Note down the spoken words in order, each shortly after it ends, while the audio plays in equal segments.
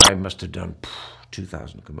I must have done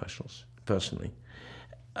 2,000 commercials personally.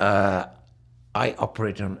 I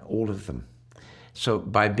operate on all of them. So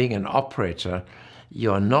by being an operator,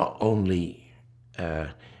 you're not only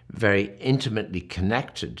very intimately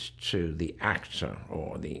connected to the actor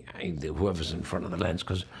or the whoever's in front of the lens,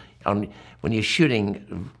 because when you're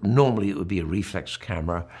shooting, normally it would be a reflex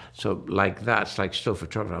camera. So like that, it's like still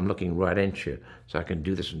photography. I'm looking right into you, so I can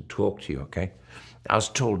do this and talk to you, okay? I was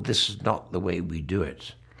told this is not the way we do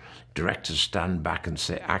it. Directors stand back and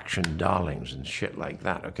say action darlings and shit like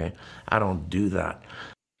that, okay? I don't do that.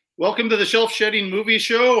 Welcome to the Shelf Shedding Movie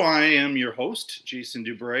Show. I am your host, Jason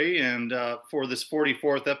Dubray, and for this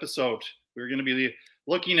 44th episode, we're going to be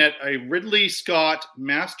looking at a Ridley Scott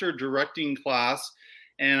master directing class,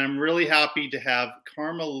 and I'm really happy to have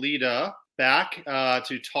Carmelita back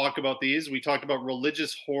to talk about these. We talked about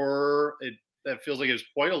religious horror. That feels like it was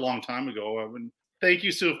quite a long time ago. Thank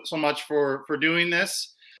you so much for doing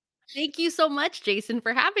this. Thank you so much, Jason,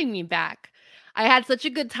 for having me back. I had such a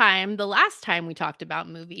good time the last time we talked about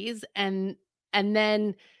movies, and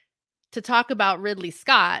then to talk about Ridley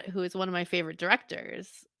Scott, who is one of my favorite directors.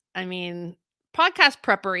 I mean, podcast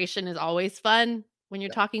preparation is always fun when you're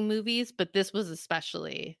talking movies, but this was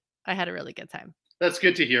especially, I had a really good time. That's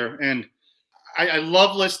good to hear. And I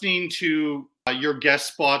love listening to your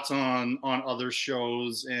guest spots on other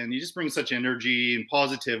shows, and you just bring such energy and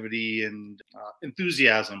positivity and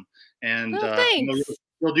enthusiasm. And thanks.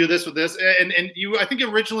 We'll do this with this. And you, I think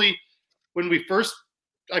originally when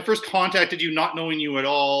I first contacted you, not knowing you at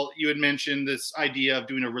all, you had mentioned this idea of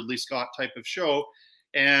doing a Ridley Scott type of show.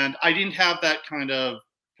 And I didn't have that kind of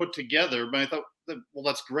put together, but I thought, well,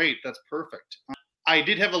 that's great. That's perfect. I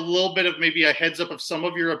did have a little bit of maybe a heads up of some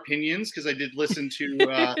of your opinions, because I did listen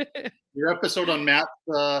to your episode on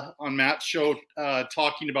Matt's show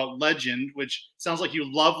talking about Legend, which sounds like you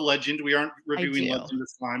love Legend. We aren't reviewing Legend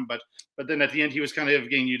this time, but then at the end he was kind of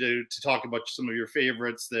getting you to talk about some of your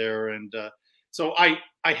favorites there, and so I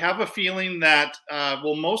have a feeling that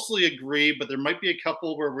we'll mostly agree, but there might be a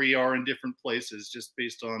couple where we are in different places, just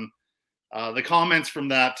based on the comments from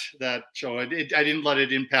that show. I didn't let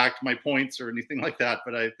it impact my points or anything like that,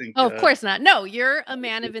 but I think... Oh, of course not. No, you're a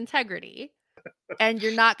man of integrity, and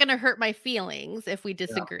you're not going to hurt my feelings if we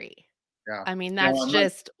disagree. Yeah. I mean,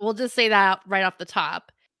 that's we'll just say that right off the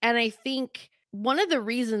top. And I think one of the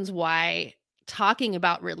reasons why talking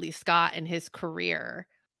about Ridley Scott and his career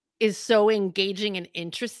is so engaging and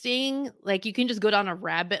interesting, like you can just go down a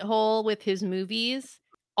rabbit hole with his movies,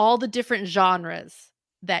 all the different genres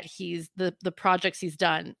that the projects he's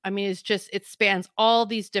done. I mean, it spans all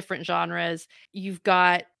these different genres. You've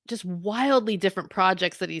got just wildly different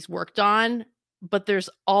projects that he's worked on, but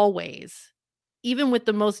there's always, even with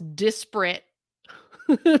the most disparate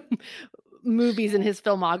movies in his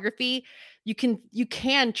filmography, you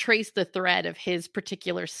can trace the thread of his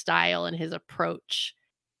particular style and his approach.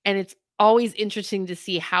 And it's always interesting to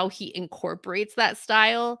see how he incorporates that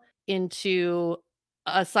style into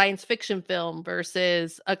a science fiction film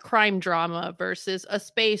versus a crime drama versus a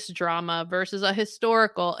space drama versus a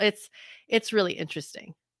historical. It's really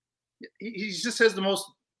interesting. He just has the most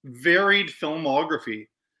varied filmography.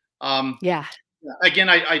 Yeah. Again,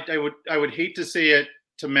 I would hate to say it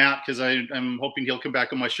to Matt, because I'm hoping he'll come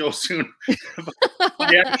back on my show soon.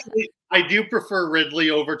 I do prefer Ridley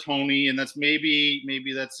over Tony, and that's maybe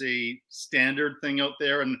that's a standard thing out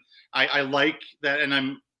there, and I like that, and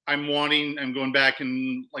I'm going back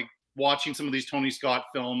and like watching some of these Tony Scott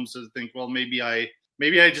films and think, well, maybe I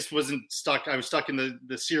just wasn't stuck. I was stuck in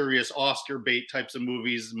the serious Oscar bait types of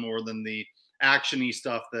movies more than the actiony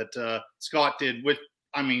stuff that Scott did with,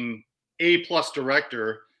 I mean, A+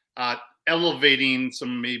 director, elevating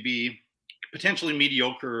some maybe potentially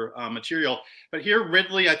mediocre material. But here,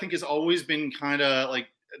 Ridley, I think, has always been kind of like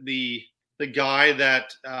the guy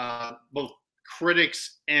that both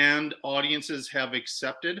critics and audiences have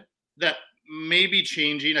accepted. That may be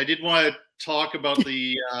changing. I did want to talk about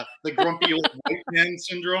the grumpy old white man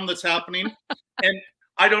syndrome that's happening, and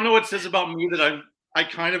I don't know what it says about me that I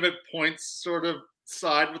kind of at points sort of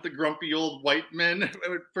side with the grumpy old white men.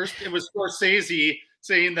 First, it was Scorsese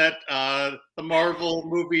saying that the Marvel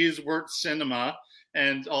movies weren't cinema,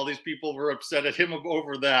 and all these people were upset at him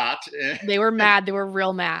over that. They were mad. They were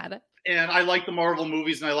real mad. And I like the Marvel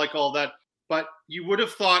movies, and I like all that. But you would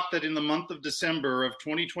have thought that in the month of December of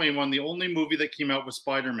 2021, the only movie that came out was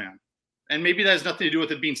Spider-Man. And maybe that has nothing to do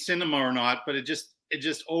with it being cinema or not, but it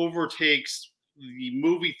just overtakes the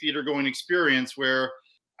movie theater going experience, where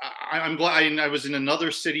I'm glad I was in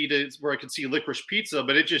another city where I could see Licorice Pizza,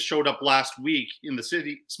 but it just showed up last week in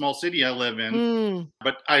the small city I live in.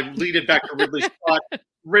 But I lead it back to Ridley Scott.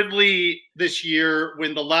 Ridley this year,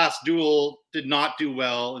 when The Last Duel did not do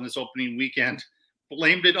well in its opening weekend,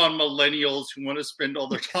 blamed it on millennials who want to spend all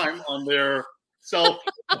their time on their cell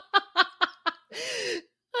phone.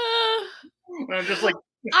 I'm just like,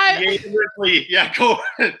 yay, Ridley. Yeah, go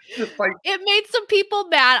ahead. Like, it made some people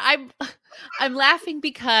mad. I'm laughing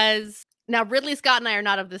because now Ridley Scott and I are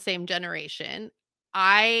not of the same generation.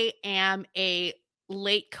 I am a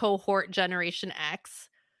late cohort Generation X.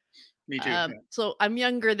 Me too. So I'm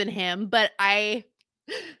younger than him, but I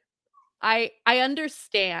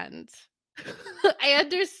understand. I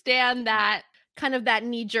understand that kind of that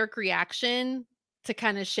knee-jerk reaction to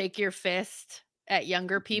kind of shake your fist at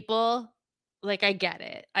younger people. Like, I get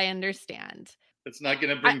it. I understand. It's not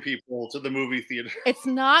going to bring people to the movie theater. It's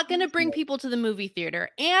not going to bring people to the movie theater.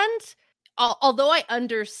 And although I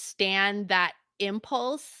understand that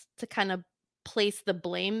impulse to kind of place the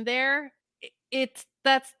blame there,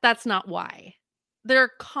 that's not why. There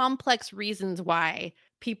are complex reasons why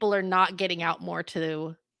people are not getting out more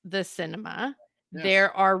to the cinema. Yes.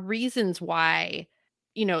 There are reasons why,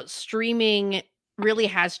 streaming really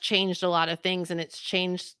has changed a lot of things, and it's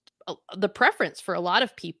changed the preference for a lot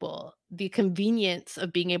of people, the convenience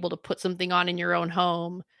of being able to put something on in your own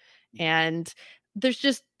home. And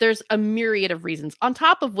there's a myriad of reasons, on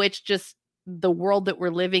top of which just the world that we're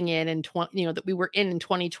living in and that we were in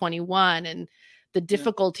 2021, and the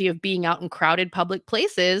difficulty of being out in crowded public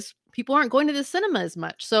places. People aren't going to the cinema as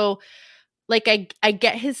much. So like, I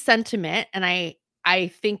get his sentiment, and I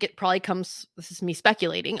think it probably comes, this is me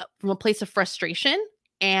speculating, from a place of frustration.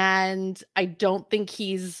 And I don't think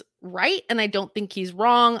he's right, and I don't think he's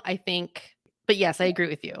wrong. But yes, I agree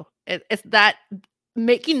with you. It's that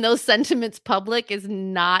making those sentiments public is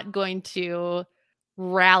not going to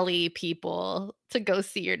rally people to go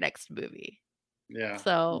see your next movie. Yeah.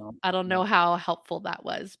 So I don't know how helpful that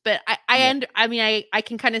was, but I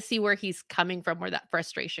can kind of see where he's coming from, where that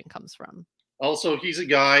frustration comes from. Also, he's a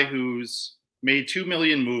guy who's made 2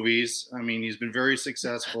 million movies. I mean, he's been very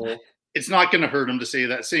successful. It's not going to hurt him to say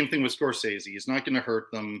that. Same thing with Scorsese. It's not going to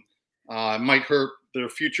hurt them. It might hurt their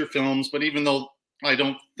future films, but even though I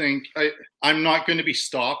don't think I'm not going to be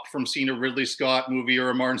stopped from seeing a Ridley Scott movie or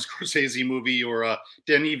a Martin Scorsese movie or a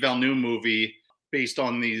Denis Villeneuve movie based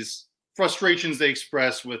on these frustrations they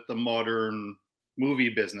express with the modern movie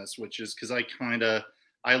business, which is because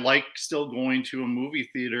I like still going to a movie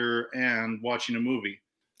theater and watching a movie.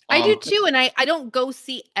 I do too, and I don't go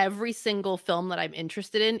see every single film that I'm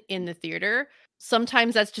interested in the theater.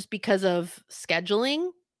 Sometimes that's just because of scheduling.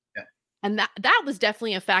 Yeah. And that was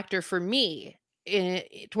definitely a factor for me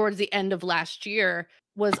towards the end of last year.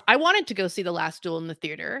 Was I wanted to go see The Last Duel in the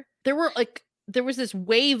theater. There was this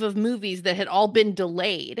wave of movies that had all been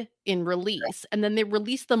delayed in release, and then they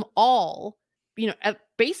released them all, at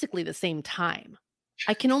basically the same time.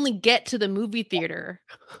 I can only get to the movie theater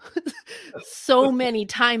so many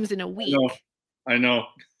times in a week. I know.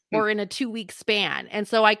 Or in a 2-week span. And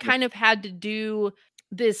so I kind of had to do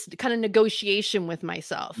this kind of negotiation with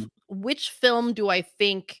myself. Which film do I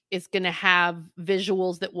think is going to have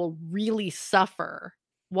visuals that will really suffer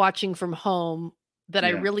watching from home, that I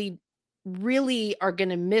really, really are going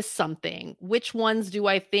to miss something? Which ones do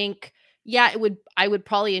I think, I would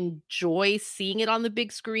probably enjoy seeing it on the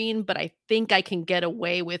big screen, but I think I can get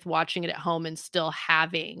away with watching it at home and still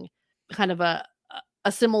having kind of a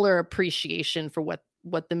similar appreciation for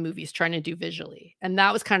what the movie's trying to do visually. And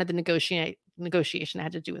that was kind of the negotiation I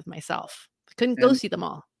had to do with myself. I couldn't go see them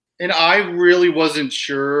all. And I really wasn't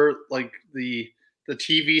sure, like the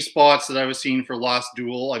TV spots that I was seeing for Last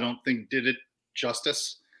Duel, I don't think did it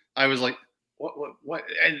justice. I was like, what?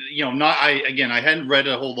 And I hadn't read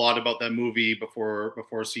a whole lot about that movie before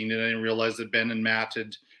seeing it. I didn't realize that Ben and Matt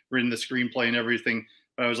had written the screenplay and everything.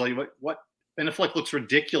 But I was like, what? Ben Affleck looks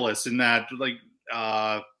ridiculous in that, like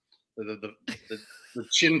the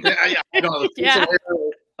chin thing. I don't know. Yeah.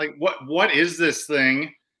 Like what is this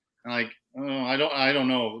thing? And like, I don't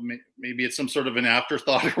know. Maybe it's some sort of an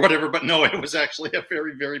afterthought or whatever. But no, it was actually a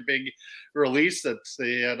very, very big release that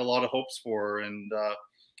they had a lot of hopes for, and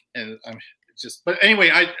but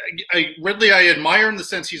anyway, Ridley I admire in the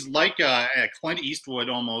sense he's like a Clint Eastwood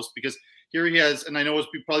almost, because here he has, and I know it's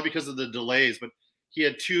probably because of the delays, but he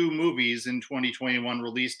had 2 movies in 2021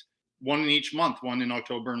 released, one in each month, one in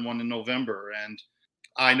October and one in November, and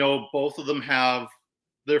I know both of them have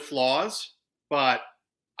their flaws, but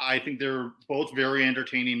I think they're both very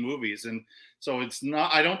entertaining movies, and so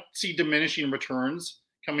I don't see diminishing returns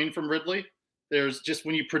coming from Ridley. There's just,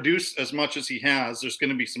 when you produce as much as he has, there's going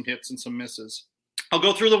to be some hits and some misses. I'll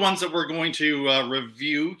go through the ones that we're going to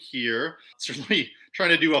review here. Certainly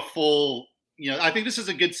trying to do a full I think this is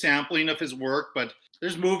a good sampling of his work, but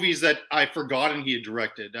there's movies that I've forgotten he had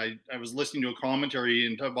directed. I was listening to a commentary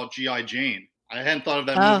and talk about G.I. Jane. I hadn't thought of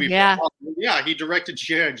that movie. Yeah. Yeah, he directed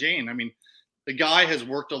G.I. Jane. I mean, the guy has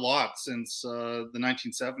worked a lot since the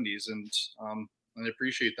 1970s, and I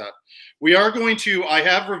appreciate that. We are going to, I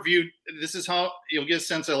have reviewed, this is how you'll get a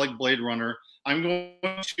sense I like Blade Runner.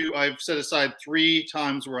 I've set aside 3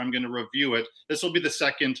 times where I'm going to review it. This will be the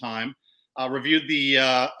second time. Reviewed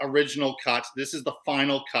the original cut. This is the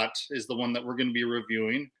final cut, is the one that we're going to be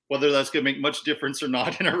reviewing. Whether that's going to make much difference or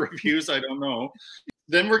not in our reviews, I don't know.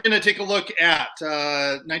 Then we're going to take a look at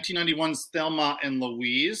 1991's Thelma and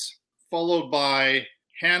Louise, followed by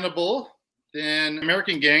Hannibal, then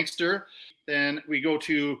American Gangster. Then we go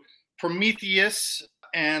to Prometheus,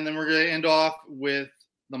 and then we're going to end off with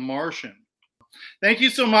The Martian. Thank you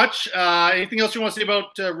so much. Anything else you want to say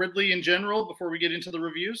about Ridley in general before we get into the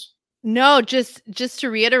reviews? No, just to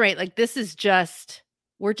reiterate, like,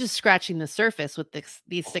 we're just scratching the surface with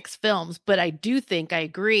these 6 films, but I do think, I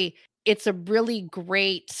agree, it's a really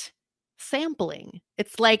great sampling.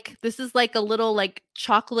 It's like, this is like a little like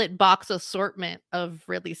chocolate box assortment of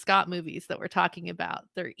Ridley Scott movies that we're talking about.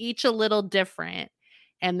 They're each a little different,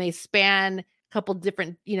 and they span a couple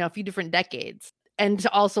different, a few different decades. And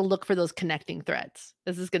to also look for those connecting threads.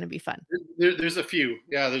 This is going to be fun. There's a few.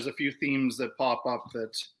 Yeah, there's a few themes that pop up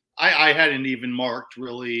that I hadn't even marked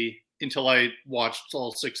really until I watched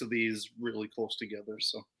all 6 of these really close together.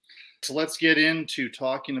 So let's get into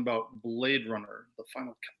talking about Blade Runner, the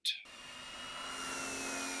final cut.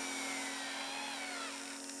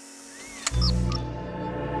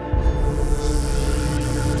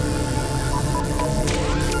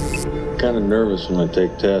 Kind of nervous when I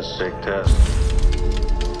take tests.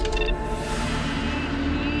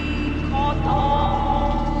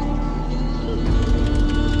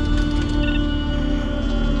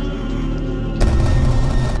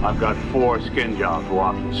 I've got 4 skin jobs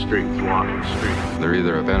walking the street. They're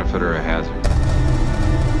either a benefit or a hazard.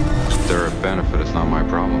 If they're a benefit, it's not my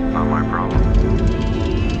problem.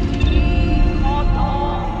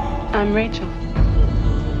 I'm Rachel.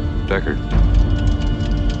 Deckard.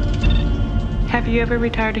 Have you ever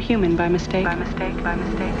retired a human by mistake?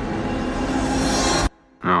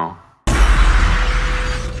 No.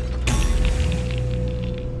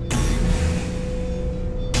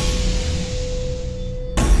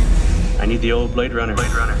 I need the old Blade Runner.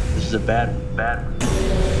 This is a bad one.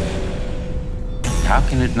 How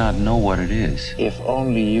can it not know what it is? If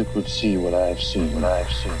only you could see what I've seen.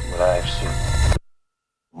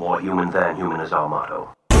 More human than human is our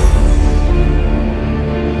motto.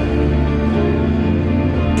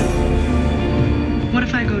 What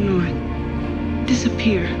if I go north?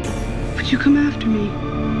 Disappear. Would you come after me?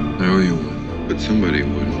 No, you wouldn't. But somebody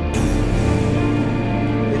would.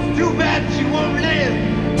 It's too bad she won't live.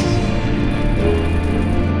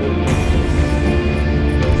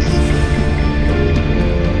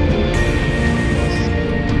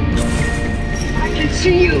 I can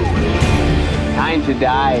see you. Time to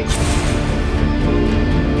die.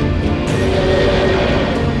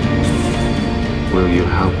 Will you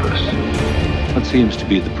help us? What seems to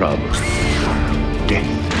be the problem? Death.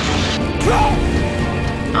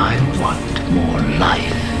 I want more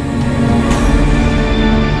life.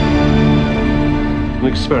 An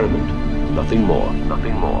experiment. Nothing more.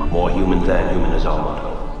 More human than human is our motto.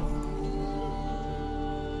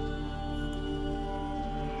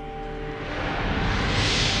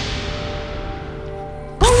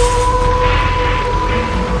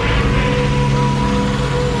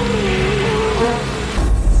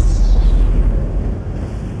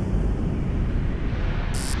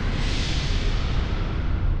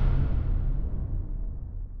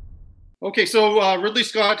 Okay, so Ridley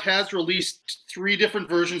Scott has released 3 different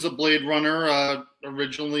versions of Blade Runner.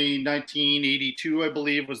 Originally 1982, I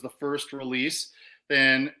believe, was the first release.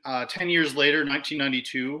 Then 10 years later,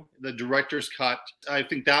 1992, the director's cut. I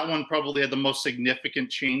think that one probably had the most significant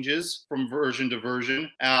changes from version to version.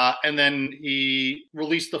 And then he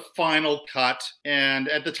released the final cut. And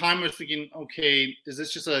at the time, I was thinking, okay, is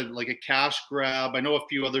this just a cash grab? I know a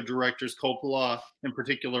few other directors, Coppola in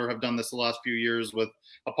particular, have done this the last few years with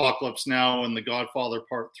Apocalypse Now and The Godfather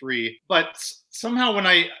Part 3. But somehow when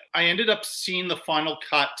I ended up seeing the final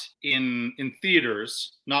cut in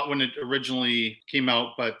theaters, not when it originally came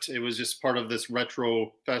out, but it was just part of this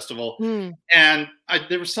retro festival. And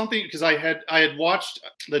there was something, because I had watched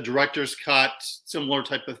the director's cut, similar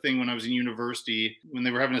type of thing when I was in university, when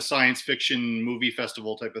they were having a science fiction movie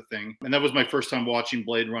festival type of thing. And that was my first time watching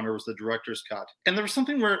Blade Runner, was the director's cut. And there was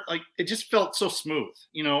something where like it just felt so smooth,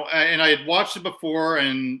 you know, and I had watched it before,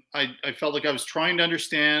 and I felt like I was trying to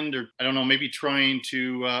understand, or I don't know, maybe trying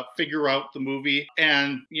to figure out the movie.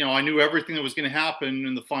 And, you know, I knew everything that was going to happen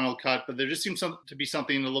in the final cut, but there just seemed to be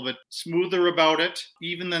something a little bit smoother about it,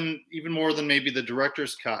 even more than maybe the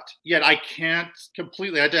director's cut. Yet I can't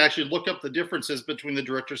completely, I had to actually look up the differences between the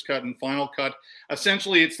director's cut and final cut.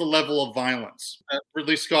 Essentially, it's the level of violence.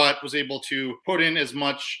 Ridley Scott was able to put in as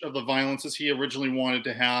much of the violence as he originally wanted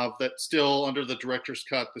to have, that still under the director's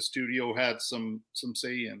cut, the studio had some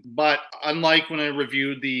say in. But unlike when I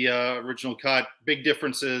reviewed the original cut, big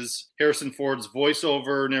differences. Harrison Ford's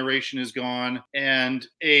voiceover narration is gone, and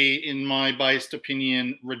in my biased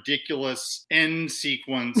opinion, ridiculous end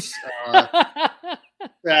sequence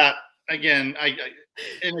that again,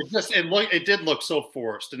 it did look so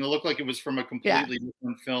forced, and it looked like it was from a completely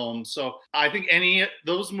different film. So I think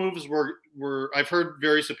those moves were I've heard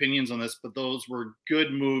various opinions on this, but those were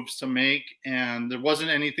good moves to make, and there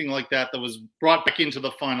wasn't anything like that was brought back into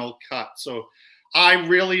the final cut. So I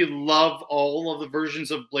really love all of the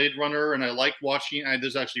versions of Blade Runner, and I like watching.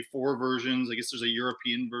 There's actually 4 versions. I guess there's a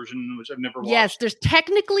European version, which I've never watched. Yes, there's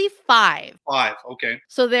technically 5. 5, okay.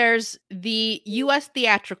 So there's the U.S.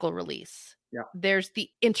 theatrical release. Yeah. There's the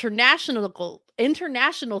international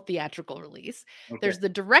theatrical release. Okay. There's the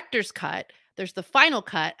director's cut. There's the final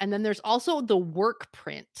cut, and then there's also the work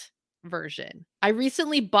print version. I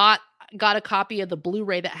recently got a copy of the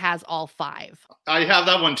Blu-ray that has all 5. I have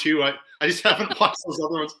that one too. I just haven't watched those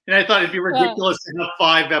other ones, and I thought it'd be ridiculous to have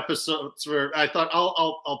 5 episodes. Where I thought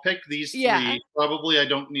I'll pick these 3. Probably I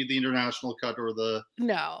don't need the international cut or the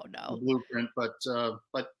blueprint,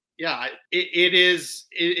 but yeah, it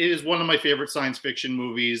is one of my favorite science fiction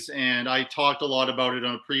movies, and I talked a lot about it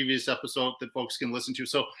on a previous episode that folks can listen to.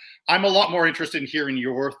 So I'm a lot more interested in hearing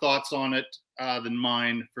your thoughts on it than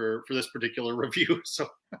mine for this particular review. So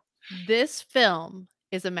this film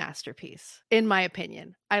is a masterpiece, in my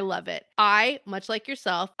opinion. I love it. Much like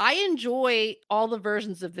yourself, I enjoy all the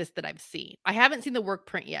versions of this that I've seen. I haven't seen the work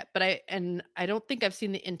print yet, but I don't think I've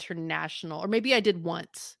seen the international, or maybe I did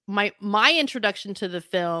once. My introduction to the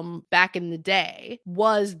film back in the day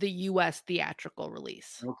was the US theatrical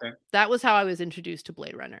release. Okay. That was how I was introduced to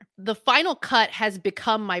Blade Runner. The final cut has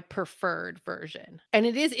become my preferred version. And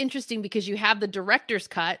it is interesting because you have the director's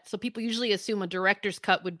cut. So people usually assume a director's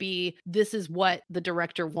cut would be, this is what the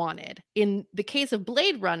director wanted. In the case of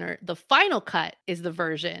Blade Runner, the final cut is the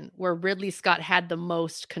version where Ridley Scott had the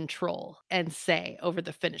most control and say over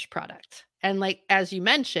the finished product. And like, as you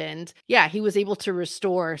mentioned, he was able to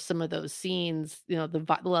restore some of those scenes, you know, the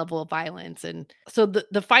level of violence. And so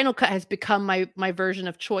the final cut has become my version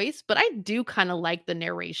of choice, but I do kind of like the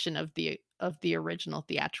narration of the original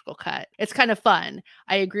theatrical cut. It's kind of fun.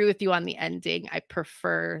 I agree with you on the ending. I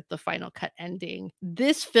prefer the final cut ending.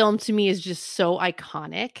 This film to me is just so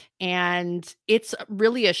iconic, and it's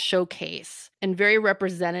really a showcase and very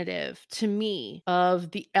representative to me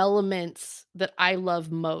of the elements that I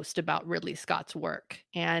love most about Ridley Scott's work.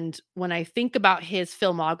 And when I think about his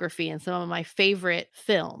filmography and some of my favorite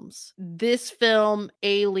films, this film,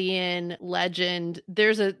 Alien, Legend,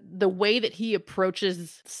 the way that he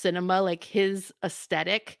approaches cinema, like his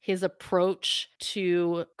aesthetic, his approach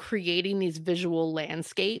to creating these visual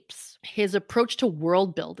landscapes, his approach to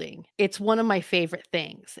world building, it's one of my favorite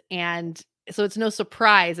things. And so it's no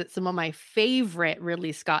surprise that some of my favorite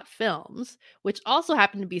Ridley Scott films, which also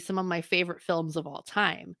happen to be some of my favorite films of all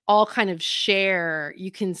time, all kind of share,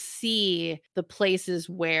 you can see the places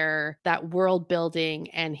where that world building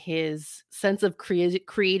and his sense of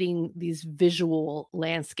creating these visual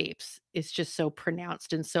landscapes is just so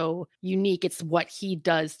pronounced and so unique. It's what he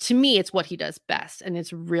does. To me, it's what he does best. And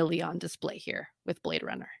it's really on display here with Blade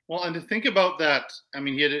Runner. Well, and to think about that, I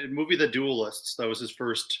mean, he had a movie, The Duelists. That was his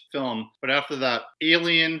first film. But after that,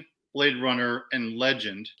 Alien, Blade Runner, and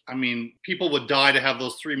Legend. I mean, people would die to have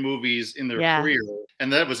those 3 movies in their career.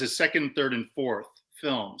 And that was his second, third, and fourth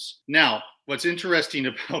films. Now, what's interesting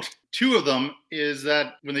about 2 of them is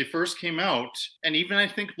that when they first came out, and even I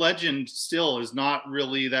think Legend still is not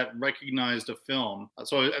really that recognized a film.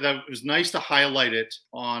 So that it was nice to highlight it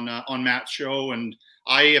on Matt's show, and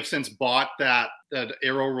I have since bought that that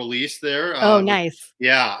Arrow release there. Nice.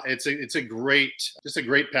 Yeah, it's a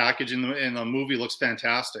great package, and the movie looks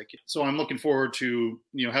fantastic. So I'm looking forward to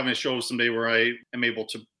having a show someday where I am able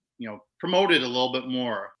to promote it a little bit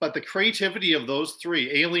more. But the creativity of those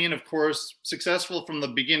three, Alien, of course, successful from the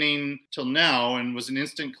beginning till now and was an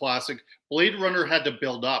instant classic. Blade Runner had to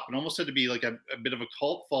build up and almost had to be like a bit of a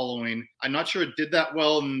cult following. I'm not sure it did that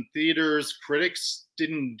well in theaters. Critics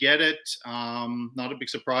didn't get it. Not a big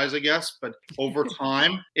surprise, I guess, but over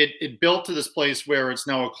time, it built to this place where it's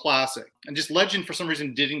now a classic. And just Legend, for some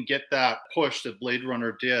reason, didn't get that push that Blade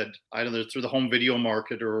Runner did, either through the home video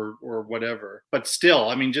market or whatever. But still,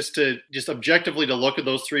 I mean, just objectively to look at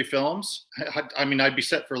those three films, I mean, I'd be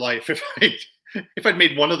set for life if I'd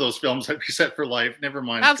made one of those films. I'd be set for life. Never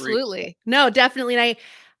mind. Absolutely. Three. No, definitely. And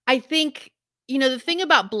I think, the thing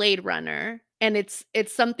about Blade Runner, and it's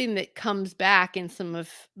something that comes back in some of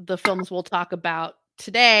the films we'll talk about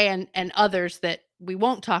today and others that we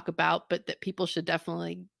won't talk about, but that people should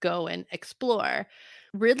definitely go and explore.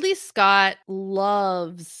 Ridley Scott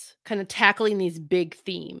loves kind of tackling these big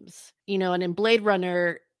themes, and in Blade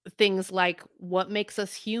Runner, things like what makes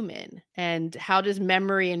us human and how does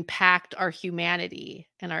memory impact our humanity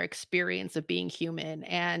and our experience of being human.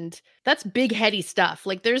 And that's big, heady stuff.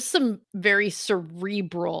 Like there's some very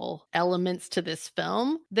cerebral elements to this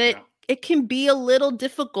film that it can be a little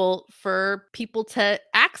difficult for people to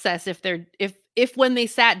access if when they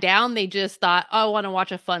sat down, they just thought, oh, I want to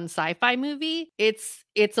watch a fun sci-fi movie.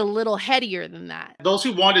 It's a little headier than that. Those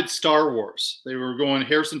who wanted Star Wars, they were going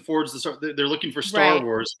Harrison Ford's they're looking for Star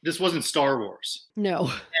Wars. This wasn't Star Wars. No.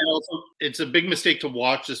 And also, it's a big mistake to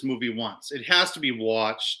watch this movie once. It has to be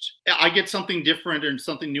watched. I get something different and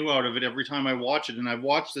something new out of it every time I watch it, and I've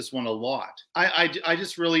watched this one a lot. I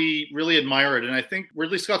just really, really admire it, and I think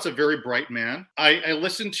Ridley Scott's a very bright man. I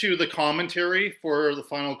listened to the commentary for the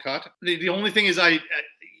final cut. The only thing is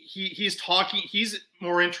he's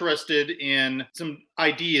more interested in some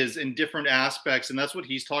ideas in different aspects, and that's what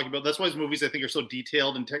he's talking about. That's why his movies, I think, are so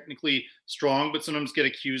detailed and technically strong, but sometimes get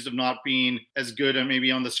accused of not being as good and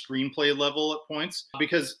maybe on the screenplay level at points,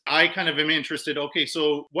 because I kind of am interested, okay,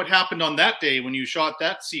 so what happened on that day when you shot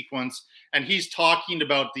that sequence? And he's talking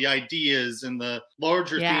about the ideas and the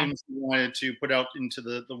larger themes he wanted to put out into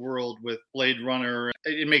the world with Blade Runner.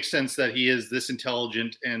 It makes sense that he is this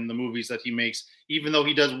intelligent in the movies that he makes, even though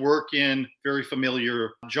he does work in very familiar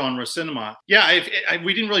genre cinema. Yeah,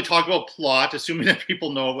 we didn't really talk about plot, assuming that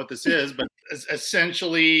people know what this is, but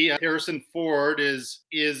essentially Harrison Ford is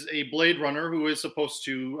a Blade Runner who is supposed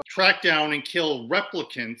to track down and kill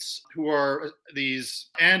replicants who are these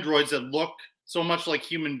androids that look so much like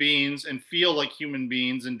human beings and feel like human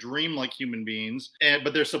beings and dream like human beings,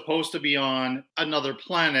 but they're supposed to be on another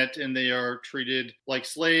planet and they are treated like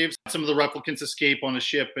slaves. Some of the replicants escape on a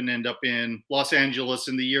ship and end up in Los Angeles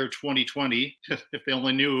in the year 2020, if they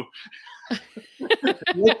only knew.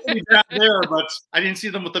 There, but I didn't see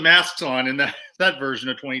them with the masks on in that version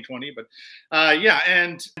of 2020. But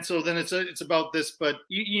and so then it's about this, but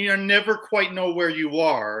you never quite know where you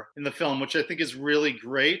are in the film, which I think is really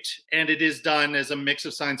great, and it is done as a mix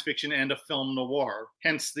of science fiction and a film noir.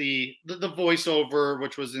 Hence the voiceover,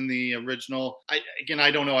 which was in the original.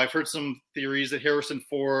 I don't know. I've heard some theories that Harrison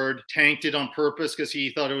Ford tanked it on purpose because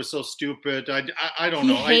he thought it was so stupid. I don't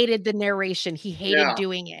know. He hated the narration. He hated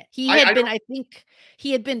doing it. I think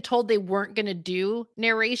he had been told they weren't going to do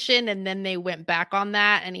narration, and then they went back on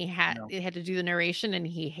that, and he had to do the narration, and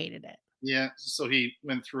he hated it. Yeah, so he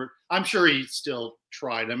went through it. I'm sure he still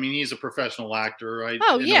tried. I mean, he's a professional actor.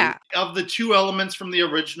 Of the two elements from the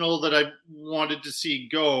original that I wanted to see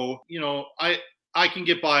go, I can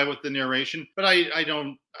get by with the narration, but I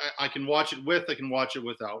don't. I can watch it with. I can watch it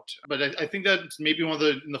without. But I think that's maybe one of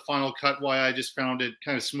in the final cut why I just found it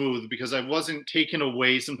kind of smooth, because I wasn't taken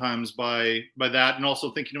away sometimes by that, and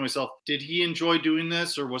also thinking to myself, did he enjoy doing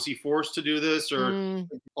this, or was he forced to do this, or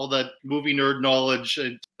all that movie nerd knowledge?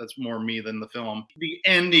 That's more me than the film. The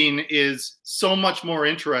ending is so much more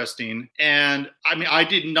interesting, and I mean, I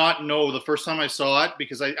did not know the first time I saw it,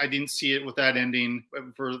 because I didn't see it with that ending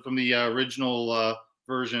from the original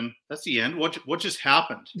version. That's the end. What just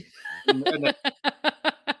happened? and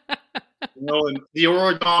the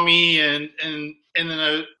origami and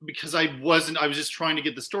then because I was just trying to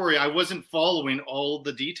get the story, I wasn't following all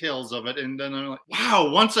the details of it, and then I'm like, wow,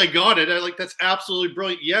 once I got it, that's absolutely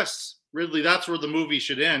brilliant. Yes, Ridley, that's where the movie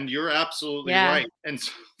should end. You're absolutely right. And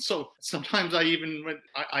so sometimes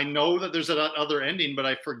I know that there's another ending, but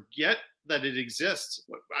I forget that it exists.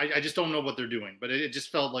 I just don't know what they're doing, but it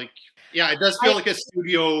just felt like, it does feel like a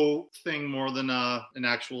studio thing more than an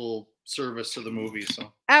actual service to the movie.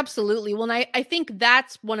 So absolutely. Well, and I think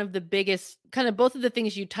that's one of the biggest, kind of both of the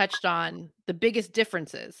things you touched on, the biggest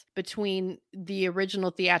differences between the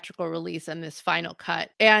original theatrical release and this final cut.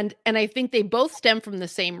 And I think they both stem from the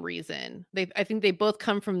same reason. I think they both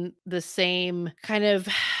come from the same kind of,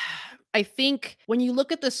 I think when you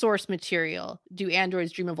look at the source material, Do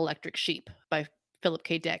Androids Dream of Electric Sheep by Philip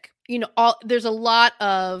K. Dick, there's a lot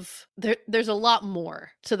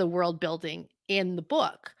more to the world building in the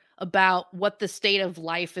book about what the state of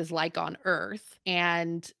life is like on Earth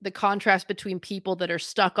and the contrast between people that are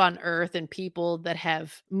stuck on Earth and people that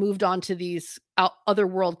have moved on to these other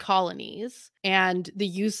world colonies, and the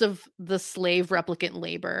use of the slave replicant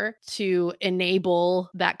labor to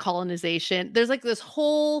enable that colonization. There's like this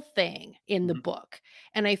whole thing in the book.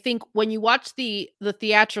 And I think when you watch the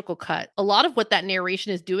theatrical cut, a lot of what that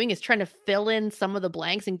narration is doing is trying to fill in some of the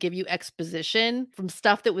blanks and give you exposition from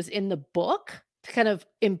stuff that was in the book to kind of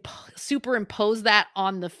superimpose that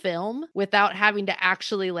on the film without having to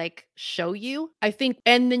actually like show you, I think.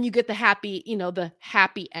 And then you get the happy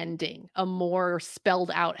ending, a more spelled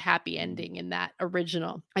out happy ending in that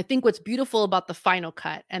original. I think what's beautiful about the final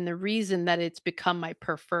cut, and the reason that it's become my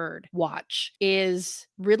preferred watch, is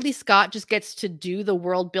Ridley Scott just gets to do the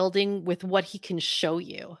world building with what he can show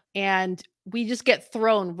you. And we just get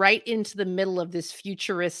thrown right into the middle of this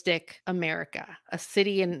futuristic America, a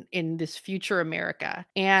city in this future America.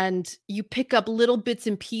 And you pick up little bits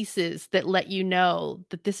and pieces that let you know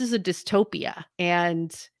that this is a dystopia.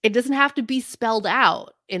 And it doesn't have to be spelled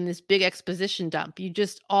out in this big exposition dump. You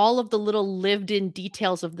just, all of the little lived in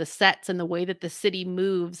details of the sets and the way that the city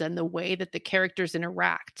moves and the way that the characters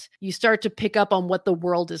interact, you start to pick up on what the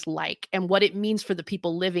world is like and what it means for the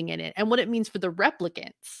people living in it and what it means for the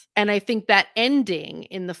replicants. And I think that ending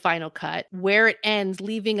in the final cut, where it ends,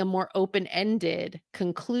 leaving a more open-ended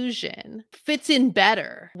conclusion, fits in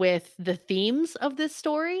better with the themes of this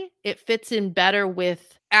story. It fits in better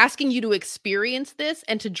with asking you to experience this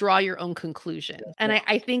and to draw your own conclusion. And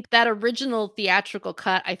I think that original theatrical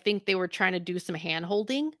cut, I think they were trying to do some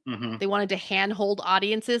hand-holding. Mm-hmm. They wanted to hand-hold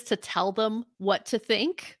audiences to tell them what to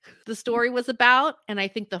think the story was about. And I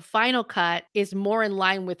think the final cut is more in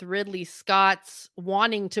line with Ridley Scott's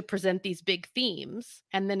wanting to present these big themes.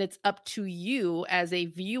 And then it's up to you as a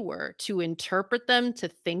viewer to interpret them, to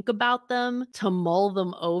think about them, to mull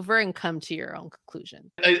them over and come to your own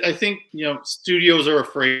conclusion. I think, studios are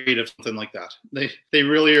afraid of something like that. They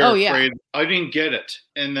really are afraid. I didn't get it.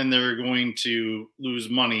 And then they're going to lose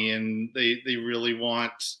money, and they really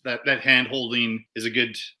want that hand holding is a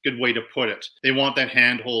good way to put it. They want that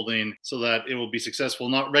hand holding so that it will be successful,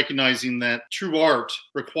 not recognizing that true art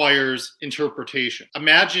requires interpretation.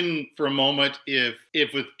 Imagine for a moment if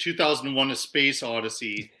with 2001 A Space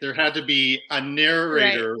Odyssey, there had to be a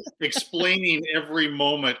narrator explaining every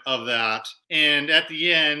moment of that. And at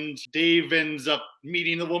the end, Dave ends up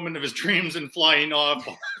meeting the woman of his dreams and flying off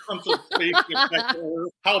on some space.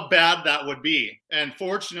 How bad that would be. And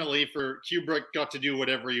fortunately for Kubrick, got to do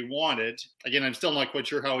whatever he wanted. Again, I'm still not quite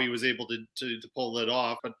sure how he was able to pull it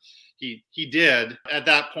off, but he did. At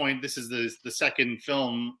that point, this is the second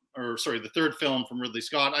film, the third film from Ridley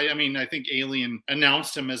Scott. I mean, I think Alien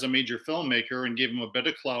announced him as a major filmmaker and gave him a bit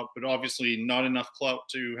of clout, but obviously not enough clout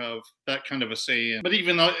to have that kind of a say in. But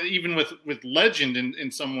even with Legend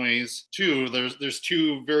in some ways too, there's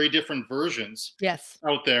two very different versions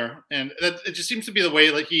out there. And it just seems to be the way,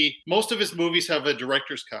 like, most of his movies have a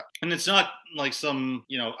director's cut. And it's not like some,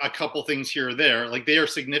 a couple things here or there. Like, they are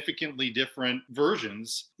significantly different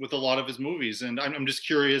versions with a lot of his movies. And I'm just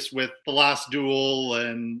curious with The Last Duel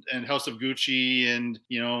and House of Gucci, and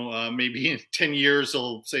maybe in 10 years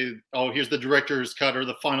he'll say, oh, here's the director's cut or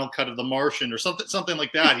the final cut of The Martian or something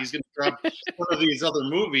like that. He's going to grab one of these other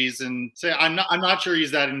movies and say, I'm not sure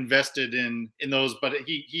he's that invested in those, but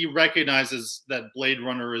he recognizes that Blade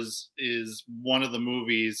Runner is one of the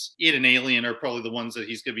movies. It and Alien are probably the ones that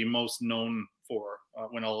he's going to be most known for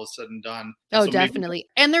when all is said and done. Oh, so definitely.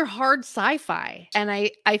 And they're hard sci-fi. And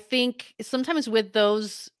I think sometimes with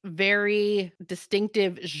those very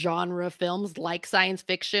distinctive genre films like science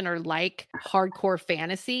fiction or like hardcore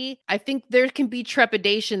fantasy, I think there can be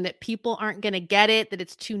trepidation that people aren't going to get it, that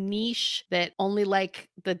it's too niche, that only like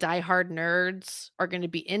the diehard nerds are going to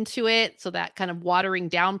be into it. So that kind of watering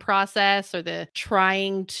down process, or the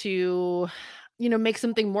trying to make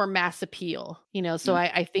something more mass appeal, so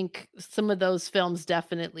I think some of those films,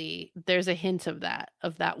 definitely there's a hint of that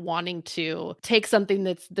wanting to take something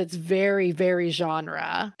that's very, very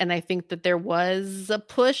genre. And I think that there was a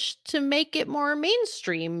push to make it more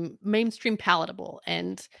mainstream palatable.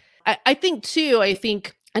 And I think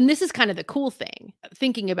And this is kind of the cool thing,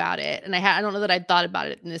 thinking about it. And I don't know that I'd thought about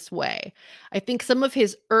it in this way. I think some of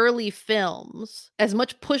his early films, as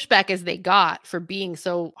much pushback as they got for being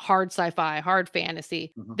so hard sci-fi, hard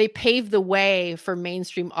fantasy, they paved the way for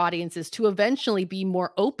mainstream audiences to eventually be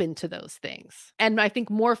more open to those things. And I think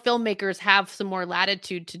more filmmakers have some more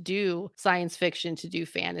latitude to do science fiction, to do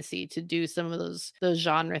fantasy, to do some of those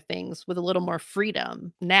genre things with a little more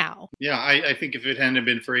freedom now. Yeah, I think if it hadn't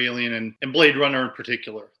been for Alien and Blade Runner in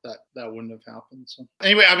particular, that wouldn't have happened. So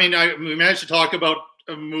anyway, I mean, we managed to talk about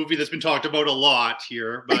a movie that's been talked about a lot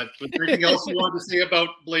here, but was there anything else you wanted to say about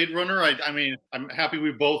Blade Runner? I mean, I'm happy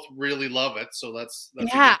we both really love it. So that's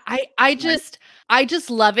yeah, I just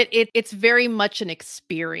love it. It's very much an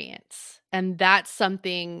experience. And that's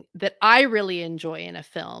something that I really enjoy in a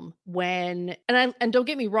film and don't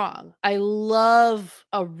get me wrong, I love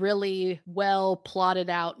a really well plotted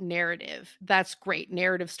out narrative. That's great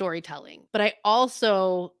narrative storytelling. But I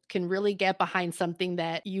also can really get behind something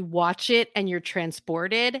that you watch it and you're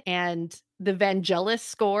transported. And the Vangelis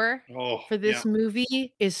score for this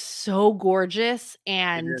movie is so gorgeous,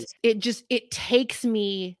 and it takes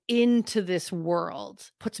me into this world,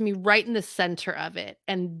 puts me right in the center of it.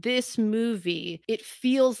 And this movie, it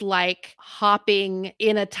feels like hopping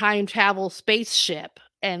in a time travel spaceship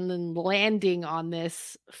and then landing on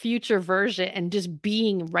this future version and just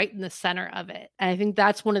being right in the center of it. And I think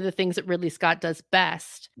that's one of the things that Ridley Scott does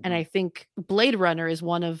best. And I think Blade Runner is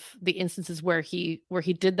one of the instances where he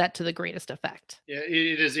did that to the greatest effect. Yeah,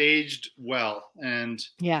 it has aged well. And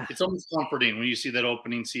it's almost comforting when you see that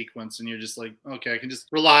opening sequence and you're just like, okay, I can just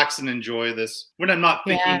relax and enjoy this when I'm not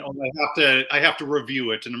thinking, I have to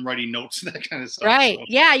review it and I'm writing notes and that kind of stuff. Right. So.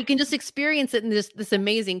 Yeah, you can just experience it in this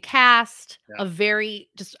amazing cast of very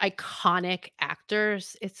just iconic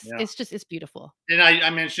actors. It's beautiful. And I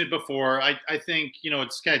mentioned it before. I think,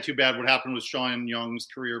 it's kind of too bad what happened with Sean Young's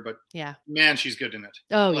career, but man, she's good in it.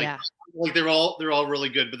 Oh, Like they're all really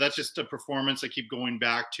good, but that's just a performance I keep going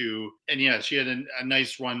back to. And she had a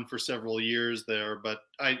nice run for several years there, but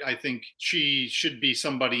I think she should be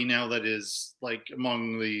somebody now that is like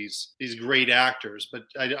among these great actors, but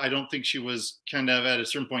I don't think she was kind of at a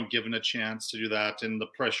certain point given a chance to do that, and the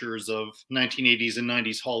pressures of 1980s and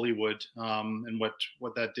 90s Hollywood and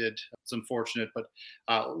what that did. It's unfortunate, but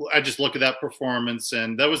I just look at that performance,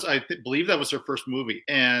 and that was I believe that was her first movie,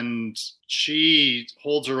 and she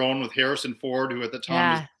holds her own with Harrison Ford, who at the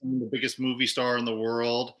time was the biggest movie star in the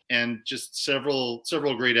world, and just several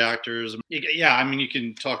great actors. Yeah, I mean, you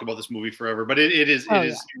can talk about this movie forever, but it is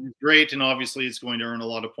great, and obviously it's going to earn a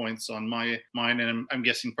lot of points on mine, and I'm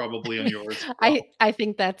guessing probably on yours. I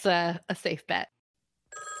think that's a safe bet.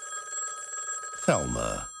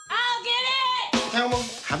 Thelma. I'll get it! Thelma,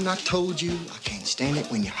 have not told you I can't stand it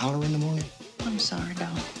when you holler in the morning? I'm sorry,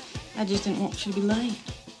 darling. I just didn't want you to be late.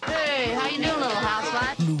 Hey, how you doing, little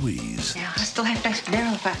housewife? Louise. Now, I still have to ask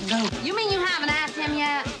Daryl if I can go. You mean you haven't asked him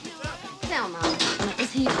yet? Thelma,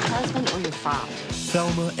 is he your husband or your father?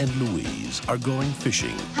 Thelma and Louise are going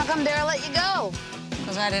fishing. How come Daryl let you go?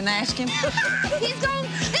 Because I didn't ask him. He's gonna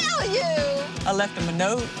kill you! I left him a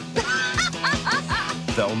note.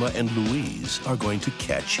 Thelma and Louise are going to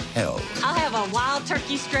catch hell. I'll have a wild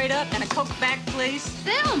turkey straight up and a Coke back, please.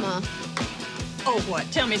 Thelma! Oh,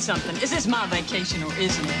 what? Tell me something. Is this my vacation or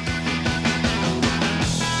isn't it?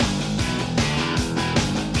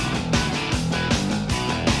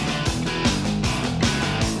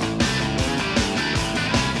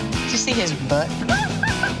 Did you see his butt?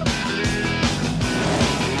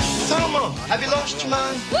 Thelma, have you lost your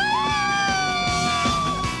mind?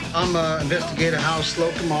 I'm investigator Hal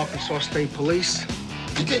Slocum, Arkansas State Police.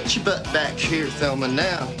 You get your butt back here, Thelma,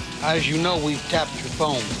 now. As you know, we've tapped your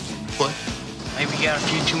phone. What? Maybe you got a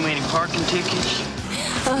few too many parking tickets?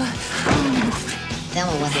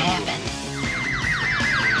 Thelma, what happened?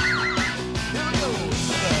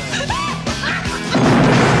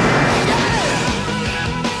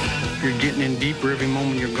 You're getting in deeper every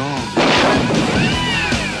moment you're gone.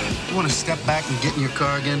 You want to step back and get in your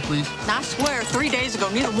car again, please? I swear, 3 days ago,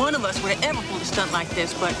 neither one of us would have ever pulled a stunt like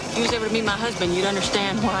this, but if you was ever to meet my husband, you'd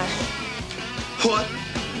understand why. What?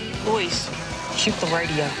 Boys, shoot the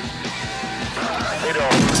radio.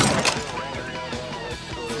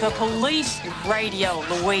 The police radio,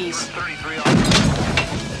 Louise.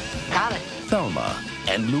 Got it. Thelma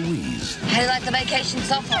and Louise. How do you like the vacation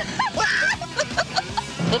so far?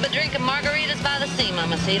 We'll be drinking margaritas by the sea,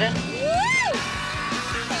 Mamacita.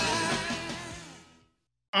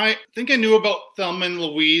 I think I knew about Thelma and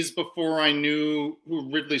Louise before I knew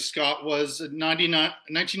who Ridley Scott was.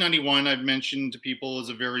 1991, I've mentioned to people, is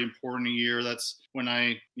a very important year. That's when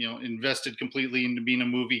I, invested completely into being a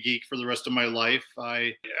movie geek for the rest of my life.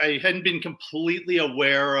 I hadn't been completely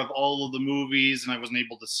aware of all of the movies, and I wasn't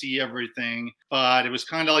able to see everything. But it was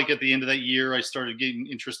kind of like at the end of that year, I started getting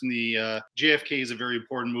interest in the JFK is a very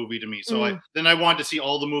important movie to me. So then I wanted to see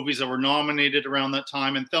all the movies that were nominated around that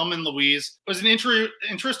time. And Thelma and Louise was an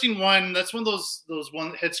interesting one. That's one of those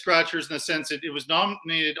one head scratchers in a sense. It was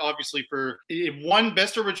nominated, obviously, it won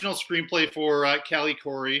Best Original Screenplay for Callie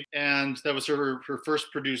Corey, and that was her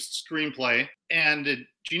first produced screenplay. And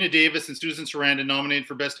Gina Davis and Susan Sarandon nominated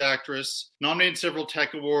for Best Actress, nominated several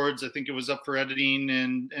tech awards. I think it was up for editing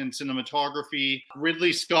and cinematography.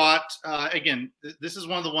 Ridley Scott, again, this is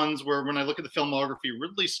one of the ones where when I look at the filmography,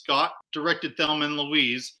 Ridley Scott directed Thelma and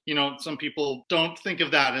Louise. Some people don't think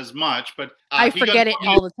of that as much, but I forget it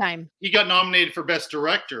all the time. He got nominated for Best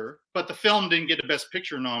Director, but the film didn't get a Best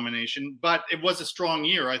Picture nomination, but it was a strong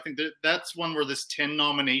year. I think that's one where this 10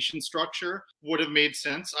 nomination structure would have made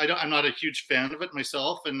sense. I'm not a huge fan of it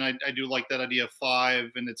myself, and I do like that idea of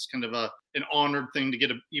 5, and it's kind of an honored thing to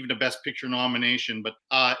get even a Best Picture nomination, but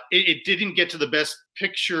it didn't get to the Best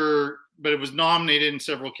Picture, but it was nominated in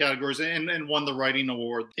several categories and won the Writing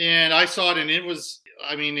Award. And I saw it, and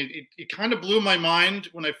it kind of blew my mind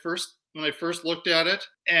when I first looked at it.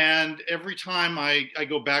 And every time I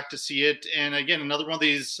go back to see it, and again, another one of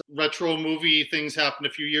these retro movie things happened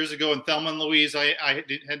a few years ago in Thelma and Louise. I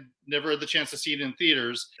had never had the chance to see it in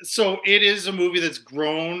theaters. So it is a movie that's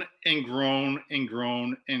grown and grown and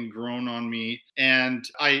grown and grown on me. And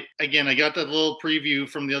I got that little preview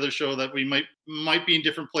from the other show that we might be in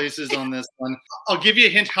different places on this one. I'll give you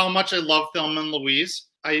a hint how much I love Thelma and Louise.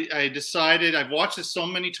 I decided, I've watched this so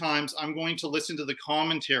many times, I'm going to listen to the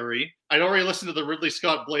commentary. I'd already listened to the Ridley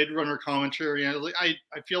Scott Blade Runner commentary, and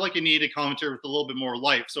I feel like I need a commentary with a little bit more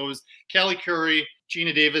life. So it was Callie Curry,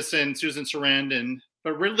 Gina Davis, and Susan Sarandon.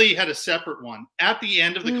 But Ridley had a separate one. At the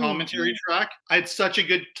end of the commentary track, I had such a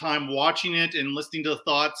good time watching it and listening to the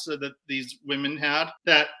thoughts that these women had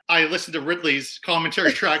that I listened to Ridley's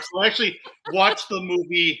commentary track. So I actually watched the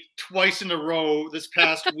movie twice in a row this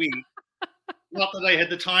past week. Not that I had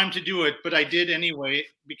the time to do it, but I did anyway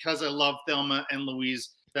because I love Thelma and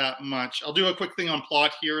Louise that much. I'll do a quick thing on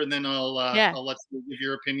plot here, and then I'll let you give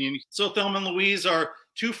your opinion. So Thelma and Louise are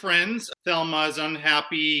two friends. Thelma is an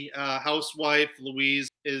unhappy housewife. Louise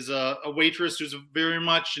is a waitress who's very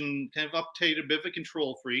much and kind of uptight, a bit of a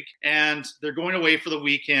control freak. And they're going away for the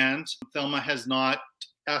weekend. Thelma has not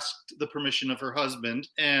asked the permission of her husband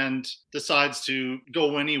and decides to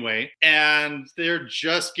go anyway. And they're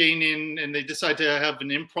just getting in, and they decide to have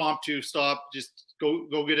an impromptu stop, just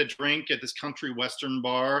go get a drink at this country western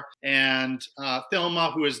bar. And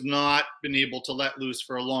Thelma, who has not been able to let loose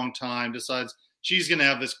for a long time, decides she's going to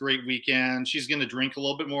have this great weekend. She's going to drink a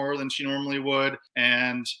little bit more than she normally would.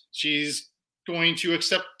 And she's going to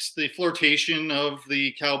accept the flirtation of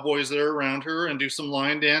the cowboys that are around her and do some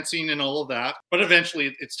line dancing and all of that. But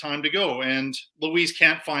eventually it's time to go. And Louise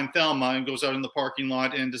can't find Thelma and goes out in the parking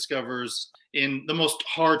lot and discovers in the most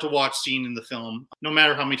hard to watch scene in the film. No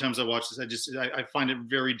matter how many times I watch this, I find it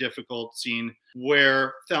very difficult scene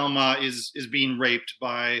where Thelma is being raped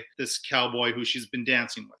by this cowboy who she's been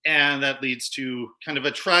dancing with. And that leads to kind of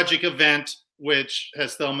a tragic event, which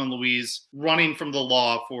has Thelma and Louise running from the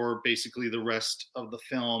law for basically the rest of the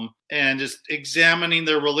film and just examining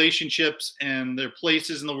their relationships and their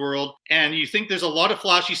places in the world. And you think there's a lot of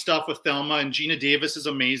flashy stuff with Thelma, and Gina Davis is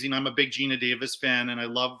amazing. I'm a big Gina Davis fan, and I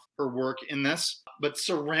love her work in this. But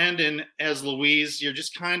Sarandon as Louise, you're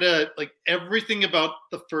just kind of like everything about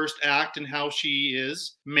the first act and how she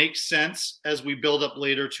is makes sense as we build up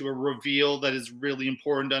later to a reveal that is really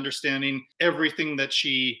important to understanding everything that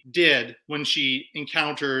she did when she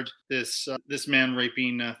encountered this man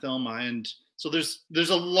raping Thelma. And so there's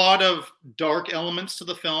a lot of dark elements to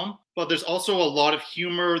the film, but there's also a lot of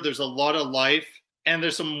humor. There's a lot of life. And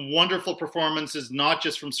there's some wonderful performances, not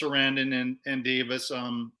just from Sarandon and Davis.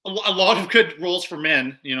 A lot of good roles for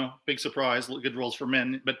men, big surprise, good roles for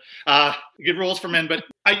men, but good roles for men. But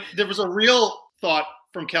there was a real thought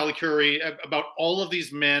from Callie Curry about all of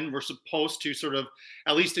these men were supposed to sort of,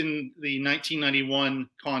 at least in the 1991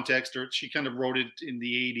 context, or she kind of wrote it in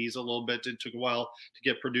the 80s a little bit. It took a while to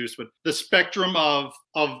get produced, but the spectrum of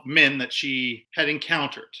men that she had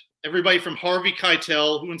encountered. Everybody from Harvey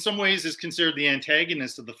Keitel, who in some ways is considered the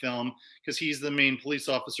antagonist of the film because he's the main police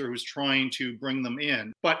officer who's trying to bring them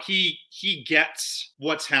in. But he gets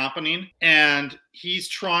what's happening, and he's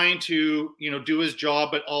trying to, do his job,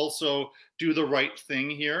 but also do the right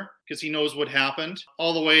thing here because he knows what happened,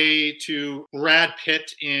 all the way to Brad Pitt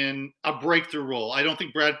in a breakthrough role. I don't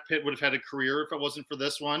think Brad Pitt would have had a career if it wasn't for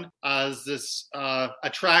this one, as this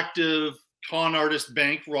attractive con artist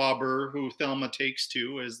bank robber who Thelma takes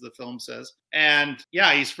to, as the film says. And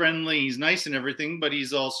yeah, he's friendly, he's nice and everything, but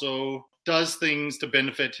he's also does things to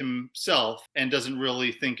benefit himself and doesn't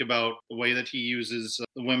really think about the way that he uses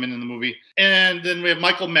the women in the movie. And then we have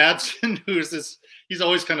Michael Madsen, he's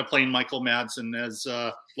always kind of playing Michael Madsen as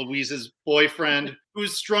Louise's boyfriend,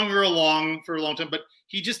 who's strung her along for a long time, but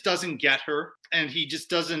he just doesn't get her. And he just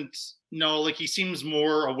doesn't know, like, he seems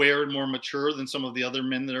more aware and more mature than some of the other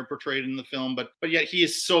men that are portrayed in the film, but yet he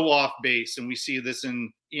is so off base. And we see this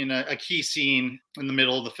in a key scene in the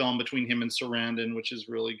middle of the film between him and Sarandon, which is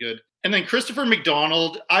really good. And then Christopher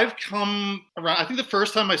McDonald, I've come around, I think the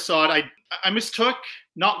first time I saw it, I mistook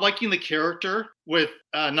not liking the character with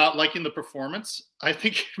not liking the performance. I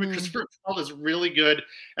think Christopher McDonald is really good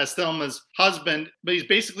as Thelma's husband, but he's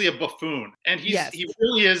basically a buffoon. And he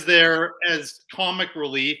really is there as comic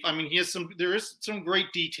relief. I mean, there is some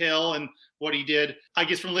great detail in what he did. I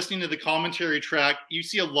guess from listening to the commentary track, you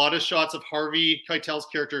see a lot of shots of Harvey Keitel's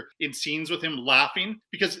character in scenes with him laughing,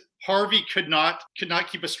 because Harvey could not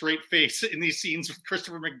keep a straight face in these scenes with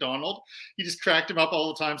Christopher McDonald. He just cracked him up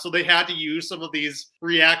all the time. So they had to use some of these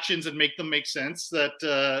reactions and make them make sense. That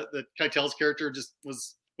Keitel's character just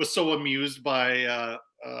was so amused by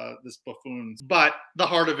this buffoon. But the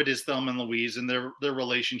heart of it is Thelma and Louise and their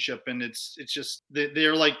relationship, and it's just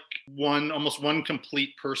they're like almost one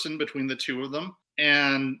complete person between the two of them.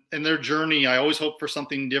 And their journey, I always hope for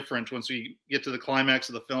something different once we get to the climax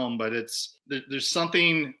of the film. But there's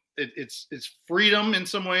something. It's freedom in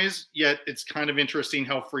some ways, yet it's kind of interesting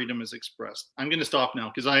how freedom is expressed. I'm going to stop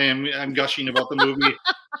now because I'm gushing about the movie.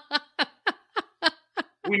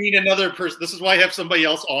 We need another person. This is why I have somebody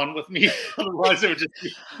else on with me. Otherwise, it would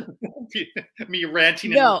just be me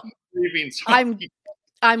ranting and raving. So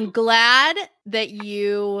I'm glad that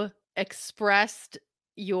you expressed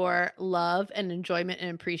your love and enjoyment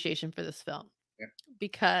and appreciation for this film,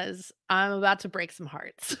 because I'm about to break some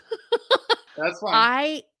hearts. That's fine.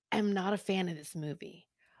 I am not a fan of this movie.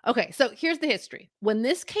 Okay, so here's the history. When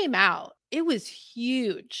this came out, it was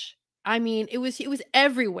huge. I mean, it was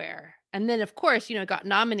everywhere. And then, of course, it got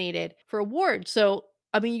nominated for awards. So,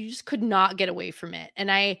 I mean, you just could not get away from it.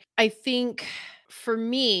 And I think for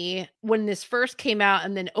me, when this first came out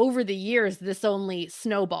and then over the years, this only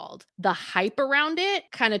snowballed. The hype around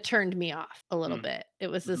it kind of turned me off a little bit. It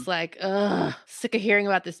was just like, ugh, sick of hearing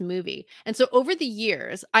about this movie. And so over the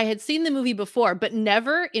years, I had seen the movie before, but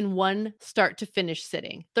never in one start to finish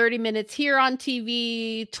sitting. 30 minutes here on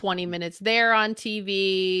TV, 20 minutes there on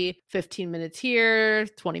TV, 15 minutes here,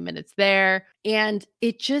 20 minutes there. And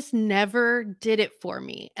it just never did it for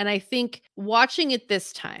me. And I think watching it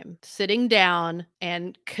this time, sitting down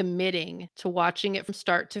and committing to watching it from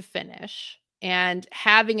start to finish and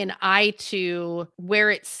having an eye to where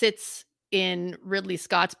it sits in Ridley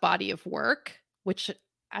Scott's body of work, which,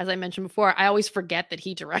 as I mentioned before, I always forget that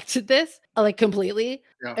he directed this, like, completely.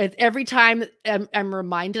 Yeah. Every time I'm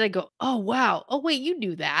reminded, I go, oh, wow. Oh, wait, you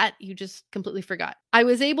knew that. You just completely forgot. I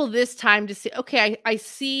was able this time to see, okay, I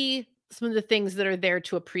see some of the things that are there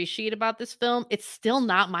to appreciate about this film. It's still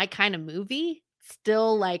not my kind of movie.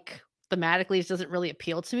 Still, like, thematically, it doesn't really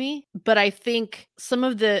appeal to me. But I think some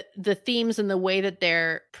of the themes and the way that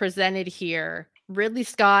they're presented here, Ridley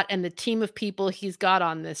Scott and the team of people he's got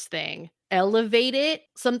on this thing elevate it.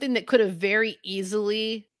 Something that could have very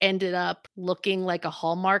easily ended up looking like a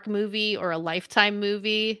Hallmark movie or a Lifetime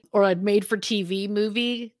movie or a made-for-TV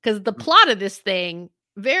movie, because the plot of this thing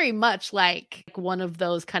very much like one of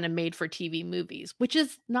those kind of made-for-TV movies, which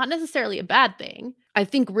is not necessarily a bad thing. I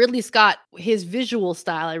think Ridley Scott, his visual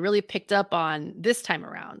style, I really picked up on this time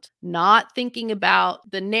around. Not thinking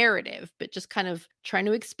about the narrative, but just kind of trying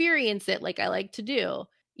to experience it like I like to do.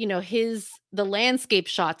 The landscape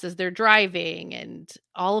shots as they're driving and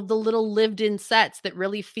all of the little lived-in sets that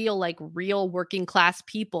really feel like real working class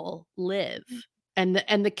people live. And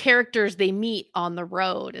the characters they meet on the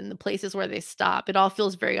road and the places where they stop, it all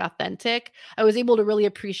feels very authentic. I was able to really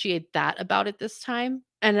appreciate that about it this time.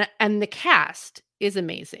 And the cast is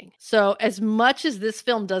amazing. So as much as this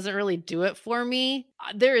film doesn't really do it for me,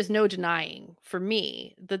 there is no denying for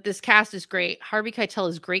me that this cast is great. Harvey Keitel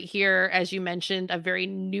is great here. As you mentioned, a very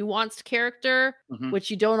nuanced character,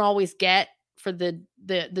 which you don't always get for the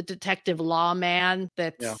detective lawman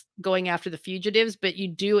that's going after the fugitives, but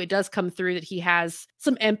it does come through that he has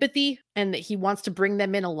some empathy and that he wants to bring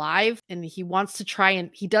them in alive, and he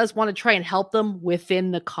does want to try and help them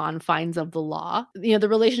within the confines of the law. You know, the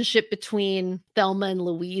relationship between Thelma and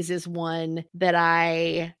Louise is one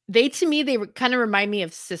that they kind of remind me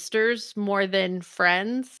of sisters more than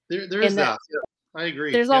friends. There's that. Yeah. I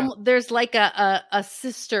agree. There's like a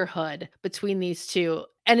sisterhood between these two.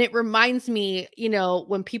 And it reminds me, you know,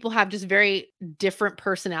 when people have just very different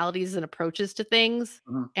personalities and approaches to things,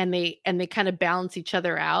 and they kind of balance each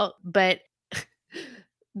other out. But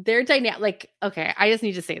they're dynamic. Like, okay, I just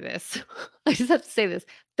need to say this. I just have to say this.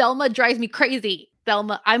 Thelma drives me crazy.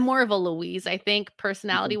 I'm more of a Louise, I think,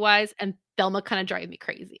 personality wise, and Thelma kind of drives me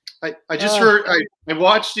crazy. I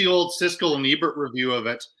watched the old Siskel and Ebert review of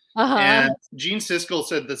it. And Gene Siskel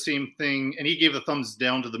said the same thing, and he gave a thumbs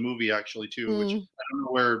down to the movie actually too, which I don't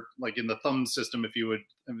know where, like in the thumb system, if you would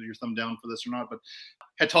have your thumb down for this or not, but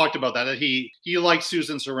had talked about that he liked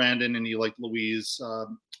Susan Sarandon and he liked Louise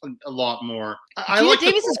a lot more. Gina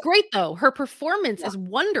Davis is great though. Her performance is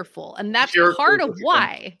wonderful, and that's part of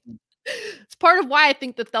why. It's part of why I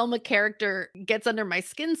think the Thelma character gets under my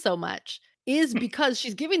skin so much. Is because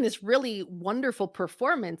she's giving this really wonderful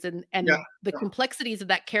performance, and the complexities of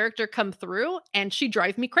that character come through, and she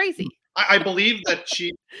drives me crazy. I believe that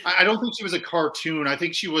I don't think she was a cartoon. I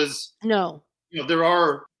think she was. No. You know, there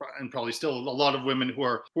are, and probably still, a lot of women who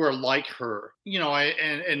are like her, you know,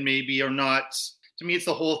 and maybe are not. To me, it's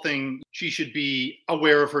the whole thing. She should be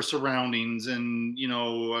aware of her surroundings, and you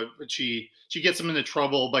know, she gets them into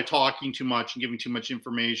trouble by talking too much and giving too much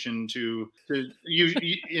information to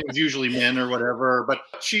usually men or whatever. But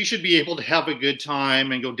she should be able to have a good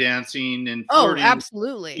time and go dancing and flirting. Oh,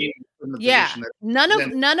 absolutely. Yeah,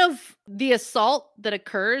 none of the assault that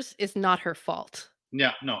occurs is not her fault.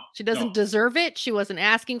 Yeah, no. She doesn't deserve it. She wasn't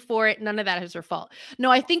asking for it. None of that is her fault.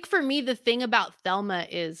 No, I think for me, the thing about Thelma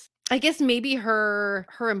is, I guess maybe her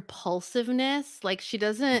impulsiveness, like she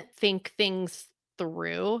doesn't think things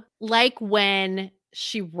through, like when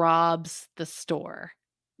she robs the store.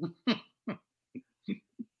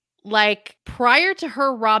 Like prior to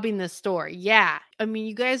her robbing the store, I mean,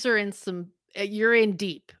 you guys are you're in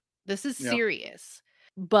deep. This is serious.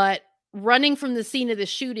 But running from the scene of the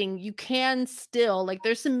shooting, you can still, like,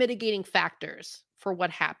 there's some mitigating factors for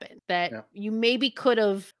what happened that you maybe could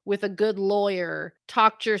have, with a good lawyer,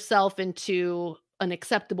 talked yourself into an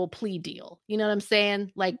acceptable plea deal. You know what I'm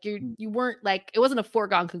saying? Like you weren't, like, it wasn't a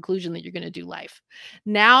foregone conclusion that you're going to do life.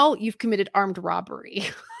 Now you've committed armed robbery.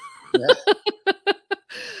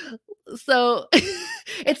 So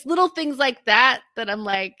it's little things like that I'm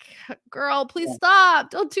like, girl, please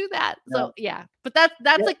stop. Don't do that. So but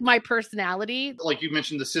that's like my personality. Like you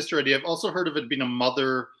mentioned the sister idea. I've also heard of it being a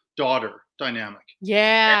mother-daughter dynamic.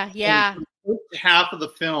 And half of the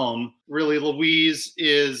film, really, Louise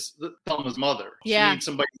is Thelma's mother. She needs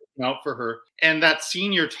somebody to look out for her. And that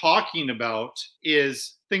scene you're talking about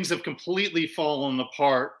is things have completely fallen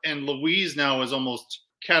apart, and Louise now is almost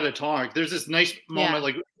catatonic. There's this nice moment,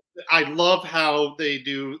 like, I love how they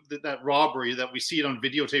do that robbery that we see it on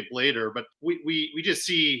videotape later, but we just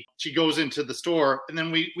see she goes into the store, and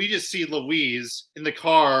then we just see Louise in the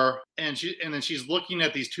car, and then she's looking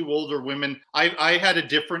at these two older women. I had a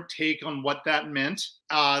different take on what that meant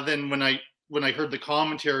than when I heard the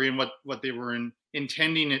commentary and what they were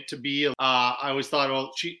intending it to be. I always thought,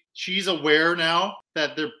 well, she's aware now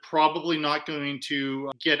that they're probably not going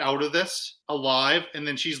to get out of this alive. And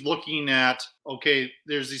then she's looking at, okay,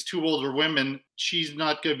 there's these two older women. She's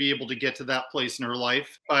not going to be able to get to that place in her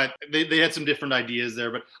life. But they had some different ideas there.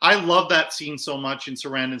 But I love that scene so much in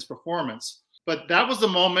Sarandon's performance. But that was the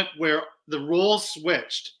moment where the roles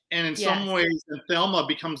switched. And in some ways, Thelma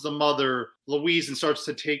becomes the mother, Louise, and starts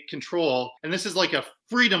to take control. And this is like a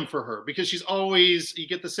freedom for her, because she's always, you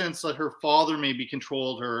get the sense that her father maybe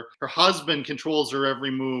controlled her. Her husband controls her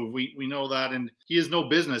every move. We know that. And he has no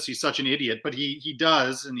business. He's such an idiot, but he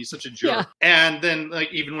does. And he's such a jerk. Yeah. And then,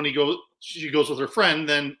 like, even when she goes with her friend,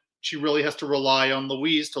 then she really has to rely on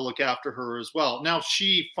Louise to look after her as well. Now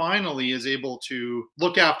she finally is able to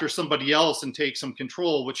look after somebody else and take some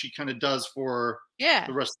control, which she kind of does for the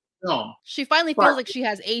rest of the film. She finally feels like she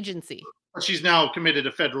has agency. She's now committed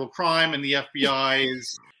a federal crime, and the FBI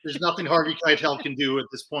there's nothing Harvey Keitel can do at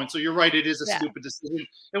this point. So you're right, it is a stupid decision.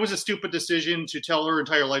 It was a stupid decision to tell her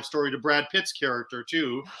entire life story to Brad Pitt's character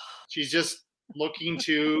too. She's just looking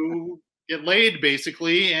to get laid,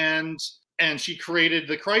 basically, and she created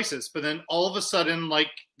the crisis. But then all of a sudden, like,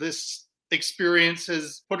 this experience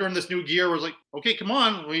has put her in this new gear where it's like, okay, come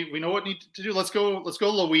on, we know what we need to do. Let's go,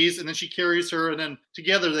 Louise. And then she carries her, and then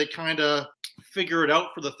together they kind of figure it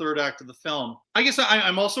out for the third act of the film. I guess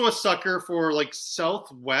I'm also a sucker for like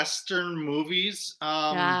Southwestern movies.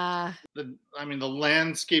 The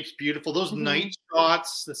landscape's beautiful. Those night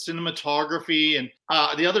shots, the cinematography, and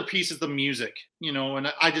the other piece is the music,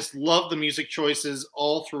 and I just love the music choices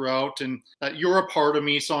all throughout. And that You're a Part of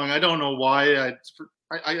Me song, I don't know why.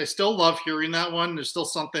 I still love hearing that one. There's still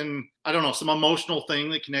something, I don't know, some emotional thing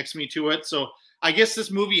that connects me to it. So I guess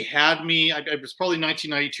this movie had me. It was probably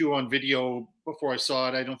 1992 on video before I saw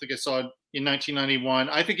it. I don't think I saw it in 1991.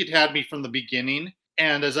 I think it had me from the beginning.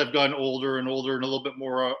 And as I've gotten older and older and a little bit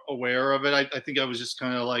more aware of it, I think I was just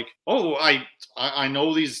kind of like, oh, I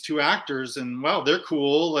know these two actors and wow, they're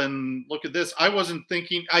cool. And look at this. I wasn't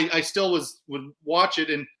thinking, I still would watch it.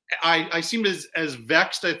 And I seemed as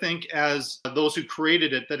vexed, I think, as those who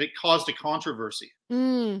created it, that it caused a controversy.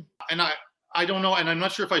 And I don't know, and I'm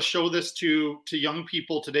not sure if I show this to young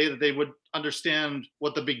people today that they would understand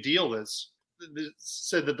what the big deal is. They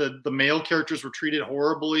said that the male characters were treated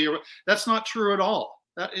horribly. That's not true at all.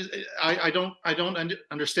 That is, I don't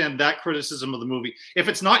understand that criticism of the movie. If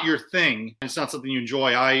it's not your thing, it's not something you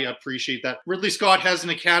enjoy, I appreciate that. Ridley Scott has an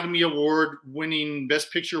Academy Award winning,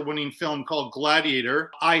 Best Picture winning film called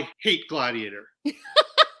Gladiator. I hate Gladiator.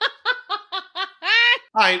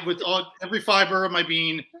 With every fiber of my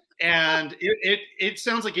being. And it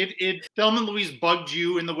sounds like it Thelma and Louise bugged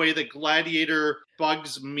you in the way that Gladiator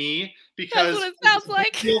bugs me, because that's what it sounds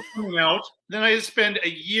like. Coming out, then I spend a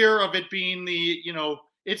year of it being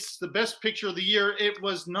it's the best picture of the year. It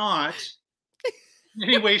was not in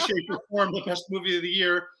any way, shape, or form the best movie of the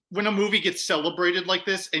year. When a movie gets celebrated like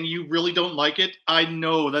this and you really don't like it, I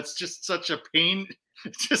know that's just such a pain.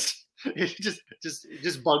 It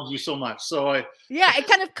just bugs you so much. So it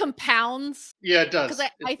kind of compounds. Yeah, it does.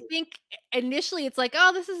 Because I think initially it's like,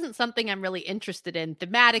 oh, this isn't something I'm really interested in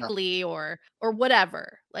thematically or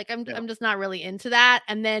whatever. Like I'm just not really into that.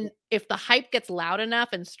 And then if the hype gets loud enough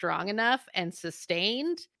and strong enough and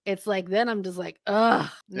sustained, it's like, then I'm just like, ugh,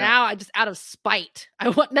 now I just out of spite. I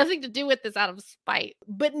want nothing to do with this out of spite.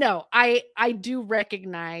 But no, I do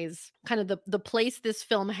recognize kind of the place this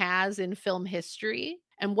film has in film history.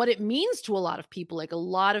 And what it means to a lot of people. Like a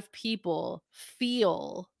lot of people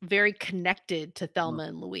feel very connected to Thelma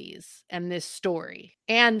and Louise and this story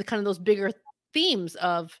and kind of those bigger themes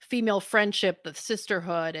of female friendship, the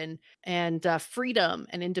sisterhood and freedom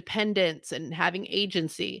and independence and having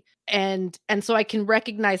agency. And so I can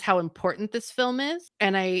recognize how important this film is.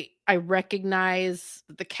 And I recognize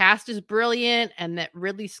that the cast is brilliant and that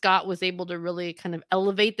Ridley Scott was able to really kind of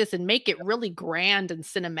elevate this and make it really grand and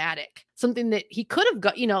cinematic. Something that he could have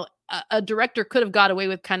got, a director could have got away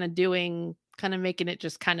with kind of making it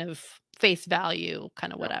just kind of face value,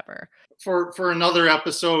 kind of whatever. For another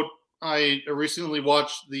episode, I recently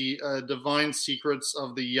watched the Divine Secrets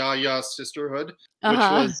of the Yaya Sisterhood, which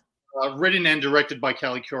was written and directed by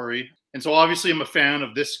Callie Curry. And so obviously I'm a fan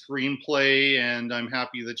of this screenplay and I'm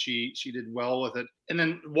happy that she did well with it. And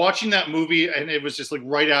then watching that movie, and it was just like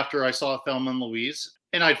right after I saw Thelma and Louise,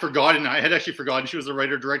 and I had actually forgotten she was the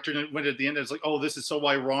writer director, and it went at the end, it's like, oh, this is so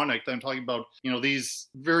ironic that I'm talking about, these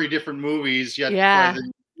very different movies, yet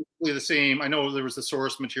the same. I know there was the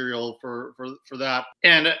source material for that.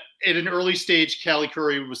 And at an early stage, Callie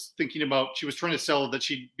Curry was she was trying to sell that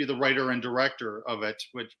she'd be the writer and director of it,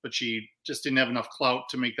 but she just didn't have enough clout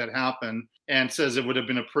to make that happen, and says it would have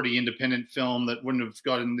been a pretty independent film that wouldn't have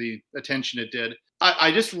gotten the attention it did.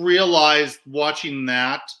 I just realized watching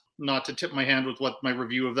that, not to tip my hand with what my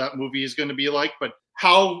review of that movie is going to be like, but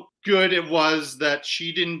how good it was that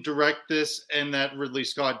she didn't direct this and that Ridley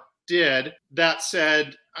Scott did. That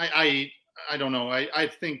said, I don't know. I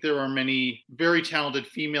think there are many very talented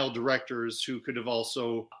female directors who could have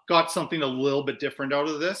also got something a little bit different out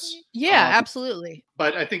of this. Yeah, absolutely.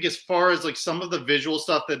 But I think as far as like some of the visual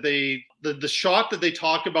stuff that the shot that they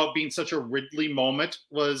talk about being such a Ridley moment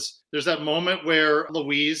was, there's that moment where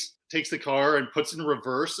Louise takes the car and puts in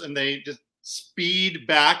reverse and they just speed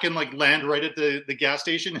back and like land right at the gas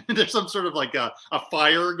station. And there's some sort of like a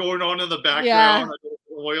fire going on in the background. Yeah.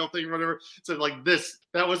 Oil thing, whatever. So like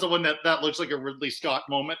that was the one that looks like a Ridley Scott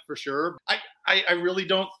moment for sure. I really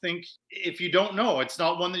don't think, if you don't know, it's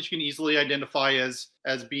not one that you can easily identify as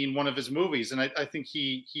being one of his movies. And I think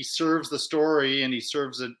he serves the story and he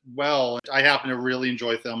serves it well. I happen to really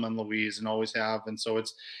enjoy Thelma and Louise and always have. And so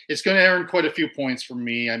it's going to earn quite a few points from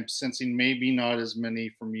me. I'm sensing maybe not as many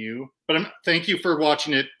from you, but thank you for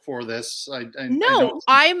watching it for this.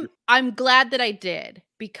 I'm glad that I did,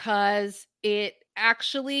 because it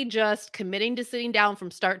actually just committing to sitting down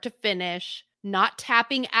from start to finish not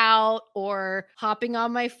tapping out or hopping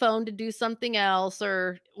on my phone to do something else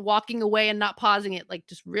or walking away and not pausing it, like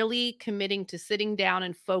just really committing to sitting down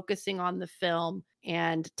and focusing on the film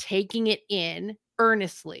and taking it in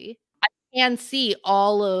earnestly. I can see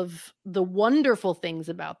all of the wonderful things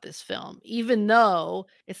about this film. Even though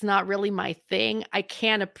it's not really my thing, I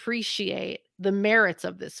can appreciate the merits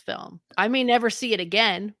of this film. I may never see it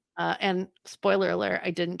again. And spoiler alert,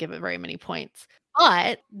 I didn't give it very many points.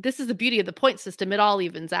 But this is the beauty of the point system. It all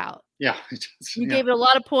evens out. Yeah. You gave it a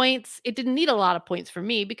lot of points. It didn't need a lot of points for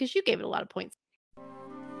me because you gave it a lot of points.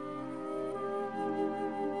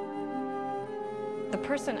 The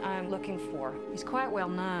person I'm looking for is quite well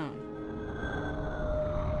known.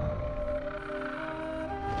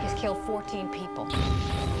 He's killed 14 people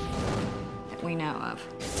that we know of.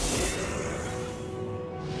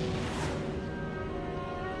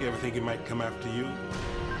 You ever think he might come after you?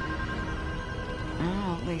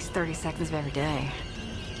 Oh, at least 30 seconds of every day.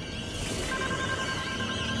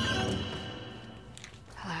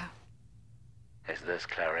 Hello? Is this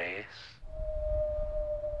Clarice?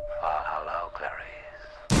 Oh, hello, Clarice.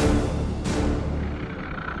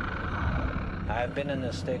 I've been in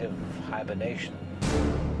a state of hibernation.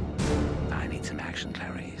 I need some action,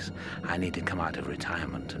 Clarice. I need to come out of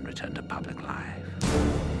retirement and return to public life.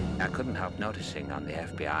 I couldn't help noticing on the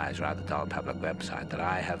FBI's rather dull public website that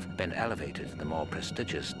I have been elevated to the more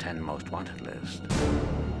prestigious 10 most wanted list.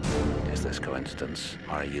 Is this coincidence,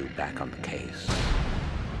 or are you back on the case?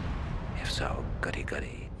 If so, goody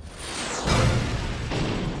goody.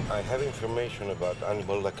 I have information about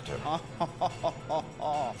Hannibal Lecter.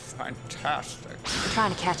 Fantastic. You're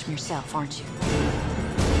trying to catch him yourself, aren't you?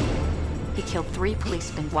 He killed 3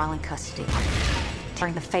 policemen while in custody.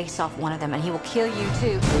 Tearing the face off one of them, and he will kill you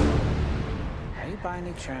too. Are you by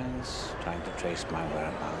any chance trying to trace my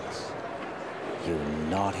whereabouts? You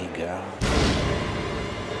naughty girl.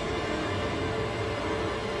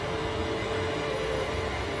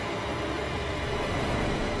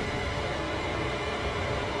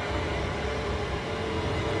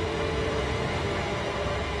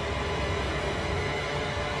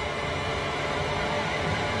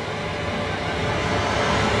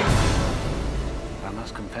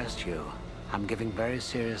 Confess to you, I'm giving very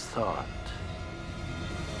serious thought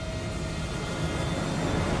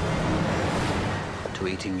to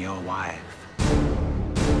eating your wife.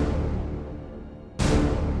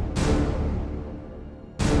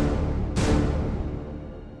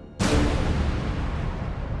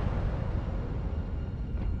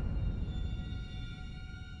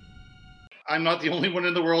 I'm not the only one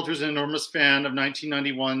in the world who's an enormous fan of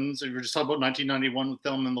 1991. So we were just talking about 1991 with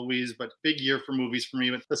Thelma and Louise, but big year for movies for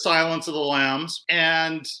me. But The Silence of the Lambs.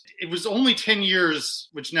 And it was only 10 years,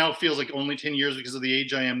 which now feels like only 10 years because of the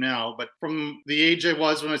age I am now. But from the age I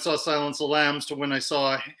was when I saw Silence of the Lambs to when I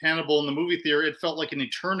saw Hannibal in the movie theater, it felt like an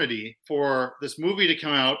eternity for this movie to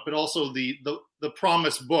come out, but also the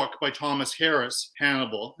promised book by Thomas Harris,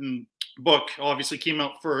 Hannibal. And book obviously came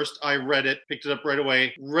out first. I read it, picked it up right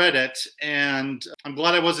away, read it, and I'm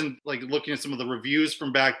glad I wasn't like looking at some of the reviews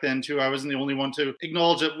from back then too. I wasn't the only one to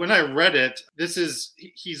acknowledge it. When I read it,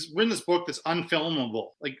 he's written this book that's unfilmable.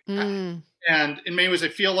 And in many ways, I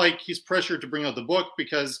feel like he's pressured to bring out the book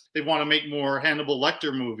because they want to make more Hannibal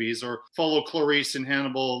Lecter movies or follow Clarice and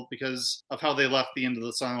Hannibal because of how they left the end of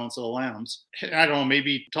The Silence of the Lambs. I don't know,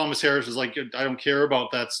 maybe Thomas Harris is like, I don't care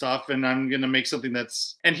about that stuff and I'm going to make something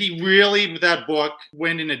that's... And he really, with that book,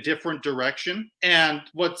 went in a different direction. And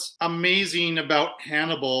what's amazing about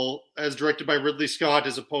Hannibal, as directed by Ridley Scott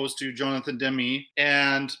as opposed to Jonathan Demme,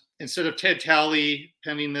 and instead of Ted Talley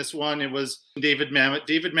penning this one, it was David Mamet.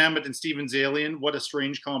 David Mamet and Steven Zaillian. What a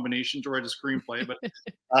strange combination to write a screenplay.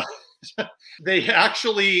 But they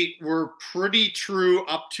actually were pretty true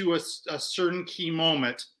up to a certain key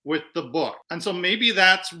moment with the book. And so maybe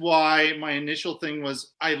that's why my initial thing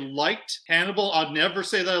was I liked Hannibal. I'd never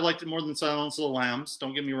say that I liked it more than Silence of the Lambs.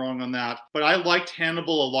 Don't get me wrong on that. But I liked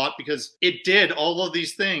Hannibal a lot because it did all of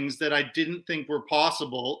these things that I didn't think were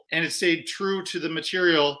possible. And it stayed true to the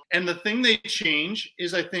material. And the thing they change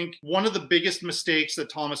is, I think, one of the biggest mistakes that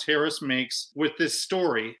Thomas Harris makes with this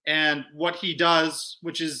story and what he does,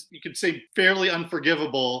 which is, you could say, fairly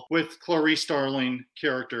unforgivable with Clarice Starling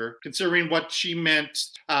character, considering what she meant.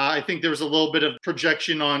 I think there was a little bit of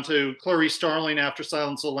projection onto Clarice Starling after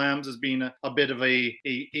Silence of the Lambs as being a bit of a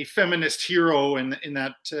feminist hero in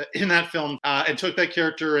that film, and took that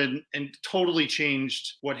character and totally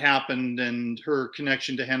changed what happened, and her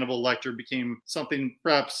connection to Hannibal Lecter became something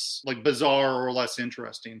perhaps like bizarre or less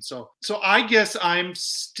interesting. So I guess I'm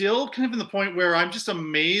still kind of in the point where I'm just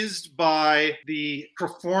amazed by the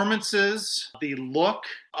performances, the look,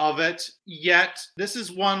 of it. Yet, this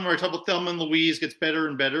is one where I talk about Thelma and Louise gets better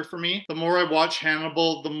and better for me. The more I watch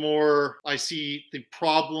Hannibal, the more I see the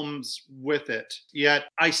problems with it. Yet,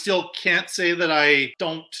 I still can't say that I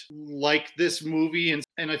don't like this movie.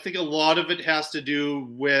 And I think a lot of it has to do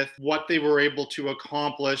with what they were able to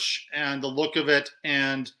accomplish and the look of it.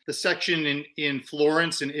 And the section in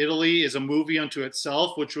Florence in Italy is a movie unto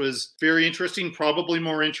itself, which was very interesting, probably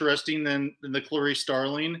more interesting than the Clarice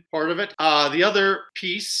Starling part of it. The other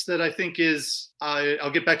piece that I think is,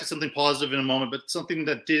 I'll get back to something positive in a moment, but something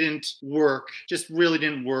that didn't work, just really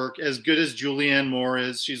didn't work. As good as Julianne Moore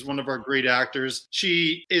is, she's one of our great actors.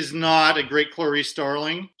 She is not a great Clarice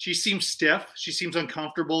Starling. She seems stiff. She seems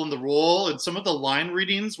uncomfortable in the role, and some of the line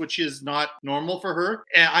readings, which is not normal for her.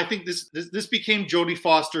 And I think this became Jodie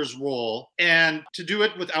Foster's role, and to do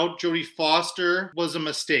it without Jodie Foster was a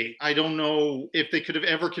mistake. I don't know if they could have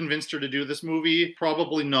ever convinced her to do this movie.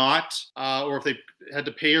 Probably not, or if they had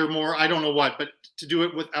to pay her more. I don't know what, but to do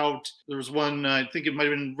it without, there was one, I think it might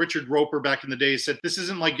have been Richard Roper back in the day, said this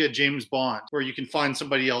isn't like a James Bond where you can find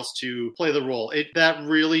somebody else to play the role. That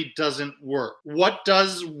really doesn't work. What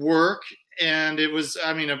does work, and it was,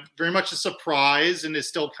 very much a surprise and is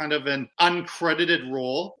still kind of an uncredited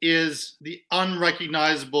role, is the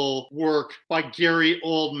unrecognizable work by Gary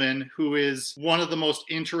Oldman, who is one of the most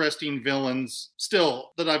interesting villains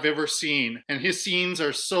still that I've ever seen. And his scenes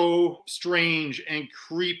are so strange and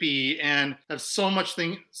creepy and have so much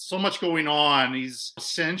going on. He's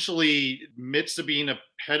essentially admits to being a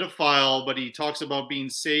pedophile, but he talks about being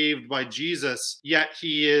saved by Jesus, yet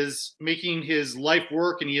he is making his life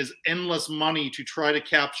work and he has endless money to try to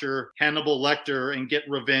capture Hannibal Lecter and get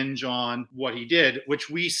revenge on what he did,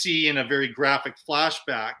 which we see in a very graphic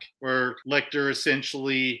flashback where Lecter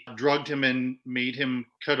essentially drugged him and made him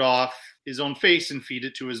cut off his own face and feed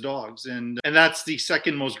it to his dogs. And that's the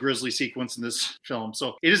second most grisly sequence in this film.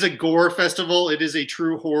 So it is a gore festival. It is a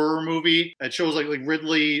true horror movie. It shows like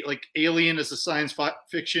Ridley, like Alien is a science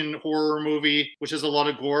fiction horror movie, which has a lot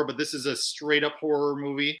of gore, but this is a straight up horror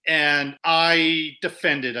movie. And I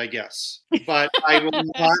defend it, I guess, but I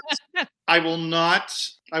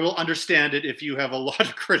will understand it if you have a lot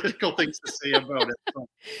of critical things to say about it. So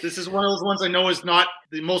this is one of those ones I know is not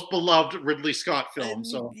the most beloved Ridley Scott film.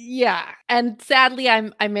 So yeah, and sadly,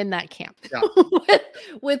 I'm in that camp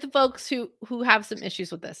with folks who have some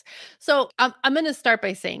issues with this. So I'm going to start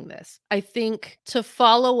by saying this. I think to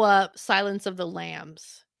follow up Silence of the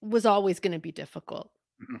Lambs was always going to be difficult.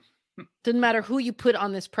 Mm-hmm. Didn't matter who you put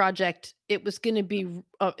on this project, it was going to be,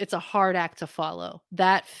 it's a hard act to follow.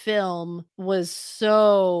 That film was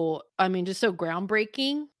so, just so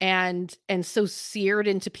groundbreaking and so seared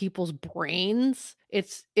into people's brains.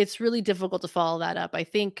 It's really difficult to follow that up. I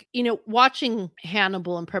think, watching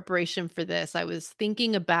Hannibal in preparation for this, I was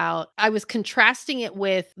contrasting it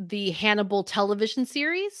with the Hannibal television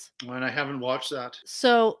series. And I haven't watched that.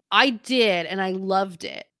 So I did, and I loved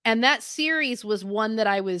it. And that series was one that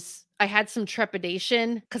I had some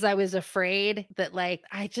trepidation because I was afraid that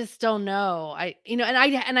I just don't know. I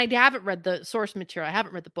haven't read the source material. I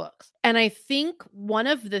haven't read the books. And I think one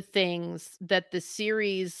of the things that the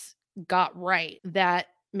series got right that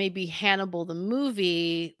maybe Hannibal the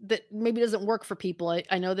movie that maybe doesn't work for people.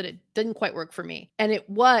 I know that it didn't quite work for me. And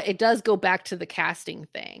it does go back to the casting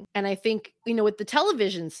thing. And I think, with the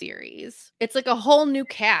television series, it's like a whole new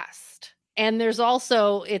cast. And there's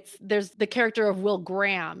the character of Will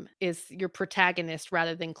Graham is your protagonist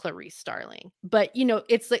rather than Clarice Starling. But,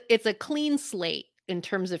 it's a clean slate in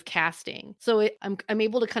terms of casting. So I'm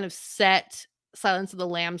able to kind of set Silence of the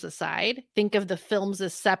Lambs aside, think of the films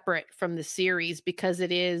as separate from the series because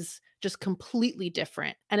it is just completely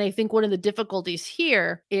different. And I think one of the difficulties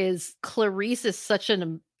here is Clarice is such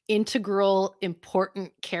an integral,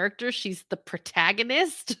 important character. She's the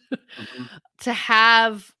protagonist. Mm-hmm. To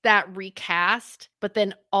have that recast, but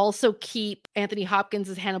then also keep Anthony Hopkins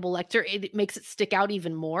as Hannibal Lecter, it makes it stick out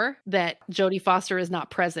even more that Jodie Foster is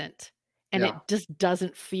not present. And it just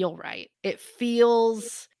doesn't feel right. It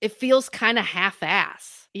feels kind of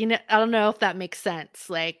half-ass. I don't know if that makes sense.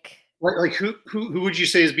 Like who would you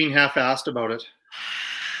say is being half-assed about it?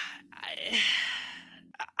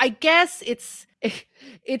 I guess it's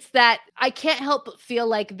that I can't help but feel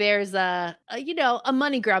like there's a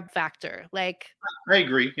money grab factor. Like I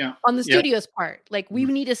agree. Yeah. On the studio's part, we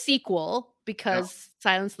need a sequel because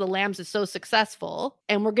Silence of the Lambs is so successful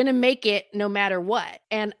and we're going to make it no matter what.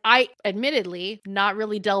 And I admittedly not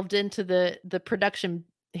really delved into the production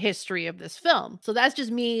history of this film. So that's just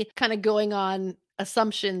me kind of going on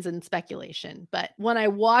assumptions and speculation. But when I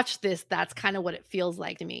watch this, that's kind of what it feels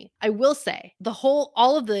like to me. I will say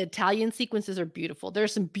all of the Italian sequences are beautiful.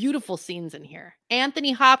 There's some beautiful scenes in here.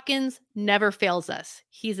 Anthony Hopkins never fails us.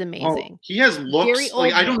 He's amazing. He has looks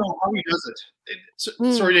like I don't know how he does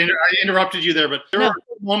it. Sorry, I interrupted you there, but there are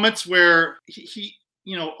moments where he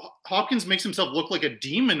Hopkins makes himself look like a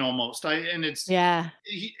demon almost. And it's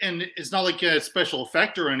not like a special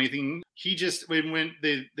effect or anything. He just when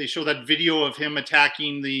they show that video of him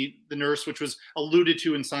attacking the nurse, which was alluded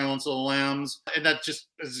to in Silence of the Lambs, and that just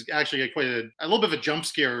is actually quite a little bit of a jump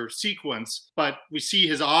scare sequence. But we see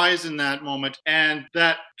his eyes in that moment, and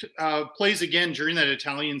that plays again during that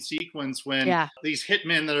Italian sequence when these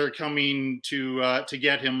hitmen that are coming to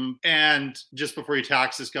get him, and just before he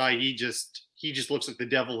attacks this guy, he just looks like the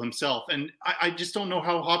devil himself. And I just don't know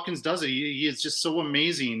how Hopkins does it. He is just so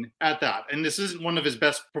amazing at that. And this isn't one of his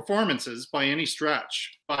best performances by any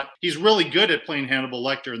stretch, but he's really good at playing Hannibal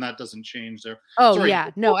Lecter, and that doesn't change there. Oh, sorry.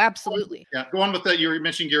 Yeah. No, absolutely. Yeah. Go on with that. You were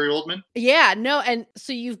mentioning Gary Oldman. Yeah. No. And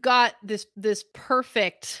so you've got this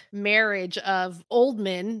perfect marriage of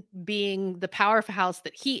Oldman being the powerhouse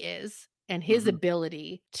that he is, and his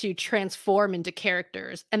ability to transform into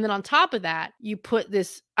characters. And then on top of that, you put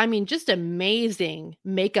this, just amazing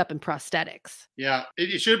makeup and prosthetics. Yeah,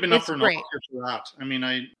 it should have been up for an Oscar for that.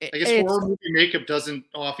 I guess horror movie makeup doesn't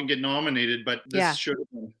often get nominated, but this should have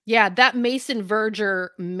been. Yeah, that Mason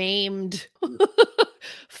Verger maimed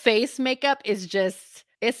face makeup is just...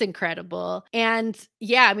 it's incredible. And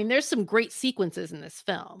there's some great sequences in this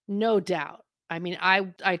film, no doubt.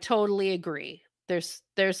 I totally agree.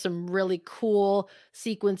 There's some really cool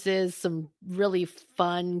sequences, some really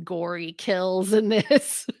fun, gory kills in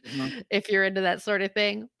this, if you're into that sort of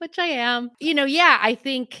thing, which I am. I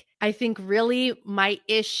think really my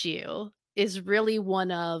issue is really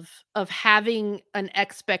one of having an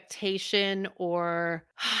expectation or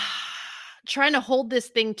trying to hold this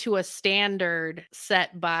thing to a standard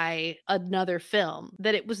set by another film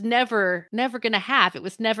that it was never going to have. It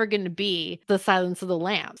was never going to be The Silence of the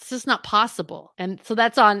Lambs. It's just not possible. And so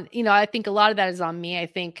that's on, I think a lot of that is on me. I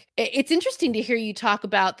think it's interesting to hear you talk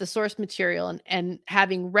about the source material and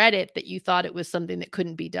having read it, that you thought it was something that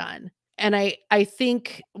couldn't be done. And I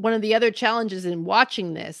think one of the other challenges in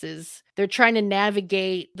watching this is they're trying to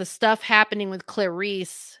navigate the stuff happening with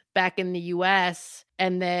Clarice back in the US,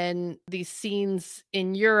 and then these scenes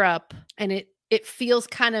in Europe, and it feels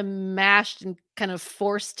kind of mashed and kind of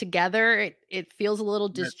forced together. It feels a little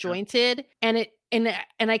disjointed, and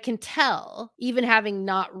I can tell, even having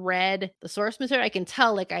not read the source material, I can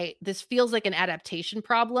tell this feels like an adaptation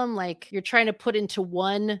problem. Like you're trying to put into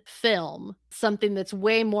one film something that's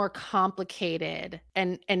way more complicated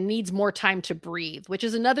and needs more time to breathe, which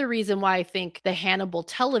is another reason why I think the Hannibal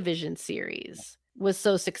television series was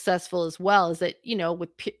so successful as well, is that,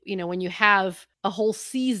 when you have a whole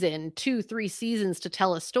season, 2-3 seasons to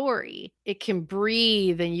tell a story, it can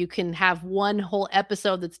breathe, and you can have one whole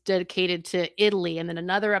episode that's dedicated to Italy and then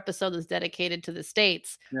another episode that's dedicated to the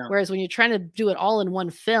States. Yeah. Whereas when you're trying to do it all in one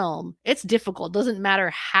film, it's difficult. It doesn't matter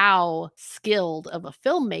how skilled of a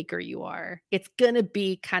filmmaker you are, it's going to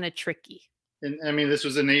be kind of tricky. And this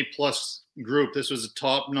was an A+ group. This was a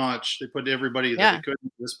top notch. They put everybody that they could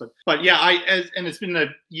into this, but and it's been a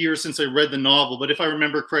year since I read the novel, but if I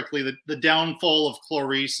remember correctly, the downfall of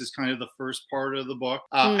Clarice is kind of the first part of the book.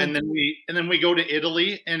 And then we go to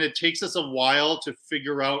Italy, and it takes us a while to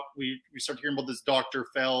figure out, we start hearing about this Dr.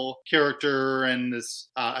 Fell character and this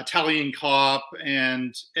Italian cop,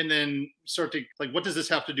 and then start to what does this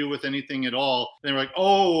have to do with anything at all? And they're like,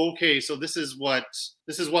 oh, okay, so this is what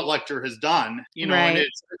Lecter has done, and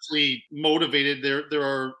it's actually motivated. There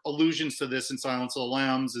are allusions to this in Silence of the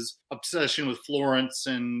Lambs, his obsession with Florence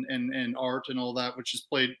and art and all that, which is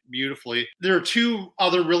played beautifully. There are two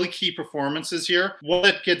other really key performances here. One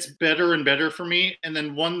that gets better and better for me, and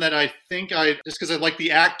then one that I think just because I like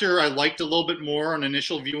the actor, I liked a little bit more on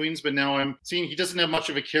initial viewings, but now I'm seeing he doesn't have much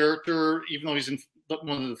of a character, even though he's in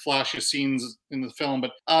one of the flashiest scenes in the film.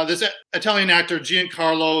 But this Italian actor,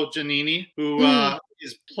 Giancarlo Giannini, who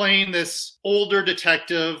is playing this older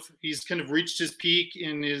detective. He's kind of reached his peak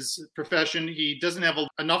in his profession. He doesn't have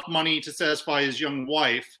enough money to satisfy his young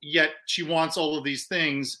wife, yet she wants all of these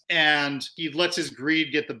things, and he lets his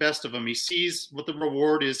greed get the best of him. He sees what the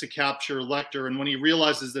reward is to capture Lecter, and when he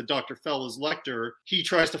realizes that Dr. Fell is Lecter, he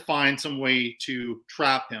tries to find some way to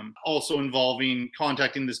trap him, also involving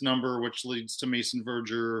contacting this number, which leads to Mason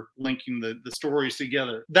Verger linking the stories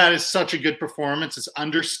together. That is such a good performance. It's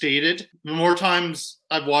understated. The more times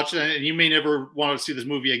once I've watched it, and you may never want to see this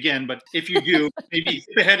movie again, but if you do, maybe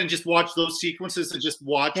skip ahead and just watch those sequences and just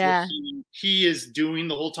watch what he is doing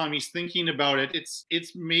the whole time he's thinking about it.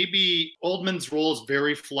 It's maybe Oldman's role is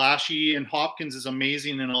very flashy and Hopkins is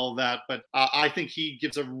amazing and all of that, but I think he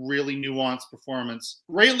gives a really nuanced performance.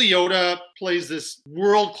 Ray Liotta plays this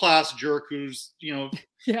world-class jerk who's, he's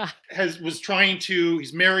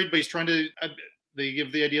married, but he's trying to, they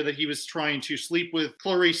give the idea that he was trying to sleep with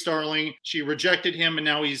Clarice Starling. She rejected him, and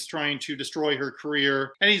now he's trying to destroy her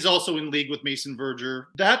career. And he's also in league with Mason Verger.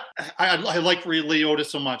 I like Ray Liotta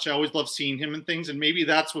so much. I always love seeing him in things, and maybe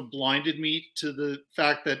that's what blinded me to the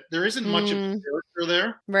fact that there isn't much of a character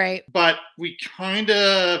there. Right. But we kind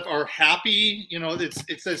of are happy.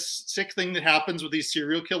 It's this sick thing that happens with these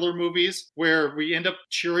serial killer movies where we end up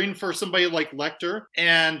cheering for somebody like Lecter.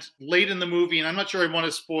 And late in the movie, and I'm not sure I want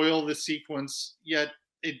to spoil this sequence, yet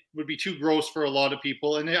it would be too gross for a lot of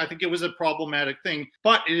people. And I think it was a problematic thing,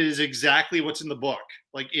 but it is exactly what's in the book.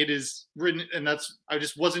 Like, it is written, and I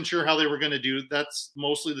just wasn't sure how they were going to do. That's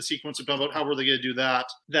mostly the sequence about how were they going to do that.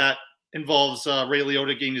 That involves Ray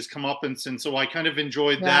Liotta getting his comeuppance, and so I kind of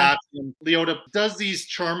enjoyed that. And Liotta does these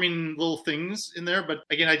charming little things in there, but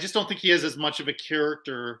again, I just don't think he has as much of a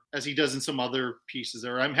character as he does in some other pieces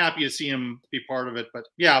there. I'm happy to see him be part of it, but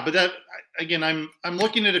that again, I'm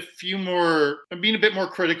looking at a few more. I'm being a bit more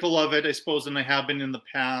critical of it, I suppose, than I have been in the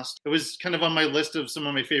past. It was kind of on my list of some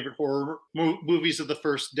of my favorite horror movies of the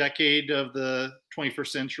first decade of the 21st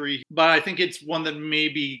century, but I think it's one that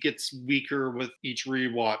maybe gets weaker with each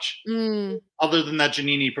rewatch. Other than that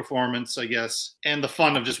Giannini performance, I guess, and the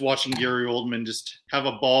fun of just watching Gary Oldman just have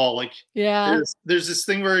a ball. Like, there's this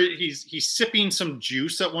thing where he's sipping some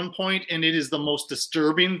juice at one point, and it is the most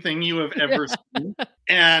disturbing thing you have ever seen.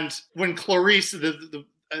 And when Clarice,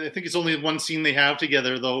 I think it's only one scene they have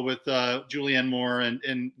together, though, with Julianne Moore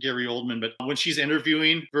and Gary Oldman. But when she's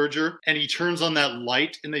interviewing Verger and he turns on that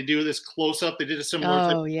light and they do this close-up, they did a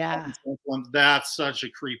similar thing. That's such a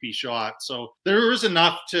creepy shot. So there is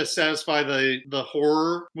enough to satisfy the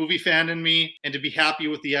horror movie fan in me and to be happy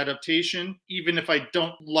with the adaptation, even if I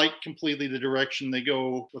don't like completely the direction they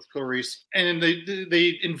go with Clarice. And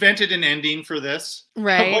they invented an ending for this.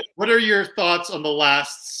 Right. What are your thoughts on the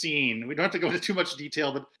last scene? We don't have to go into too much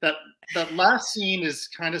detail, but that last scene is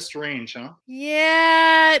kind of strange, huh?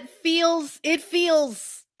 Yeah, it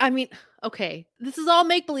feels, I mean, okay, this is all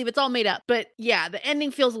make-believe, it's all made up, but yeah, the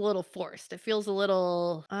ending feels a little forced. It feels a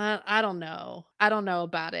little, I don't know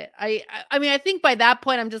about it. I mean, I think by that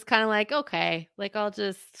point, I'm just kind of like, okay, like, I'll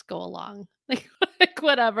just go along. Like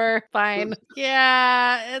whatever, fine.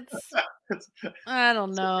 Yeah, I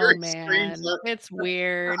don't know, man. It's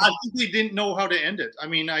weird. I think they didn't know how to end it. I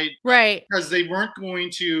mean, because they weren't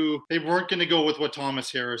going to go with what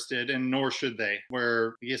Thomas Harris did, and nor should they.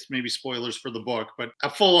 Where, I guess maybe spoilers for the book, but a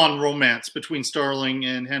full-on romance between Starling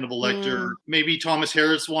and Hannibal Lecter. Maybe Thomas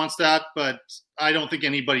Harris wants that, but I don't think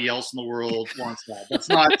anybody else in the world wants that. That's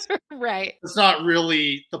not right. That's not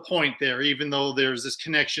really the point there, even though there's this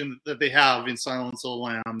connection that they have in Silence of the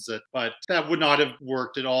Lambs. But that would not have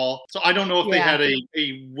worked at all. So I don't know if they had a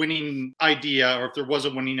winning idea, or if there was a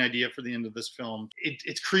winning idea for the end of this film.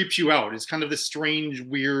 It creeps you out. It's kind of this strange,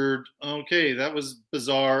 weird, okay, that was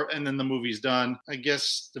bizarre, and then the movie's done. I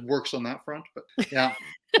guess it works on that front, but yeah.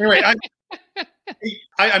 Anyway,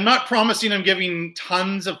 I'm not promising I'm giving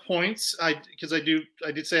tons of points, because I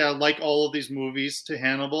did say I like all of these movies to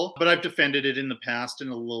Hannibal, but I've defended it in the past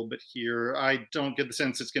and a little bit here. I don't get the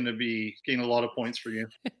sense it's going to be getting a lot of points for you.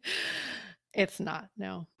 It's not,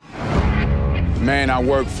 no. The man I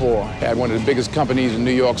worked for had one of the biggest companies in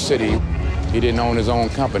New York City. He didn't own his own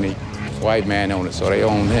company. White man owned it, so they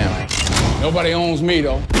owned him. Nobody owns me,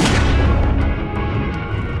 though.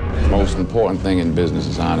 The most important thing in business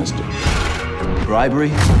is honesty.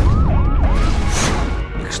 Bribery,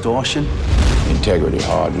 extortion, integrity,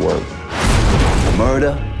 hard work,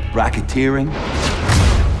 murder, racketeering,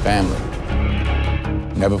 family,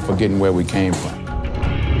 never forgetting where we came from.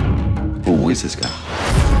 Who is this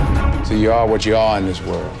guy? So you are what you are in this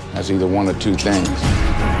world. That's either one or two things.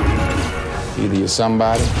 Either you're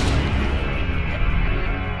somebody,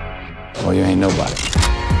 or you ain't nobody.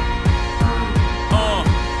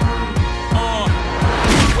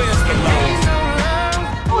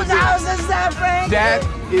 That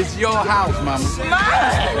is your house, mama.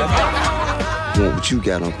 I want what you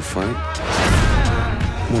got, Uncle Frank.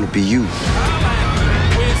 I want to be you.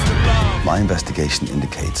 My investigation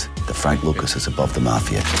indicates that Frank Lucas is above the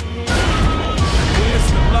mafia.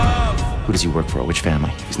 Who does he work for? Which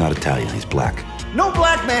family? He's not Italian, he's black. No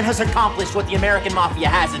black man has accomplished what the American mafia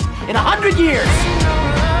hasn't in 100 years.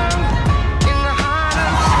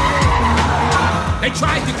 They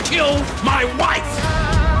tried to kill my wife!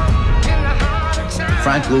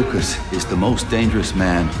 Frank Lucas is the most dangerous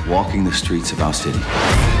man walking the streets of our city.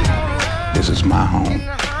 This is my home.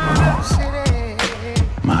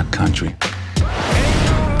 My country.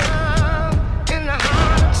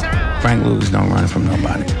 Frank Lucas don't run from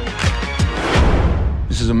nobody.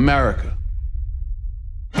 This is America.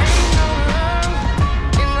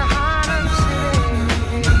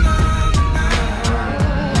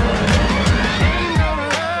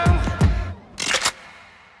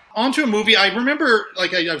 On to a movie. I remember,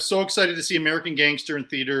 like, I was so excited to see American Gangster in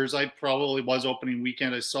theaters. I probably was opening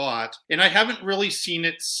weekend I saw it. And I haven't really seen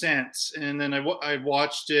it since. And then I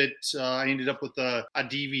watched it. I ended up with a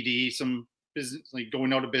DVD, some business, like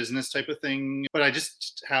going out of business type of thing. But I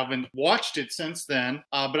just haven't watched it since then.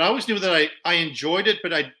 But I always knew that I enjoyed it,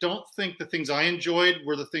 but I don't think the things I enjoyed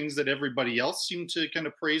were the things that everybody else seemed to kind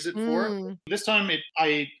of praise it for. This time,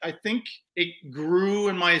 I think it grew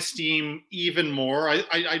in my esteem even more.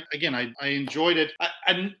 I enjoyed it.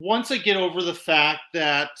 And once I get over the fact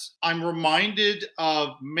that I'm reminded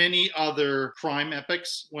of many other crime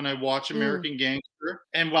epics when I watch American Gangster,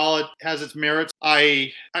 and while it has its merits,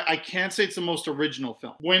 I can't say it's the most original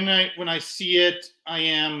film. When I see it, I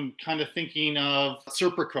am kind of thinking of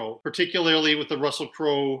Serpico, particularly with the Russell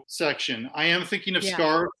Crowe section. I am thinking of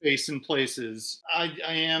Scarface in places. I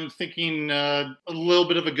am thinking a little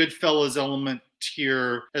bit of a Goodfellas element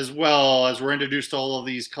here as well, as we're introduced to all of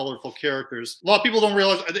these colorful characters. A lot of people don't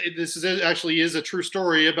realize this actually is a true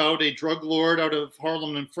story about a drug lord out of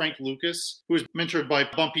Harlem named Frank Lucas, who is mentored by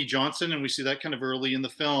Bumpy Johnson, and we see that kind of early in the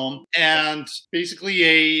film. And basically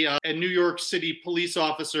a New York City police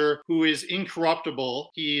officer who is incorruptible.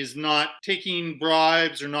 He is not taking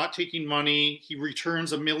bribes or not taking money. He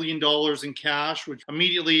returns $1 million in cash, which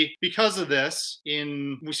immediately, because of this,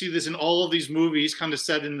 we see this in all of these movies kind of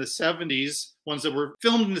set in the 70s, ones that were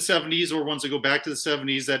filmed in the 70s or ones that go back to the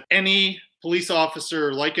 70s, that any police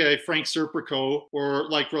officer like a Frank Serpico or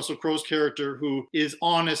like Russell Crowe's character who is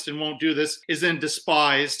honest and won't do this is then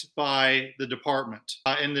despised by the department.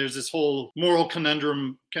 And there's this whole moral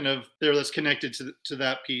conundrum kind of there that's connected to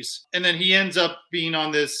that piece. And then he ends up being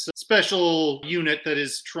on this special unit that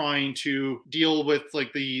is trying to deal with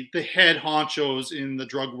like the head honchos in the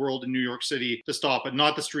drug world in New York City to stop it.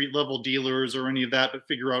 Not the street level dealers or any of that, but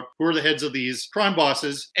figure out who are the heads of these crime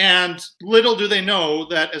bosses. And little do they know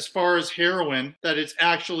that as far as heroin, that it's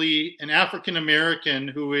actually an African American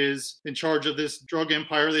who is in charge of this drug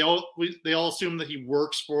empire. They all assume that he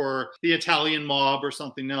works for the Italian mob or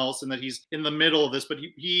something else, and that he's in the middle of this, but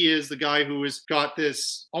he is the guy who has got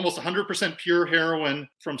this almost 100% pure heroin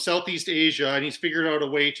from Southeast Asia, and he's figured out a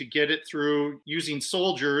way to get it through using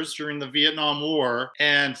soldiers during the Vietnam War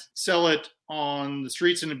and sell it on the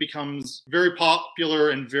streets, and it becomes very popular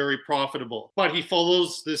and very profitable. But he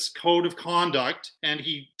follows this code of conduct, and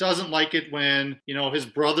he doesn't like it when, his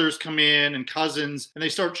brothers come in and cousins, and they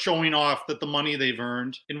start showing off that the money they've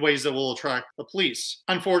earned in ways that will attract the police.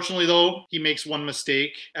 Unfortunately, though, he makes one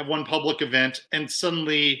mistake at one public event, and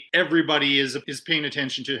suddenly everybody is paying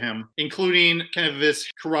attention to him, including kind of this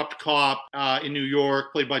corrupt cop in New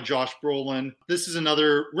York, played by Josh Brolin. This is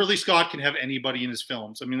another, Ridley Scott can have anybody in his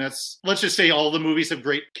films. I mean, let's just say all the movies have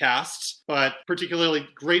great casts, but particularly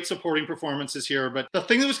great supporting performances here. But the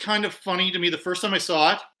thing that was kind of funny to me the first time I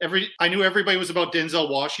saw it, I knew everybody was about Denzel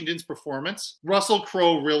Washington's performance. Russell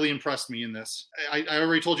Crowe really impressed me in this. I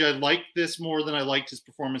already told you I liked this more than I liked his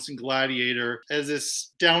performance in Gladiator, as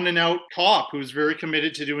this down and out cop who's very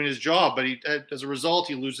committed to doing his job, but as a result,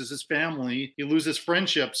 he loses his family, he loses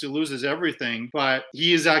friendships, he loses everything, but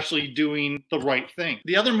he is actually doing the right thing.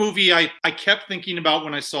 The other movie I kept thinking about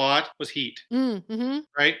when I saw it was Heat.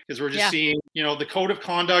 Right? Because we're just seeing, the code of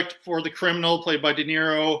conduct for the criminal played by De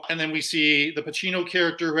Niro. And then we see the Pacino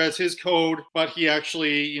character who has his code, but he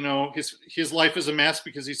actually, his life is a mess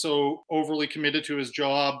because he's so overly committed to his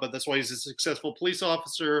job, but that's why he's a successful police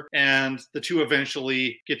officer. And the two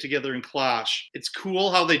eventually get together and clash. It's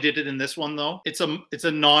cool how they did it in this one, though. It's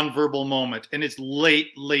a non-verbal moment, and it's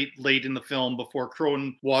late in the film before Crowe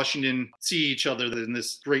and Washington see each other in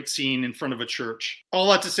this great scene in front of a church. All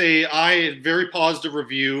that to say, very positive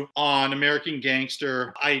review on American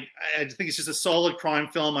Gangster. I think it's just a solid crime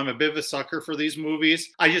film. I'm a bit of a sucker for these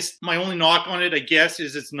movies. My only knock on it, I guess,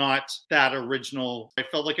 is it's not that original. I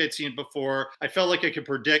felt like I'd seen it before. I felt like I could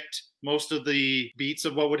predict most of the beats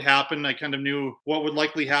of what would happen. I kind of knew what would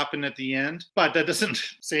likely happen at the end, but that doesn't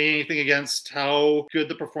say anything against how good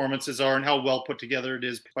the performances are and how well put together it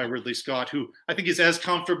is by Ridley Scott, who I think is as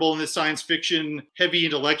comfortable in this science fiction, heavy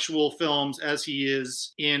intellectual films as he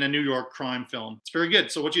is in a New York crime film. It's very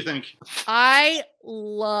good. So what do you think? I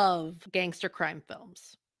love gangster crime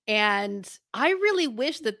films. And I really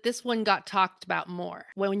wish that this one got talked about more.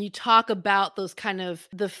 When you talk about those kind of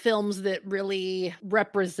the films that really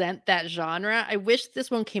represent that genre, I wish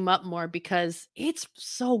this one came up more because it's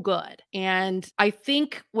so good. And I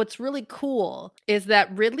think what's really cool is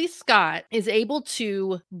that Ridley Scott is able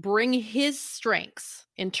to bring his strengths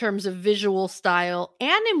in terms of visual style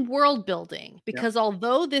and in world building, because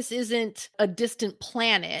although this isn't a distant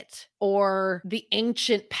planet or the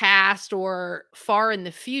ancient past or far in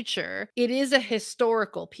the future, it is a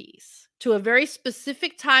historical piece to a very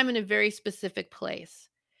specific time in a very specific place.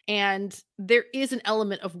 And there is an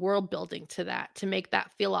element of world building to that to make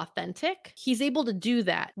that feel authentic. He's able to do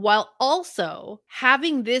that while also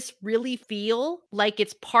having this really feel like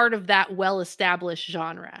it's part of that well-established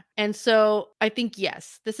genre. And so I think,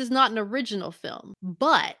 yes, this is not an original film,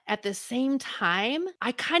 but at the same time,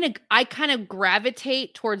 I kind of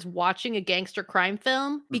gravitate towards watching a gangster crime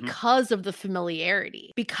film because of the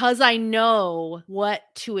familiarity, because I know what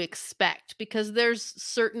to expect, because there's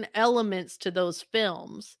certain elements to those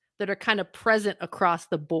films that are kind of present across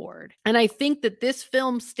the board. And I think that this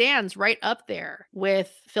film stands right up there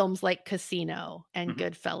with films like Casino and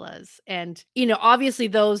Goodfellas. And, you know, obviously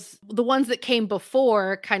the ones that came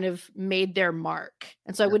before kind of made their mark.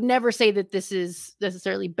 And so I would never say that this is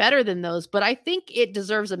necessarily better than those, but I think it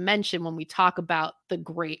deserves a mention when we talk about the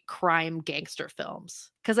great crime gangster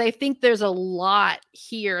films. Because I think there's a lot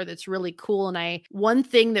here that's really cool. And one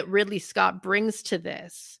thing that Ridley Scott brings to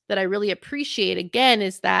this that I really appreciate, again,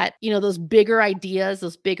 is that, you know, those bigger ideas,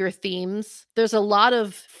 those bigger themes, there's a lot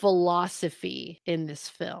of philosophy in this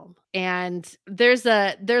film. And there's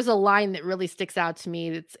a line that really sticks out to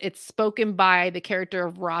me. It's spoken by the character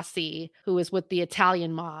of Rossi, who is with the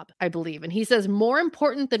Italian mob, I believe. And he says, "More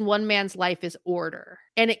important than one man's life is order."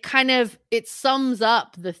 And it sums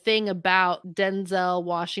up the thing about Denzel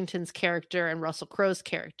Washington's character and Russell Crowe's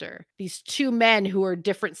character. These two men who are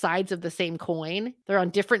different sides of the same coin. They're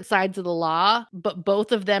on different sides of the law, but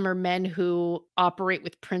both of them are men who operate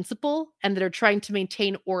with principle and that are trying to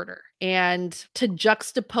maintain order. And to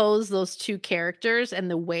juxtapose those two characters and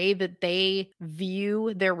the way that they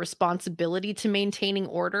view their responsibility to maintaining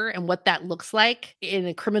order and what that looks like in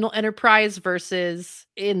a criminal enterprise versus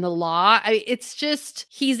in the law, it's just,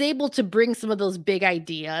 he's able to bring some of those big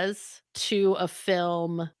ideas to a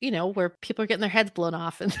film, you know, where people are getting their heads blown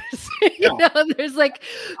off and there's like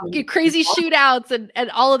crazy shootouts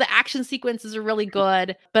and all of the action sequences are really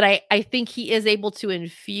good. But I think he is able to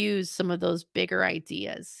infuse some of those bigger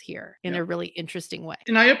ideas here in a really interesting way.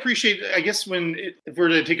 And I appreciate, I guess, if we're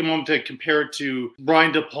to take a moment to compare it to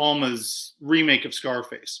Brian De Palma's remake of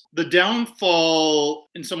Scarface, the downfall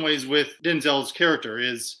in some ways with Denzel's character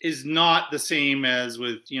is not the same as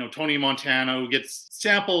with, you know, Tony Montana, who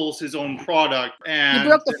samples his own product, and he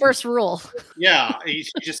broke the first rule. Yeah, he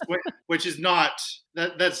just which is not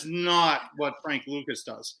that's not what Frank Lucas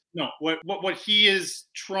does. No, what he is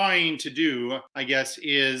trying to do, I guess,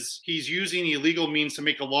 is he's using illegal means to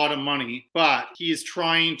make a lot of money, but he is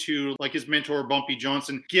trying to, like his mentor Bumpy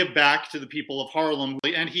Johnson, give back to the people of Harlem,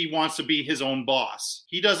 and he wants to be his own boss.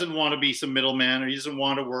 He doesn't want to be some middleman, or he doesn't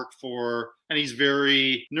want to work for, and he's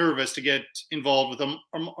very nervous to get involved with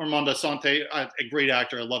Armando Sante, a great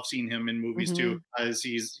actor. I love seeing him in movies too, as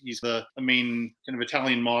he's the main kind of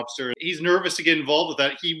Italian mobster. He's nervous to get involved with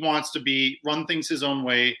that. He wants to run things his own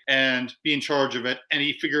way and be in charge of it, and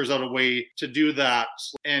he figures out a way to do that.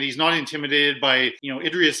 And he's not intimidated by, you know,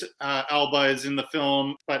 Idris Elba is in the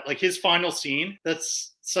film, but like his final scene, that's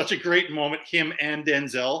such a great moment, him and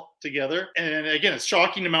Denzel together. And again, a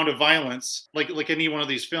shocking amount of violence, like any one of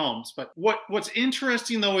these films. But what's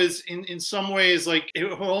interesting though is in some ways, like it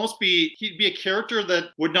would almost he'd be a character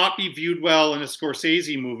that would not be viewed well in a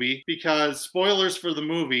Scorsese movie, because spoilers for the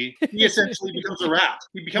movie, he essentially becomes a rat.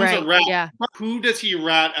 He becomes a rat. Yeah. Who does he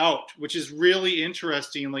rat out? Which is really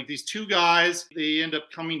interesting. Like these two guys, they end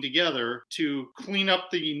up coming together to clean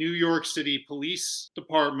up the New York City Police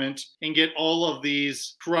Department and get all of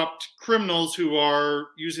these corrupt criminals who are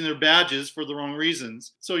using their badges for the wrong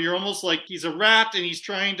reasons. So you're almost like he's a rat and he's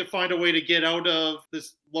trying to find a way to get out of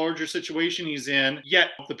larger situation he's in, yet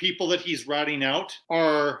the people that he's ratting out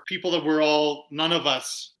are people that none of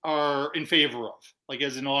us are in favor of. Like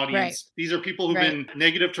as an audience, Right. These are people who've been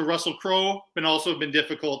negative to Russell Crowe, but also been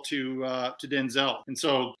difficult to Denzel. And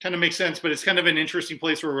so kind of makes sense, but it's kind of an interesting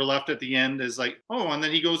place where we're left at the end is like, oh, and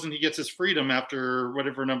then he goes and he gets his freedom after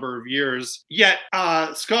whatever number of years. Yet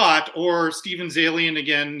Scott or Steven Zalian,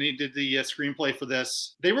 again, he did the screenplay for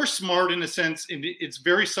this. They were smart in a sense. And it's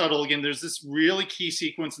very subtle. Again, there's this really key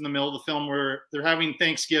sequence in the middle of the film where they're having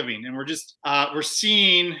Thanksgiving, and we're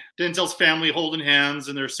seeing Denzel's family holding hands,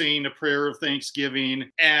 and they're saying a prayer of Thanksgiving.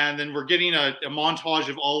 And then we're getting a montage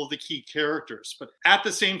of all of the key characters. But at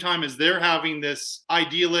the same time as they're having this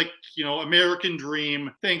idyllic, American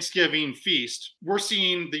dream Thanksgiving feast, we're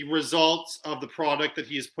seeing the results of the product that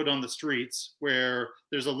he has put on the streets, where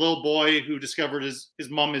there's a little boy who discovered his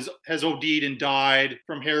mom has OD'd and died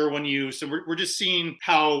from heroin use. And we're just seeing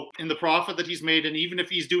how in the profit that he's made, and even if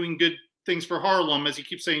he's doing good things for Harlem, as he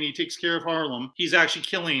keeps saying, he takes care of Harlem, he's actually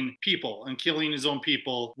killing people and killing his own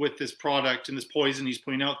people with this product and this poison he's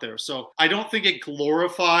putting out there. So I don't think it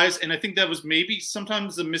glorifies, and I think that was maybe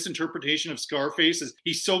sometimes a misinterpretation of Scarface, is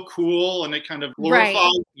he's so cool and it kind of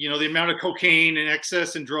glorifies, the amount of cocaine and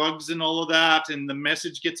excess and drugs and all of that, and the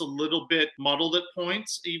message gets a little bit muddled at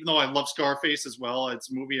points, even though I love Scarface as well.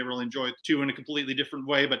 It's a movie I really enjoyed too in a completely different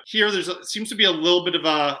way. But here seems to be a little bit of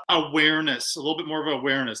a little bit more of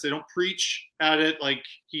awareness. They don't preach at it like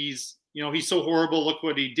he's so horrible, look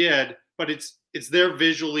what he did, but it's there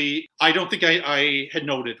visually. I don't think I had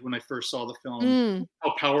noted when I first saw the film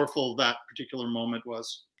how powerful that particular moment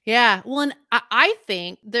was. Yeah. Well, and I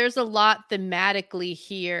think there's a lot thematically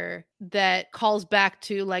here that calls back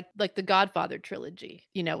to like the Godfather trilogy,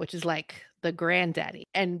 which is like the granddaddy,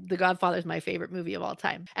 and The Godfather is my favorite movie of all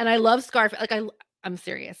time. And I love Scarface. I'm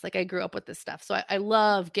serious. Like I grew up with this stuff. So I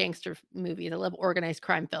love gangster movies. I love organized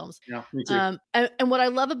crime films. Yeah, me too. And what I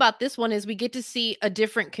love about this one is we get to see a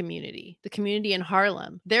different community, the community in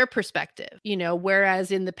Harlem, their perspective,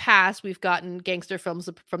 whereas in the past we've gotten gangster films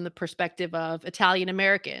from the perspective of Italian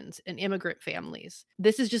Americans and immigrant families.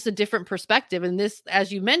 This is just a different perspective. And this,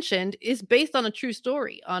 as you mentioned, is based on a true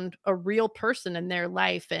story, on a real person and their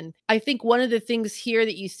life. And I think one of the things here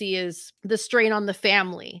that you see is the strain on the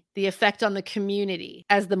family, the effect on the community,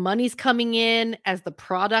 as the money's coming in, as the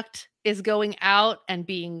product is going out and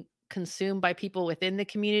being consumed by people within the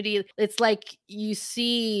community. It's like you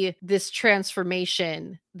see this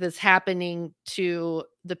transformation that's happening to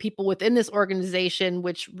the people within this organization,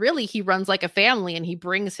 which really he runs like a family, and he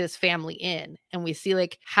brings his family in. And we see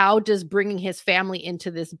like, how does bringing his family into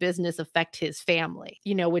this business affect his family,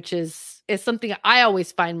 which is something I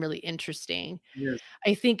always find really interesting. Yes.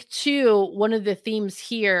 I think too, one of the themes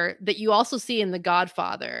here that you also see in The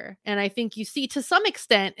Godfather, and I think you see to some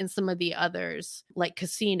extent in some of the others, like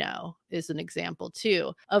Casino is an example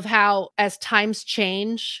too, of how as times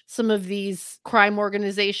change, some of these crime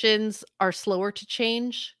organizations are slower to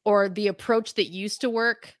change, or the approach that used to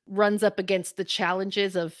work runs up against the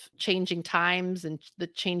challenges of changing times and the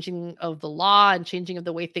changing of the law and changing of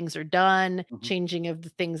the way things are done, changing of the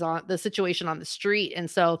things on the situation on the street.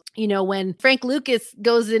 And so, when Frank Lucas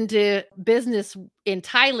goes into business in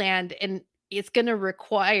Thailand, and it's going to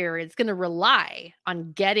rely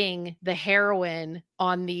on getting the heroin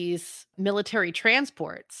on these military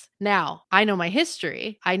transports. Now, I know my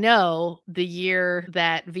history. I know the year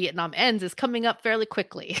that Vietnam ends is coming up fairly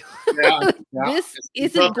quickly. Yeah. This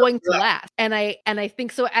isn't going to last. And I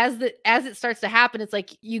think so as it starts to happen, it's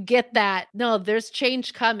like you get that, no, there's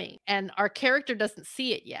change coming, and our character doesn't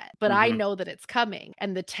see it yet, but I know that it's coming,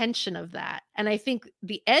 and the tension of that. And I think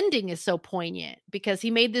the ending is so poignant because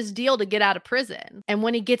he made this deal to get out of prison. And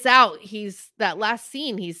when he gets out, that last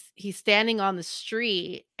scene, he's standing on the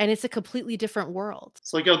street, and it's a completely different world.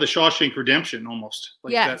 It's like the Shawshank Redemption almost.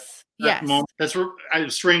 Like yes. That moment. That's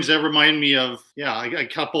strange. That reminded me of a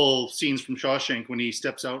couple scenes from Shawshank when he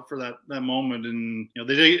steps out for that moment, and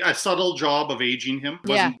they did a subtle job of aging him. It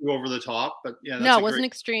wasn't too over the top, but no, it wasn't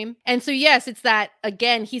extreme. And so yes, it's that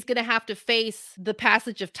again. He's going to have to face the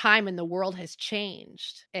passage of time, and the world has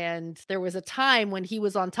changed. And there was a time when he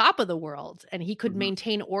was on top of the world, and he could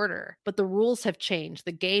maintain order, but the rules have changed.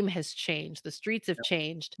 The game has changed. The streets have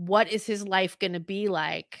changed. What is his life going to be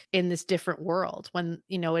like in this different world when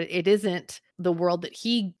it isn't the world that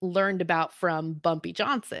he learned about from Bumpy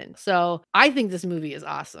Johnson? So I think this movie is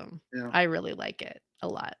awesome. Yeah. I really like it a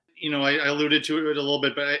lot. I alluded to it a little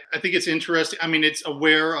bit, but I think it's interesting. I mean, it's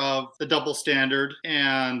aware of the double standard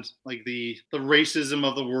and like the racism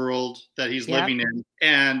of the world that he's living in.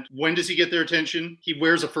 And when does he get their attention? He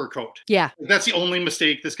wears a fur coat. Yeah. That's the only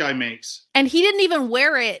mistake this guy makes. And he didn't even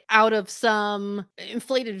wear it out of some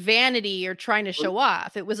inflated vanity or trying to show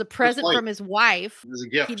off. It was a present from his wife. It was a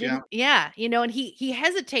gift, yeah. You know, and he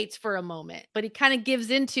hesitates for a moment, but he kind of gives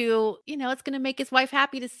into, you know, it's going to make his wife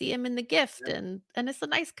happy to see him in the gift, and it's a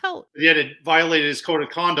nice coat. Yet it violated his code of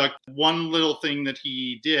conduct. One little thing that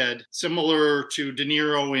he did, similar to De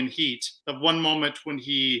Niro in Heat, of one moment when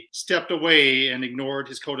he stepped away and ignored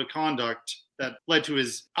his code of conduct, that led to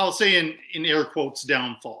his, I'll say in air quotes,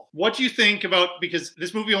 downfall. What do you think about, because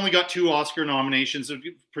this movie only got 2 Oscar nominations of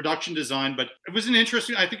production design, but it was an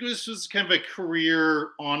interesting, I think this was kind of a career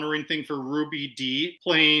honoring thing for Ruby Dee,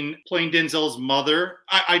 playing Denzel's mother.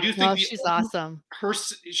 I do think she's awesome.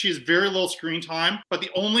 She has very little screen time, but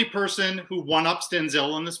the only person who one-ups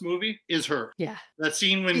Denzel in this movie is her. Yeah. That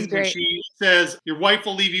scene when she says, your wife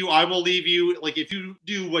will leave you, I will leave you. Like, if you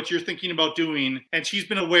do what you're thinking about doing, and she's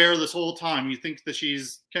been aware this whole time, you think that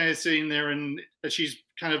she's kind of sitting there and that she's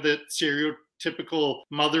kind of the stereotypical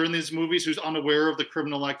mother in these movies who's unaware of the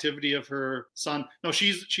criminal activity of her son. No,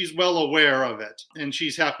 she's well aware of it, and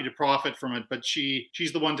she's happy to profit from it, but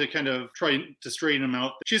she's the one to kind of try to straighten him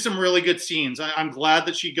out. She has some really good scenes. I'm glad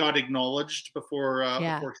that she got acknowledged before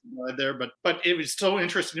she died there, but it was so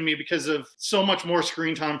interesting to me because of so much more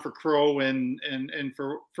screen time for Crow and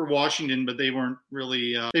for Washington, but they weren't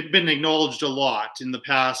really they've been acknowledged a lot in the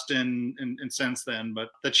past and since then, but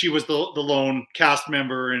that she was the lone cast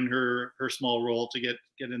member in her small role to get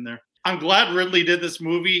in there. I'm glad Ridley did this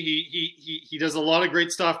movie. He does a lot of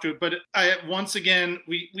great stuff to it, but once again,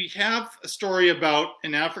 we have a story about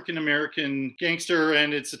an African-American gangster,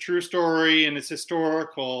 and it's a true story and it's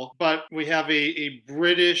historical, but we have a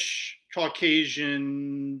British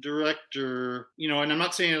Caucasian director, you know, and I'm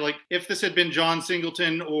not saying like if this had been John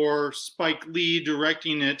Singleton or Spike Lee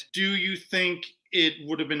directing it, do you think it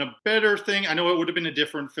would have been a better thing? I know it would have been a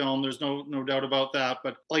different film. There's no doubt about that.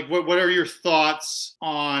 But like, what are your thoughts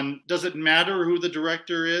on, does it matter who the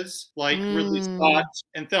director is? Like Ridley Scott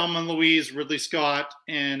and Thelma and Louise, Ridley Scott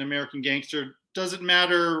and American Gangster, does it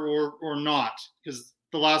matter or not? Because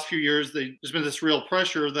the last few years, there's been this real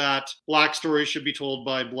pressure that Black stories should be told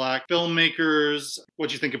by Black filmmakers. What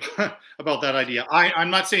do you think about that idea? I'm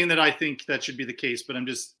not saying that I think that should be the case, but I'm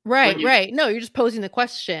just... Right. No, you're just posing the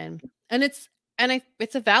question. And it's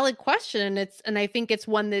a valid question, and I think it's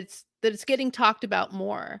one that's getting talked about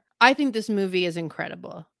more. I think this movie is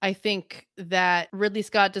incredible. I think that Ridley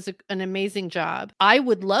Scott does an amazing job. I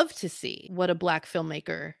would love to see what a Black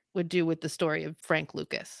filmmaker would do with the story of Frank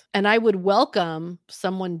Lucas. And I would welcome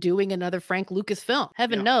someone doing another Frank Lucas film.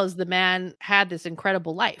 Heaven knows the man had this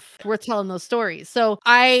incredible life. We're telling those stories. So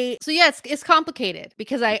it's complicated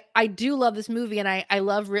because I do love this movie, and I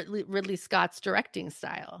love Ridley Scott's directing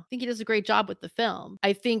style. I think he does a great job with the film.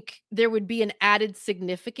 I think there would be an added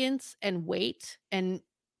significance and weight and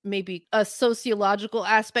maybe a sociological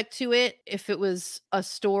aspect to it if it was a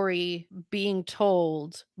story being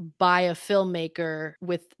told by a filmmaker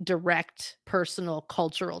with direct personal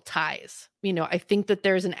cultural ties. You know, I think that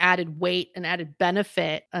there's an added weight, an added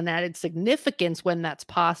benefit, an added significance when that's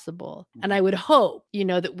possible. And I would hope, you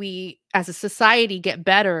know, that we as a society get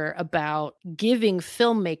better about giving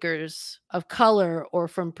filmmakers of color or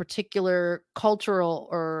from particular cultural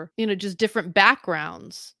or, you know, just different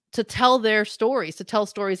backgrounds to tell their stories, to tell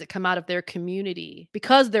stories that come out of their community,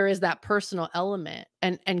 because there is that personal element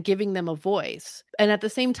and giving them a voice. And at the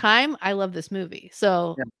same time, I love this movie.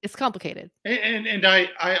 So it's complicated. And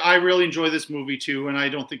I really enjoy this movie too. And I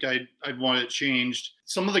don't think I'd want it changed.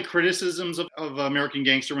 Some of the criticisms of American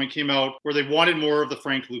Gangster when it came out, where they wanted more of the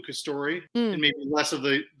Frank Lucas story and maybe less of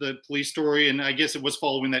the police story. And I guess it was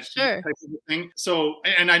following that type of thing. So,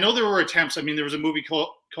 and I know there were attempts. I mean, there was a movie called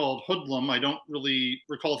Hoodlum. I don't really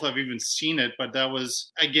recall if I've even seen it, but that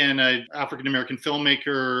was, again, an African-American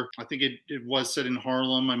filmmaker. I think it was set in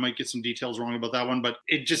Harlem. I might get some details wrong about that one, but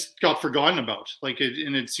it just got forgotten about.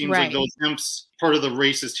 And it seems like those attempts, part of the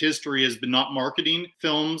racist history has been not marketing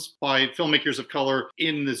films by filmmakers of color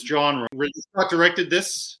in this genre. Ridley Scott directed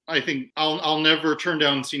this. I think I'll never turn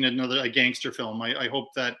down seeing a gangster film. I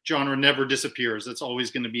hope that genre never disappears. That's always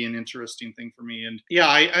going to be an interesting thing for me. And yeah,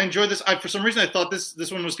 I enjoy this. For some reason, I thought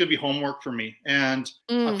this one was going to be homework for me. And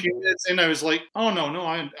a few minutes in, I was like, oh no,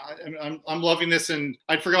 I'm loving this. And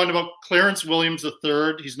I'd forgotten about Clarence Williams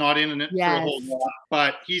III. He's not in it for a whole lot,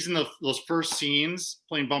 but he's in those first scenes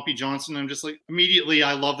playing Bumpy Johnson. I'm just like, immediately,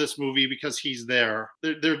 I love this movie because he's there.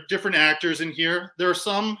 There are different actors in here. There are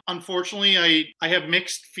some, unfortunately, I have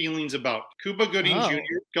mixed feelings about. Cuba Gooding Jr.,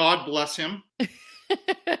 God bless him.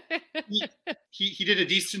 he did a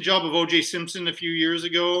decent job of O.J. Simpson a few years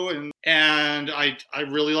ago, and I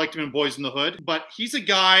really liked him in Boys in the Hood. But he's a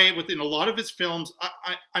guy within a lot of his films,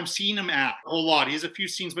 I'm seeing him act a whole lot. He has a few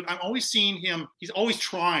scenes, but I'm always seeing him. He's always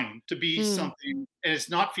trying to be something, and it's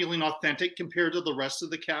not feeling authentic compared to the rest of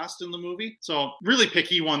the cast in the movie. So really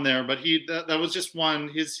picky one there, but that was just one.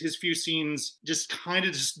 His few scenes just kind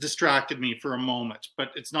of just distracted me for a moment,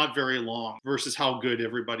 but it's not very long versus how good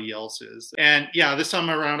everybody else is. And yeah, this time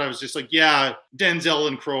around, I was just like, yeah, Denzel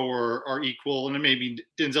and Crowe are equal, and maybe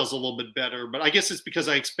Denzel's a little bit better, but I guess it's because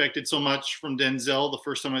I expected so much from Denzel the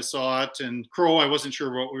first time I saw it, and Crowe, I wasn't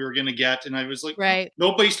sure what we were going to get, and I was like, right.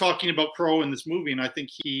 Nobody's talking about Crowe in this movie, and I think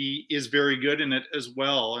he is very good in it as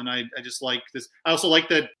well. And I just like this. I also like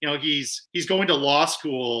that, you know, he's going to law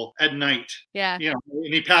school at night. Yeah. You know,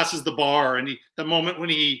 and he passes the bar, and the moment when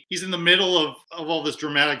he's in the middle of all this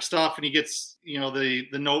dramatic stuff, and he gets, you know, the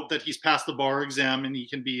note that he's passed the bar exam and he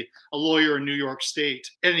can be a lawyer in New York State,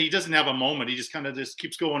 and he doesn't have a moment. He just kind of just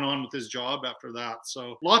keeps going on with his job after that.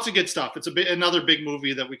 So lots of good stuff. It's another big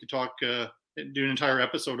movie that we could talk do an entire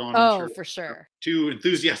episode on. Oh, for sure. 2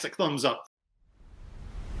 enthusiastic thumbs up.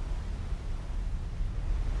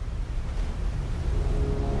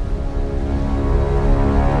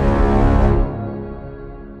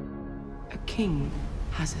 A king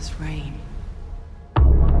has his reign.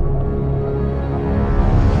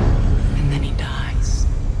 And then he dies.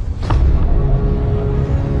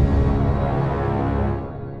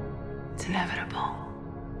 It's inevitable.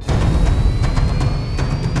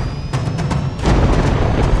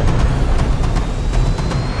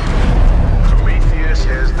 Prometheus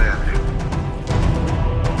has landed.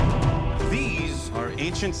 These are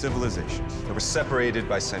ancient civilizations that were separated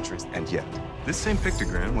by centuries, and yet this same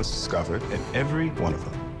pictogram was discovered in every one of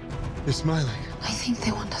them. They're smiling. I think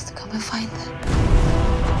they want us to come and find them.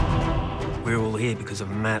 We're all here because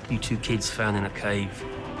of a map you 2 kids found in a cave.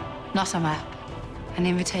 Not a map. An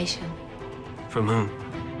invitation. From whom?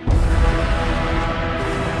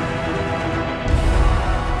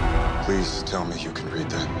 Please tell me you can read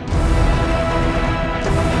that.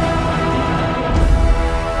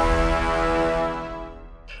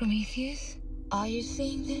 Prometheus, are you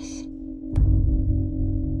seeing this?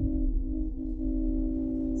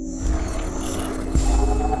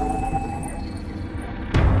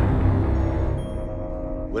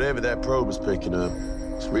 Whatever that probe is picking up,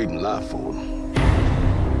 it's reading life form.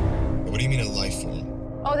 What do you mean a life form?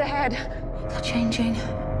 Oh, the head. They're changing.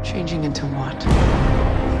 Changing into what?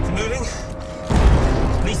 It's moving?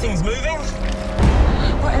 These things moving?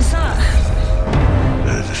 What is that?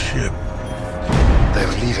 There's a ship. They're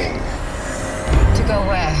leaving. To go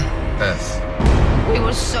where? Earth. We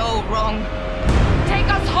were so wrong. Take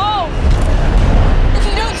us home! If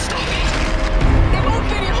you don't stop it, there won't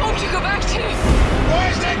be any home to go back to. Why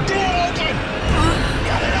is that door open?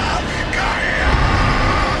 Got it up! Got it up!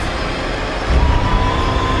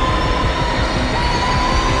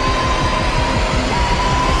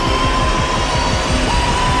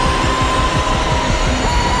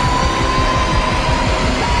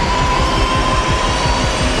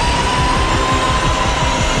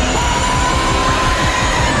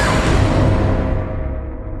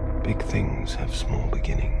 Big things have small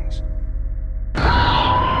beginnings.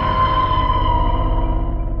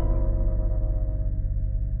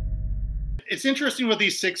 It's interesting with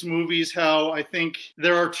these 6 movies how I think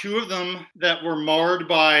there are 2 of them that were marred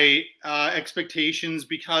by expectations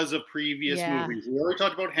because of previous movies. We already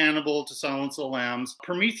talked about Hannibal to Silence of the Lambs,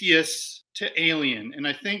 Prometheus to Alien. And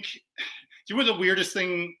I think the weirdest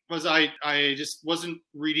thing was I just wasn't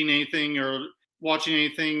reading anything or watching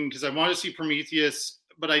anything because I wanted to see Prometheus,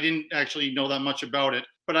 but I didn't actually know that much about it.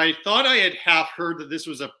 But I thought I had half heard that this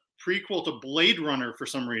was a prequel to Blade Runner for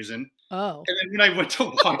some reason. Oh. And then when I went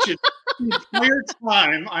to watch it, the entire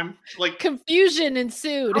time I'm like, confusion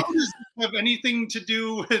ensued. How does this have anything to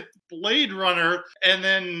do with Blade Runner? And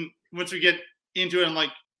then once we get into it, I'm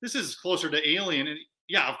like, this is closer to Alien. And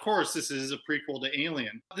yeah, of course, this is a prequel to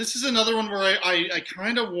Alien. This is another one where I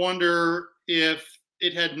kind of wonder if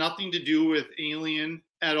it had nothing to do with Alien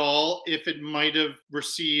at all, if it might have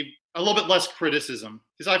received a little bit less criticism.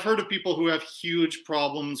 Because I've heard of people who have huge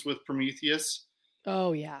problems with Prometheus.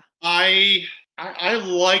 Oh, yeah. I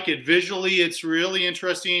like it. Visually, it's really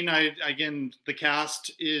interesting. Again, the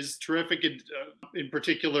cast is terrific. In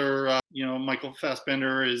particular, Michael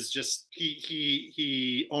Fassbender is just,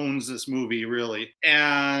 he owns this movie, really.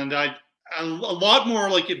 And a lot more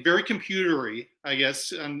like it, very computery, I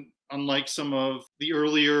guess, and unlike some of the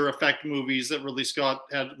earlier effect movies that Ridley Scott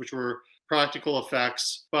had, which were practical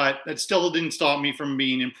effects. But that still didn't stop me from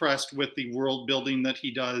being impressed with the world building that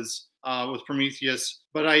he does with Prometheus,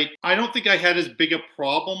 but I don't think I had as big a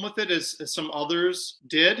problem with it as some others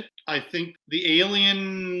did. I think the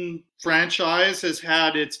Alien franchise has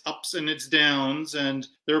had its ups and its downs, and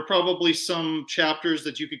there are probably some chapters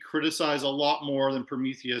that you could criticize a lot more than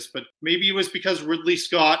Prometheus, but maybe it was because Ridley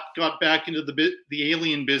Scott got back into the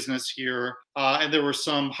Alien business here, and there were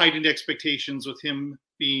some heightened expectations with him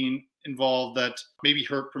being involved that maybe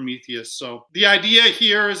hurt Prometheus. So the idea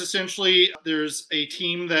here is essentially there's a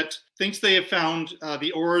team that thinks they have found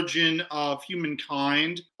the origin of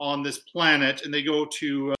humankind on this planet, and they go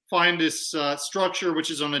to find this structure which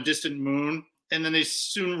is on a distant moon. And then they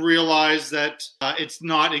soon realize that it's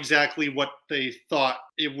not exactly what they thought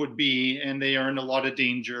it would be, and they are in a lot of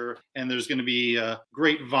danger, and there's going to be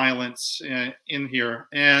great violence in here.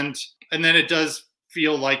 And then it does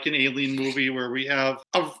feel like an Alien movie where we have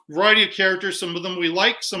a variety of characters. Some of them we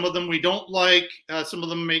like, some of them we don't like, some of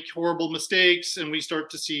them make horrible mistakes, and we start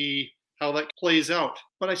to see how that plays out.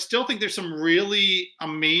 But I still think there's some really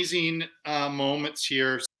amazing moments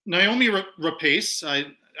here. Naomi Rapace, I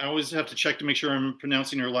always have to check to make sure I'm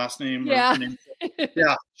pronouncing her last name. Yeah.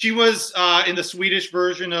 Yeah. She was in the Swedish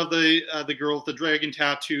version of the girl with the dragon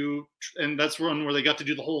tattoo, and that's one where they got to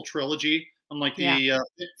do the whole trilogy, unlike the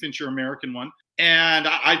Fincher American one. And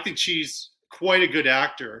I think she's quite a good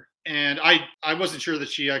actor. And I wasn't sure that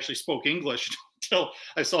she actually spoke English until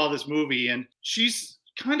I saw this movie. And she's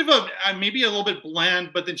kind of maybe a little bit bland,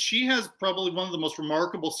 but then she has probably one of the most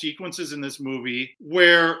remarkable sequences in this movie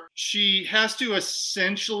where she has to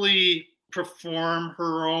essentially perform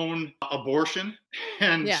her own abortion.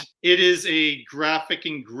 And it is a graphic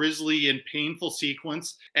and grisly and painful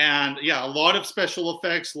sequence. And a lot of special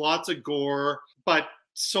effects, lots of gore, but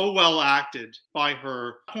so well acted by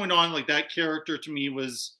her. Point on, like, that character to me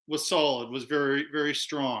was solid, was very, very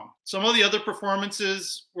strong. Some of the other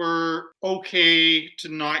performances were okay to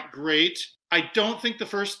not great. I don't think the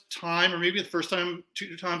first time, or maybe the first time,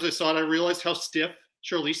 2 times I saw it, I realized how stiff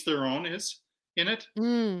Charlize Theron is in it.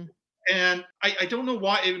 And I don't know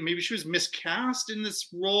why. Maybe she was miscast in this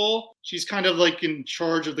role. She's kind of like in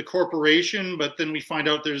charge of the corporation, but then we find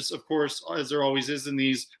out there's, of course, as there always is in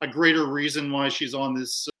these, a greater reason why she's on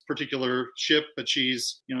this particular ship. But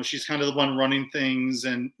she's kind of the one running things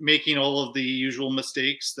and making all of the usual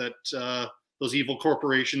mistakes that those evil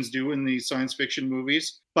corporations do in these science fiction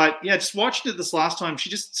movies. But just watching it this last time, she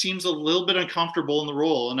just seems a little bit uncomfortable in the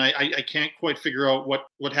role. And I can't quite figure out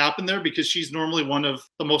what happened there, because she's normally one of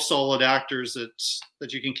the most solid actors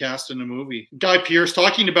that you can cast in a movie. Guy Pearce,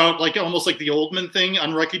 talking about almost like the Oldman thing,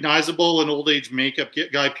 unrecognizable in old age makeup.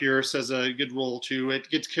 Guy Pearce has a good role too. It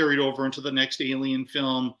gets carried over into the next Alien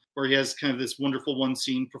film, where he has kind of this wonderful one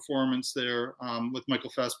scene performance there with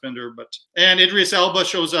Michael Fassbender. And Idris Elba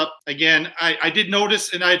shows up again. I did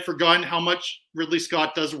notice, and I had forgotten how much Ridley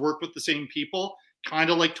Scott does work with the same people,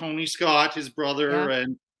 kind of like Tony Scott, his brother,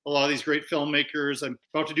 and a lot of these great filmmakers. I'm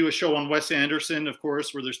about to do a show on Wes Anderson, of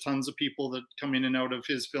course, where there's tons of people that come in and out of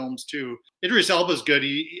his films too. Idris Elba's good.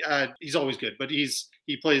 He's always good, but he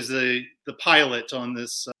plays the pilot on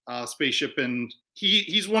this spaceship, and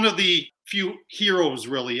he's one of the few heroes,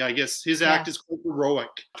 really. I guess his act is quite heroic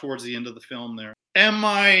towards the end of the film there. Am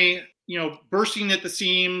I bursting at the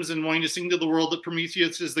seams and wanting to sing to the world that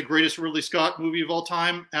Prometheus is the greatest Ridley Scott movie of all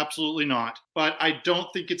time? Absolutely not. But I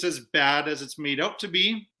don't think it's as bad as it's made out to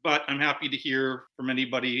be. But I'm happy to hear from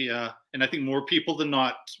anybody, and I think more people than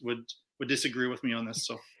not would disagree with me on this.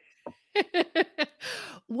 So.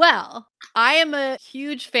 Well, I am a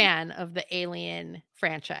huge fan of the Alien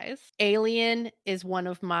franchise. Alien is one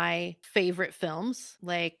of my favorite films,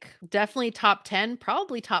 definitely top 10,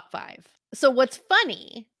 probably top 5. So what's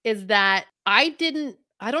funny is that I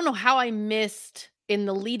don't know how I missed in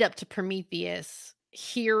the lead up to Prometheus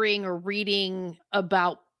hearing or reading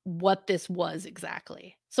about what this was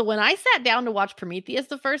exactly. So when I sat down to watch Prometheus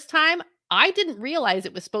the first time, I didn't realize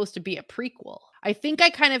it was supposed to be a prequel. I think I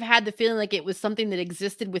kind of had the feeling like it was something that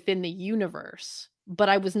existed within the universe, but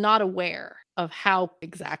I was not aware of how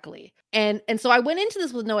exactly. And so I went into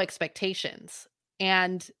this with no expectations.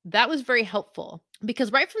 And that was very helpful,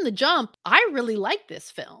 because right from the jump, I really like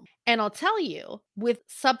this film. And I'll tell you, with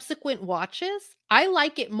subsequent watches, I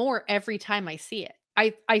like it more every time I see it.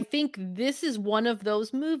 I think this is one of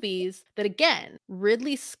those movies that, again,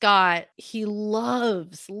 Ridley Scott, he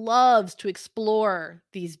loves to explore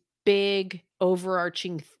these big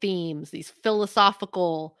overarching themes, these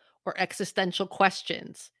philosophical or existential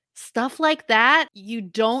questions. Stuff like that, you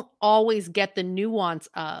don't always get the nuance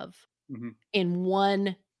of in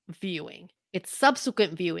one viewing. It's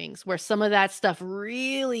subsequent viewings where some of that stuff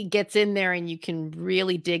really gets in there and you can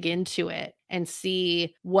really dig into it and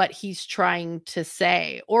see what he's trying to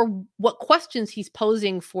say or what questions he's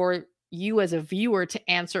posing for you as a viewer to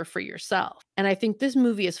answer for yourself. And I think this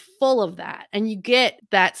movie is full of that. And you get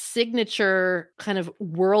that signature kind of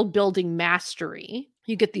world building mastery.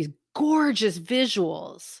 You get these gorgeous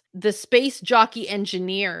visuals. The space jockey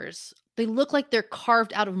engineers, they look like they're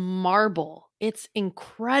carved out of marble. It's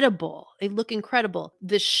incredible. They look incredible.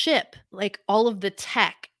 The ship, like all of the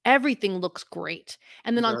tech, everything looks great.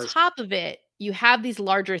 And then on top of it, you have these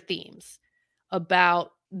larger themes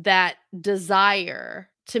about that desire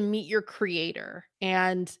to meet your creator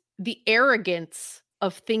and the arrogance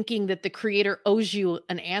of thinking that the creator owes you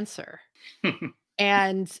an answer.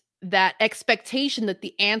 And that expectation that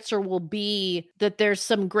the answer will be that there's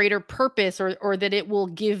some greater purpose or that it will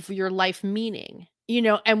give your life meaning. You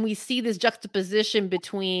know, and we see this juxtaposition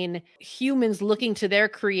between humans looking to their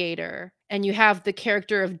creator, and you have the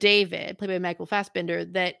character of David, played by Michael Fassbender,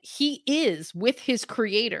 that he is with his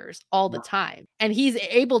creators all the time. And he's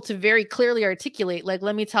able to very clearly articulate, like,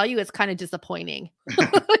 let me tell you, it's kind of disappointing,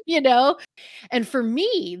 you know? And for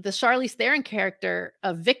me, the Charlize Theron character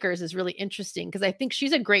of Vickers is really interesting because I think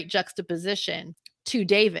she's a great juxtaposition to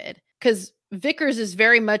David, because Vickers is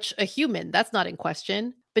very much a human. That's not in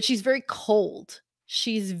question, but she's very cold.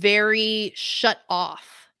 She's very shut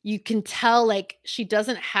off. You can tell like she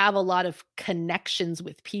doesn't have a lot of connections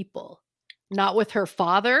with people. Not with her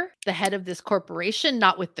father, the head of this corporation,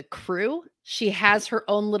 not with the crew. She has her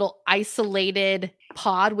own little isolated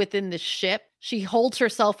pod within the ship. She holds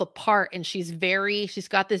herself apart and she's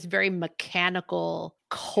got this very mechanical,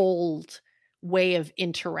 cold way of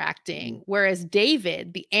interacting. Whereas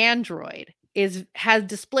David, the android,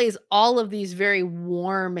 displays all of these very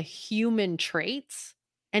warm human traits,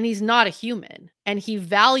 and he's not a human, and he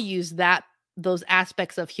values those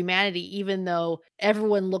aspects of humanity, even though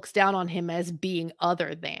everyone looks down on him as being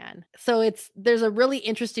other than. So there's a really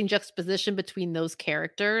interesting juxtaposition between those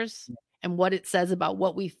characters and what it says about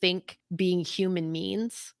what we think being human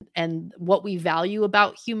means and what we value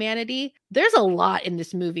about humanity. There's a lot in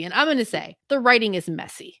this movie, and I'm going to say the writing is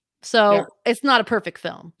messy. So It's not a perfect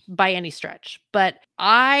film by any stretch, but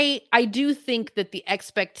I do think that the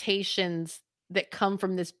expectations that come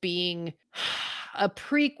from this being a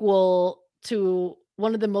prequel to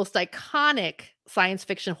one of the most iconic science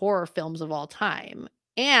fiction horror films of all time,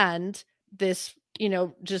 and this, you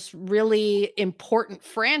know, just really important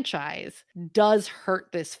franchise does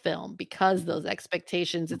hurt this film because those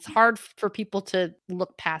expectations, it's hard for people to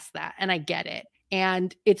look past that. And I get it.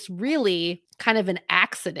 And it's really kind of an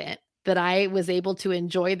accident that I was able to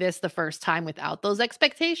enjoy this the first time without those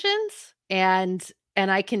expectations. And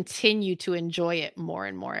I continue to enjoy it more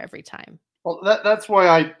and more every time. Well, that's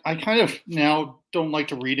why I kind of now don't like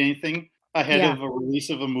to read anything ahead of a release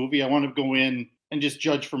of a movie. I want to go in and just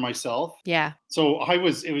judge for myself. Yeah. So I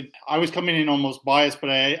was coming in almost biased, but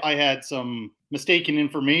I had some mistaken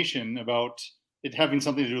information about it having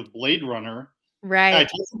something to do with Blade Runner. Right. And I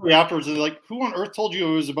told somebody afterwards, like, who on earth told you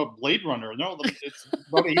it was about Blade Runner? No, it's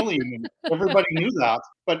about Alien. And everybody knew that.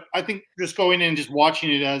 But I think just going in and just watching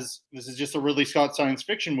it as this is just a Ridley Scott science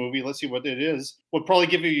fiction movie, let's see what it is, would probably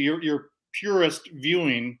give you your purest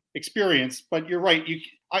viewing experience. But you're right.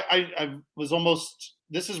 I was almost,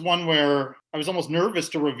 this is one where I was almost nervous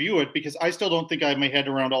to review it because I still don't think I have my head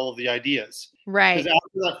around all of the ideas. Right. Because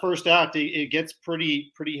after that first act, it gets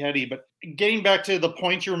pretty heady. But getting back to the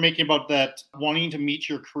point you were making about that wanting to meet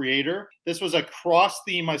your creator, this was a cross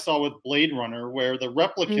theme I saw with Blade Runner, where the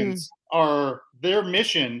replicants their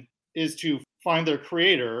mission is to find their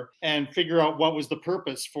creator and figure out what was the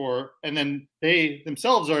purpose for, and then they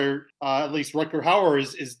themselves are, at least Rutger Hauer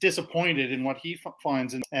is disappointed in what he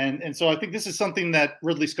finds. And so I think this is something that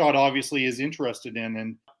Ridley Scott obviously is interested in.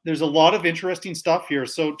 And there's a lot of interesting stuff here.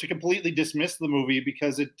 So to completely dismiss the movie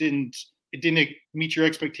because it didn't meet your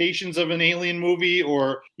expectations of an Alien movie,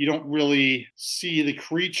 or you don't really see the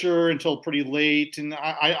creature until pretty late. And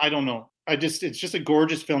I don't know. It's just a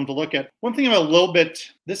gorgeous film to look at. One thing about a little bit,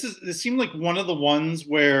 this seemed like one of the ones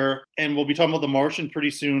where, and we'll be talking about The Martian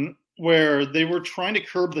pretty soon, where they were trying to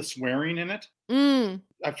curb the swearing in it.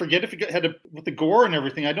 I forget if it had with the gore and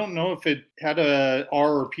everything. I don't know if it had a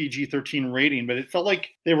R or PG-13 rating, but it felt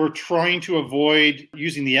like they were trying to avoid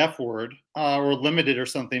using the F word or limit it or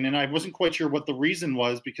something. And I wasn't quite sure what the reason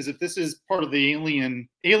was, because if this is part of the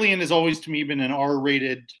Alien has always to me been an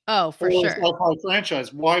R-rated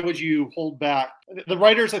franchise. Why would you hold back? The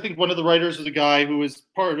writers, I think one of the writers was a guy who was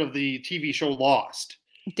part of the TV show Lost.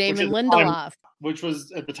 Damon Lindelof. which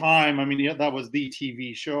was at the time, I mean, yeah, that was the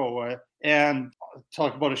TV show, and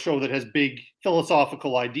talk about a show that has big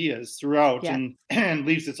philosophical ideas throughout, and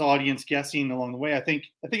leaves its audience guessing along the way. I think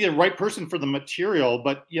they're the right person for the material,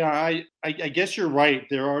 but yeah, I guess you're right.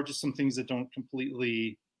 There are just some things that don't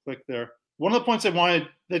completely click there. One of the points I wanted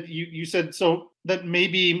that you said, so that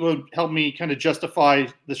maybe would help me kind of justify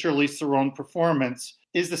the Charlize Theron performance,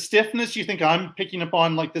 is the stiffness. You think I'm picking up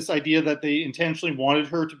on, like, this idea that they intentionally wanted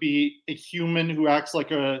her to be a human who acts like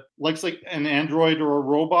an android or a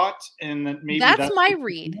robot, and that maybe that's my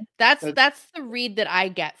read. That's the read that I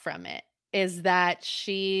get from it, is that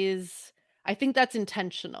I think that's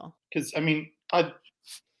intentional. Because I mean,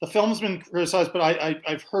 the film's been criticized, but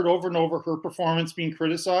I've heard over and over her performance being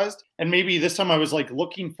criticized. And maybe this time I was like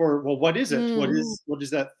looking for, well, what is it? What is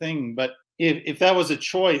that thing? But if that was a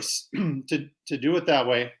choice to do it that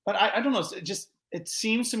way, but I don't know. It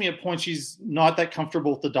seems to me at points she's not that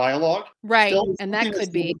comfortable with the dialogue. Right. Still, and that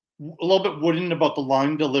could be a little bit wooden about the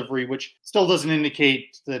line delivery, which still doesn't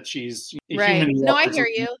indicate that she's a human. No, I hear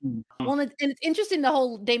you. Well, and it's interesting, the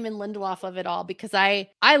whole Damon Lindelof of it all, because I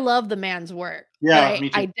love the man's work. Yeah, me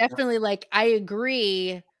too. I definitely I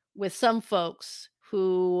agree with some folks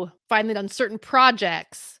who find that on certain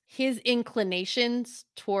projects, his inclinations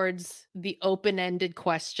towards the open-ended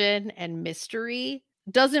question and mystery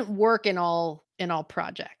doesn't work in all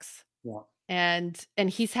projects. Yeah. And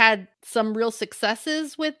he's had some real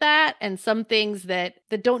successes with that, and some things that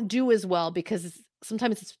don't do as well, because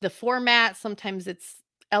sometimes it's the format, sometimes it's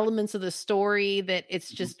elements of the story that it's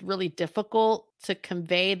just really difficult to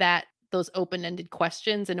convey those open-ended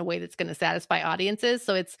questions in a way that's going to satisfy audiences.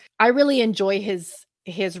 So I really enjoy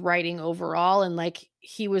his writing overall, and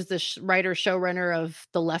he was the writer showrunner of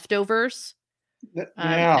The Leftovers.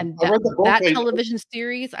 And I read the book. That television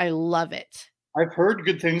series, I love it. I've heard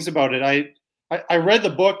good things about it. I read the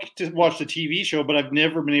book to watch the TV show, but I've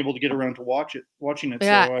never been able to get around to watching it.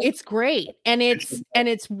 Yeah, so, it's great. And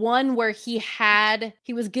it's one where he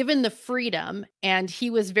was given the freedom, and he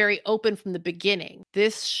was very open from the beginning.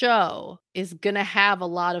 This show is going to have a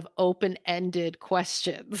lot of open-ended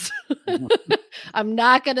questions. I'm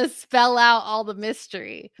not going to spell out all the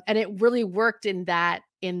mystery. And it really worked in that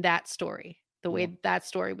story. The way that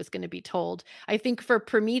story was going to be told. I think for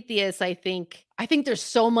Prometheus, I think there's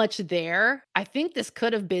so much there. I think this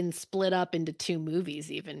could have been split up into 2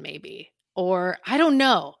 movies, even maybe. Or I don't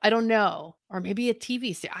know. Or maybe a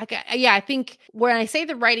TV series. I think when I say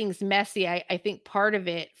the writing's messy, I think part of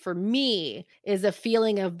it for me is a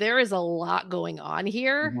feeling of there is a lot going on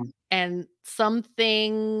here. Mm-hmm. And some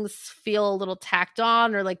things feel a little tacked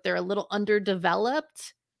on, or like they're a little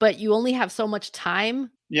underdeveloped, but you only have so much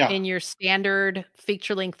time in your standard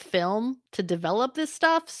feature-length film to develop this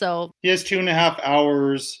stuff. So he has 2.5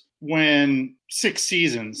 hours when 6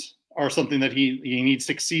 seasons are something that he needs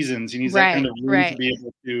 6 seasons. He needs that kind of room to be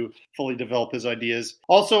able to fully develop his ideas.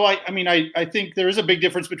 Also, I think there is a big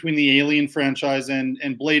difference between the Alien franchise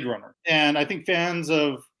and Blade Runner. And I think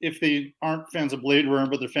if they aren't fans of Blade Runner,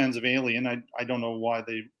 but they're fans of Alien, I don't know why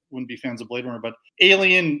they wouldn't be fans of Blade Runner, but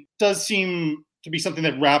Alien does seem to be something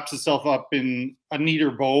that wraps itself up in a neater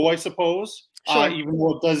bow, I suppose. Sure. Even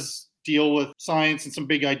though it does deal with science and some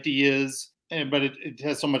big ideas, but it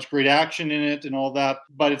has so much great action in it and all that.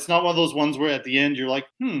 But it's not one of those ones where at the end you're like,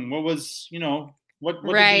 what was, what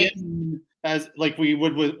right. did the end, as like we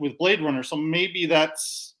would with Blade Runner. So maybe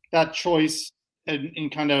that's that choice in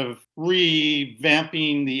kind of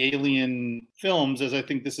revamping the Alien films, as I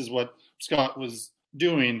think this is what Scott was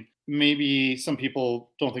doing. Maybe some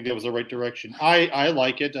people don't think that was the right direction. I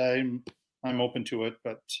like it. I'm open to it,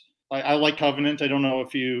 but I like Covenant. I don't know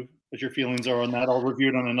what your feelings are on that. I'll review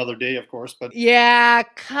it on another day, of course. But yeah,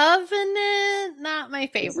 Covenant, not my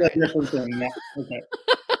favorite. It's a different thing. No. Okay.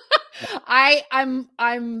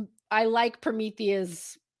 I like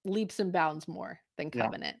Prometheus leaps and bounds more than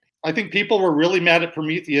Covenant. Yeah. I think people were really mad at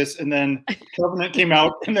Prometheus, and then Covenant came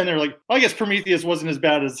out, and then they're like, I guess Prometheus wasn't as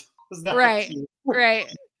bad as that. Right.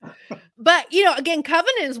 But, again,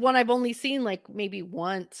 Covenant is one I've only seen maybe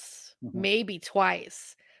once, maybe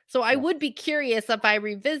twice. So I would be curious if I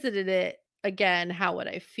revisited it again, how would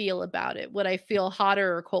I feel about it? Would I feel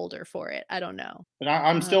hotter or colder for it? I don't know. But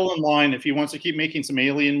I'm still in line. If he wants to keep making some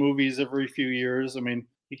Alien movies every few years, I mean,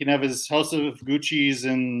 he can have his House of Gucci's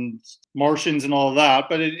and Martians and all of that,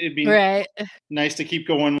 but it'd be nice to keep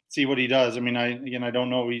going, see what he does. I mean, I don't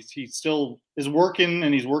know. He still is working,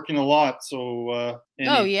 and he's working a lot. So,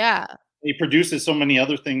 he produces so many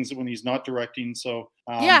other things when he's not directing. So,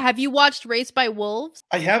 have you watched Raised by Wolves?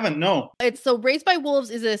 I haven't. No. Raised by Wolves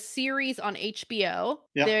is a series on HBO.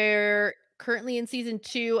 Yeah. They're currently in season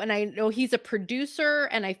 2, and I know he's a producer,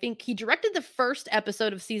 and I think he directed the first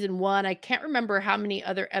episode of season 1. I can't remember how many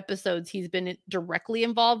other episodes he's been directly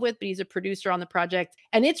involved with, but he's a producer on the project.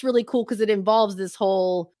 And it's really cool because it involves this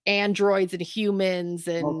whole androids and humans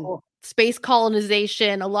and space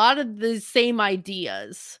colonization, a lot of the same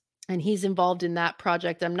ideas. And he's involved in that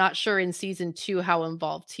project. I'm not sure in season 2 how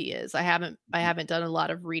involved he is. I haven't done a lot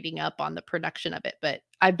of reading up on the production of it, but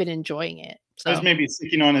I've been enjoying it. So As maybe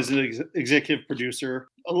sticking on as an executive producer.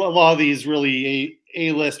 A lot of these really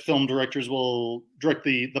A-list film directors will direct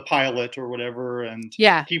the pilot or whatever, and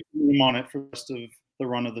keep them on it for the rest of the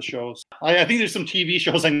run of the shows. I think there's some TV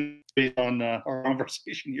shows I know based on our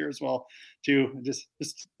conversation here as well, too. Just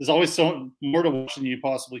there's always so more to watch than you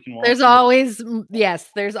possibly can watch. There's always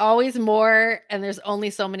more, and there's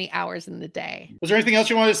only so many hours in the day. Was there anything else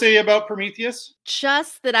you wanted to say about Prometheus?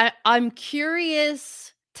 Just that I'm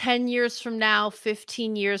curious 10 years from now,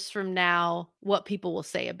 15 years from now, what people will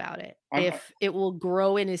say about it. If it will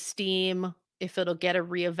grow in esteem, if it'll get a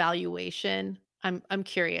reevaluation. I'm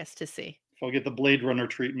curious to see. I'll get the Blade Runner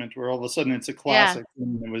treatment where all of a sudden it's a classic.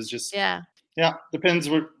 And it was just, depends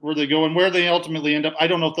where they go and where they ultimately end up. I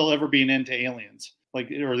don't know if there'll ever be an end to Aliens, or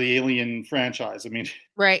the Alien franchise. I mean,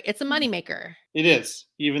 right. It's a moneymaker. It is.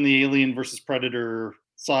 Even the Alien versus Predator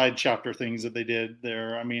side chapter things that they did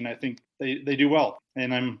there. I mean, I think they do well,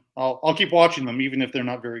 and I'll keep watching them, even if they're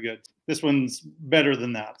not very good. This one's better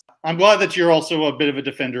than that. I'm glad that you're also a bit of a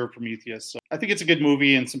defender of Prometheus. So I think it's a good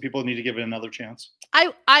movie, and some people need to give it another chance.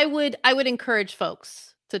 I would encourage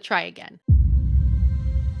folks to try again.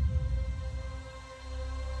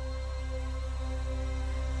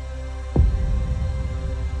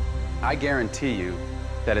 I guarantee you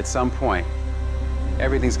that at some point,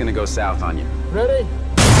 everything's gonna go south on you. Ready?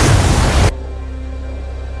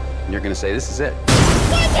 And you're gonna say, this is it.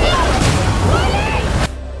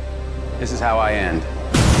 This is how I end.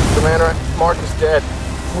 Commander, Mark is dead.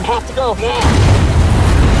 We have to go now.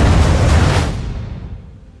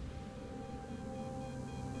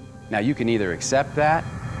 Now you can either accept that,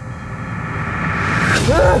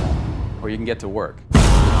 or you can get to work.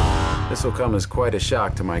 This will come as quite a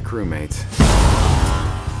shock to my crewmates.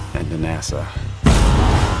 And to NASA.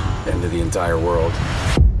 And to the entire world.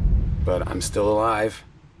 But I'm still alive.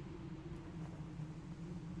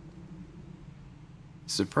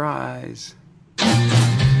 Surprise.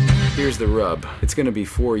 Here's the rub. It's gonna be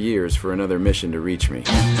 4 years for another mission to reach me.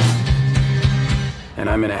 And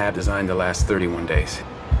I'm in a hab designed to last 31 days.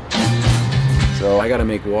 So I gotta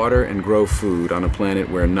make water and grow food on a planet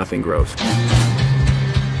where nothing grows.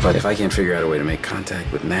 But if I can't figure out a way to make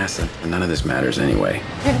contact with NASA, none of this matters anyway.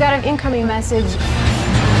 We've got an incoming message.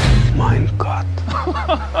 Mein Gott.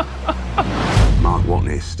 Mark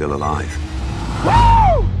Watney's still alive.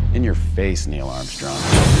 Woo! In your face, Neil Armstrong.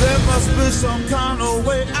 There must be some kind of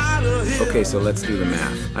way out of here. Okay, so let's do the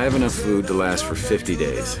math. I have enough food to last for 50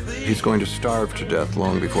 days. He's going to starve to death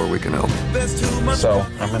long before we can help. So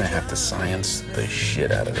I'm gonna have to science the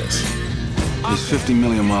shit out of this. He's 50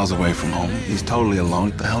 million miles away from home. He's totally alone.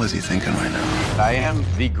 What the hell is he thinking right now? I am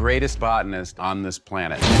the greatest botanist on this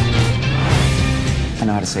planet. I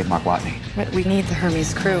know how to save Mark Watney. But we need the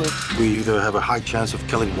Hermes crew. We either have a high chance of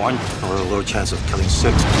killing one or a low chance of killing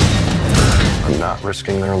 6. I'm not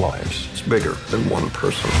risking their lives. It's bigger than one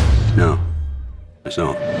person. No, it's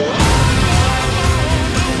not.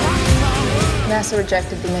 NASA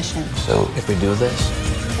rejected the mission. So if we do this,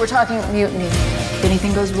 We're talking mutiny. If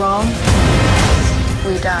anything goes wrong,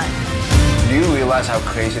 we die. do you realize how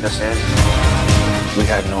crazy this is? We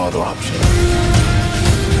had no other option.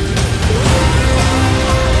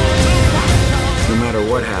 No matter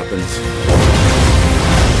what happens,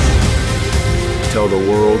 tell the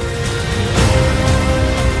world,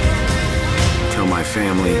 tell my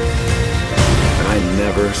family that I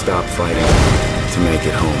never stop fighting to make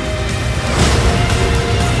it home.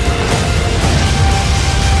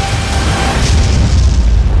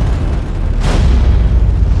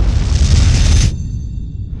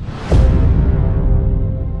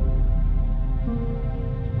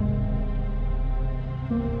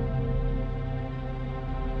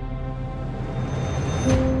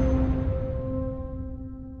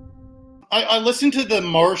 I listened to The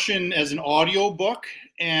Martian as an audio book,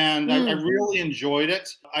 and I really enjoyed it.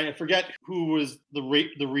 I forget who was the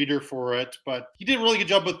reader for it, but he did a really good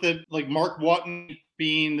job with it. Like Mark Watney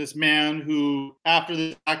being this man who, after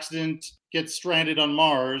the accident, gets stranded on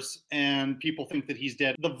Mars, and people think that he's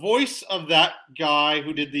dead. The voice of that guy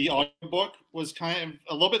who did the audiobook was kind of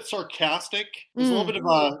a little bit sarcastic. It was a little bit of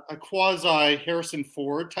a quasi Harrison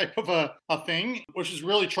Ford type of a thing, which is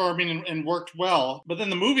really charming and worked well. But then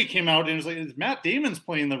the movie came out, and it was like, Matt Damon's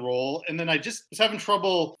playing the role. And then I just was having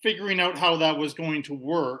trouble figuring out how that was going to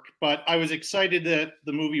work. But I was excited that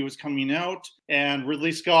the movie was coming out. And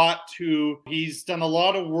Ridley Scott, who he's done a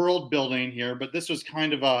lot of world building here, but this was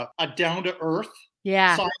kind of a down-to-earth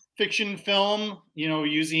science fiction film,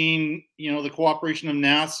 using, the cooperation of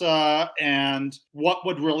NASA and what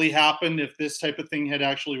would really happen if this type of thing had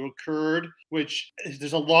actually occurred, which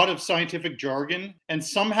there's a lot of scientific jargon. And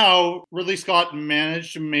somehow Ridley Scott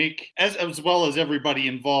managed to make, as well as everybody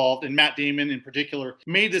involved, and Matt Damon in particular,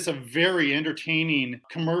 made this a very entertaining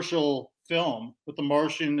commercial film with The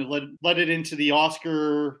Martian. It led it into the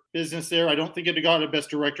Oscar business there. I don't think it got a Best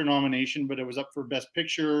Director nomination, but it was up for Best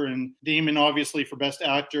Picture, and Damon obviously for Best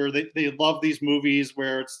Actor. They love these movies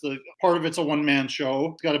where part of it's a one-man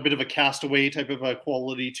show. It's got a bit of a Castaway type of a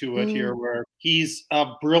quality to it here, where he's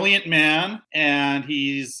a brilliant man and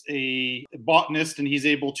he's a botanist, and he's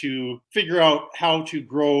able to figure out how to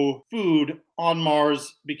grow food on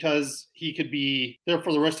Mars, because he could be there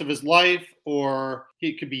for the rest of his life, or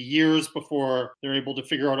it could be years before they're able to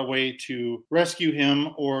figure out a way to rescue him,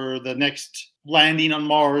 or the next landing on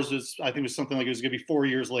Mars was something like it was going to be 4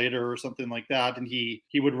 years later or something like that, and he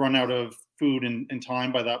would run out of food and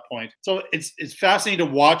time by that point. So it's fascinating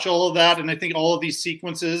to watch all of that, and I think all of these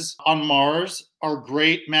sequences on Mars are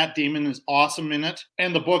great. Matt Damon is awesome in it,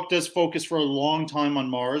 and the book does focus for a long time on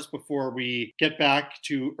Mars before we get back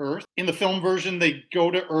to Earth. In the film version, they go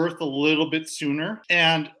to Earth a little bit sooner,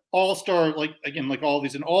 and all-star, like all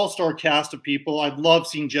these, an all-star cast of people. I love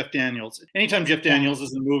seeing Jeff Daniels. Anytime Jeff Daniels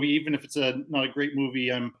is in a movie, even if it's not a great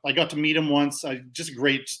movie, I got to meet him once. Just a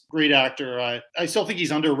great actor. I still think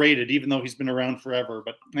he's underrated, even though he's been around forever.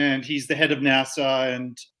 And he's the head of NASA,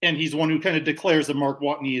 and he's the one who kind of declares that Mark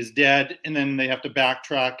Watney is dead, and then they have to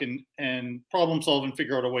backtrack and problem solve and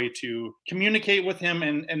figure out a way to communicate with him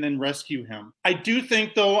and then rescue him. I do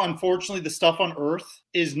think, though, unfortunately, the stuff on Earth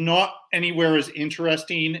is not anywhere as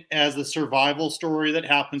interesting as the survival story that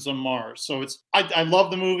happens on Mars. So I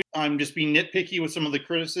love the movie. I'm just being nitpicky with some of the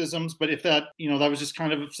criticisms, but if that was just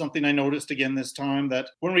kind of something I noticed again this time, that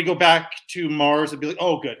when we go back to Mars, I'd be like,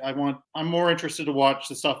 oh, good. I'm more interested to watch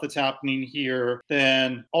the stuff that's happening here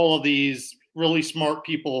than all of these really smart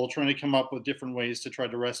people trying to come up with different ways to try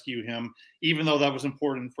to rescue him, even though that was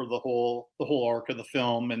important for the whole arc of the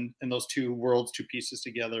film and those two worlds, two pieces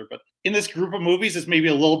together. But in this group of movies, it's maybe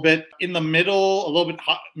a little bit in the middle, a little bit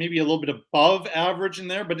hot, maybe a little bit above average in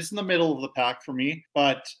there, but it's in the middle of the pack for me.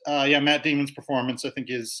 But Matt Damon's performance, I think,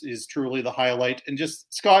 is truly the highlight, and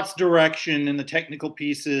just Scott's direction and the technical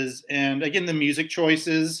pieces, and again the music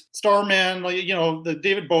choices. Starman, the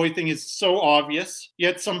David Bowie thing is so obvious,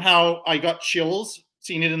 yet somehow I got chills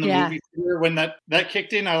seeing it in the movie theater when that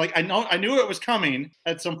kicked in. I knew it was coming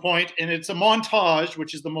at some point, and it's a montage,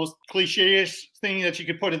 which is the most cliche-ish thing that you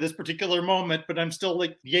could put at this particular moment, but I'm still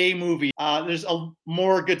like, yay movie. There's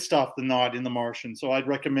more good stuff than that in The Martian, so I'd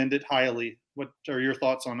recommend it highly. What are your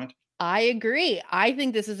thoughts on it? I agree. I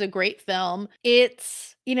think this is a great film.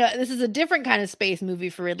 It's, this is a different kind of space movie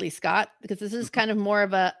for Ridley Scott, because this is kind of more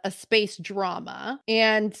of a space drama.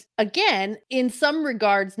 And again, in some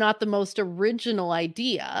regards, not the most original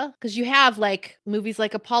idea, because you have like movies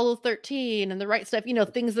like Apollo 13 and The Right Stuff,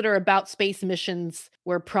 things that are about space missions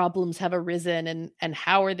where problems have arisen and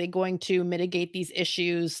how are they going to mitigate these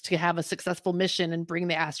issues to have a successful mission and bring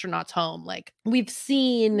the astronauts home. Like, we've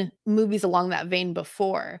seen movies along that vein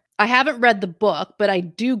before. I haven't read the book, but I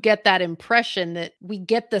do get that impression that we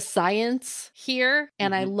get the science here.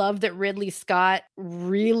 And I love that Ridley Scott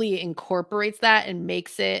really incorporates that and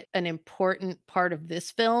makes it an important part of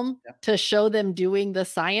this film to show them doing the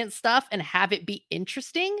science stuff and have it be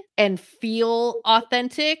interesting and feel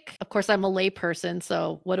authentic. Of course, I'm a layperson,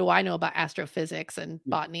 so what do I know about astrophysics and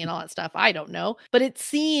botany and all that stuff? I don't know. But it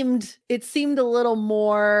seemed a little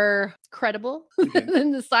more credible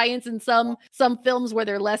than the science in some films where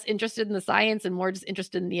they're less interested in the science and more just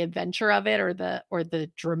interested in the adventure of it or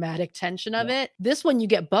the dramatic tension of it. This one, you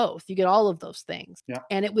get both. You get all of those things.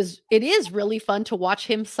 And it is really fun to watch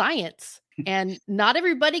him science. And not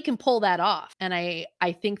everybody can pull that off. And I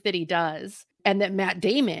think that he does. And that Matt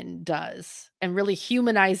Damon does. really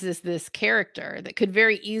humanizes this character that could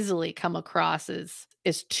very easily come across as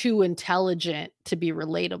too intelligent to be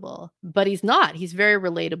relatable, but he's not. He's very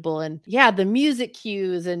relatable. And yeah, the music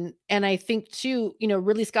cues and I think too,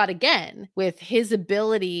 Ridley Scott again with his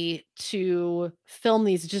ability to film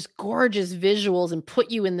these just gorgeous visuals and put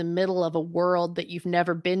you in the middle of a world that you've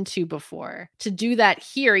never been to before. To do that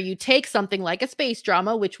here, you take something like a space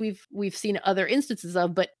drama, which we've seen other instances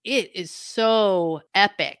of, but it is so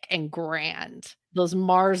epic and grand. Those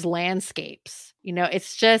Mars landscapes,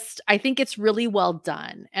 it's just, I think it's really well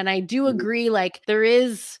done. And I do agree, like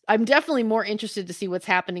I'm definitely more interested to see what's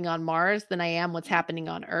happening on Mars than I am what's happening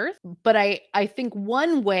on Earth. But I think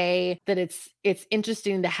one way that it's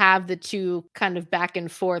interesting to have the two kind of back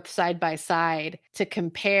and forth side by side to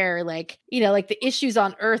compare, like the issues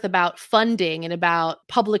on Earth about funding and about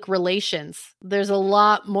public relations. There's a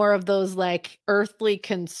lot more of those like earthly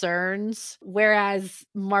concerns. Whereas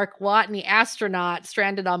Mark Watney, astronaut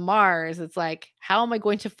stranded on Mars, it's like, how am I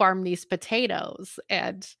going to farm these potatoes?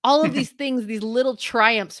 And all of these things, these little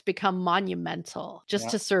triumphs become monumental just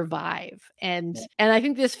to survive. And I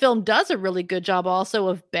think this film does a really good job also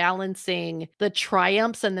of balancing the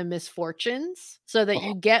triumphs and the misfortunes so that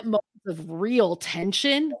you get moments of real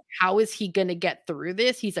tension. How is he going to get through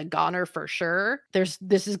this? He's a goner for sure.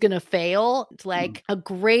 This is going to fail. It's like a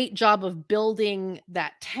great job of building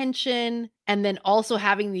that tension and then also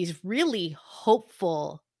having these really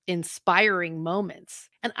hopeful, inspiring moments.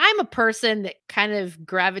 And I'm a person that kind of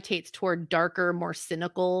gravitates toward darker, more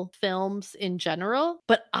cynical films in general,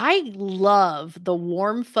 but I love the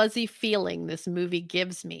warm, fuzzy feeling this movie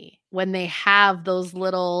gives me when they have those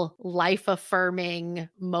little life-affirming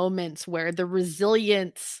moments where the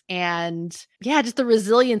resilience and just the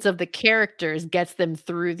resilience of the characters gets them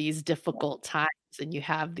through these difficult times. And you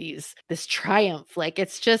have this triumph. Like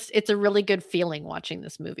it's a really good feeling watching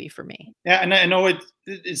this movie for me. Yeah, and I know it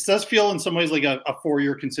does feel in some ways like a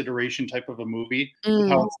for-your consideration type of a movie,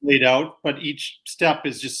 how it's laid out, but each step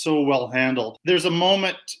is just so well handled. There's a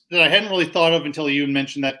moment that I hadn't really thought of until you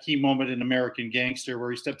mentioned that key moment in American Gangster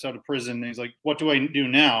where he steps out of prison and he's like, what do I do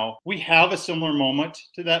now? We have a similar moment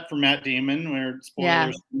to that for Matt Damon where,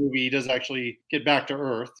 spoilers, the movie does actually get back to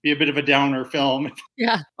Earth. Be a bit of a downer film.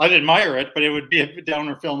 Yeah. I'd admire it, but it would be a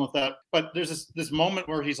downer film with that. But there's this moment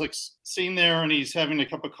where he's like sitting there and he's having a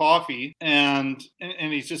cup of coffee and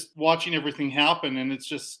he's just watching everything happen. And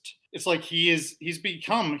it's like he is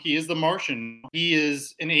the Martian. He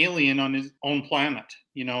is an alien on his own planet,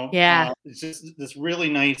 Yeah. It's just this really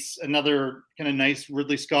nice, another kind of nice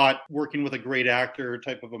Ridley Scott working with a great actor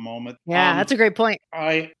type of a moment. Yeah, that's a great point.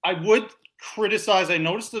 I would criticize, I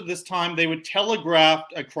noticed that this time they would telegraph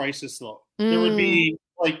a crisis though. There would be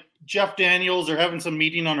like Jeff Daniels are having some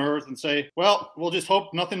meeting on Earth and say, well, we'll just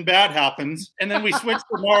hope nothing bad happens. And then we switch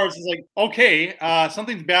to Mars. It's like, okay,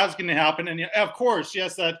 something bad's going to happen. And of course,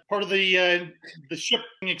 yes, that part of the ship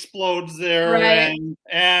explodes there. Right.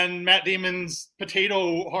 And Matt Damon's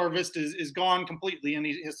potato harvest is gone completely and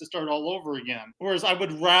he has to start all over again. Whereas I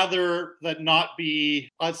would rather that not be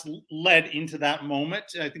us led into that moment.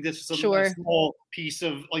 I think that's just a small piece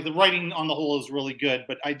of, like, the writing on the whole is really good.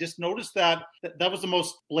 But I just noticed that was the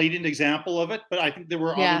most blatant example of it, but I think there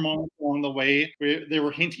were other moments along the way where they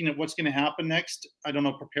were hinting at what's going to happen next. I don't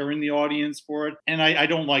know, preparing the audience for it. And I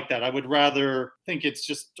don't like that. I would rather think it's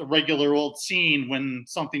just a regular old scene when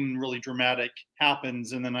something really dramatic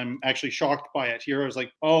happens and then I'm actually shocked by it. Here I was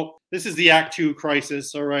like, oh, this is the Act 2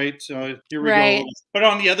 crisis. All right, so here we go. But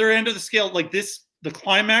on the other end of the scale, like this, the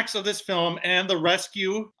climax of this film and the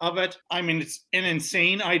rescue of it, I mean, it's an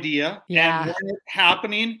insane idea. Yeah. And when it's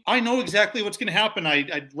happening, I know exactly what's going to happen.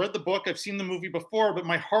 I read the book, I've seen the movie before, but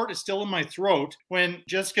my heart is still in my throat when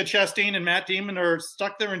Jessica Chastain and Matt Damon are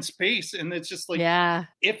stuck there in space. And it's just like,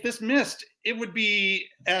 if this missed, it would be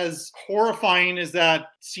as horrifying as that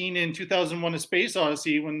scene in 2001: A Space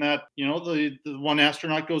Odyssey when that, the one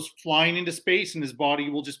astronaut goes flying into space and his body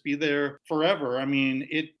will just be there forever. I mean,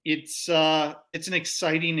 it's an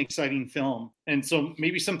exciting film. And so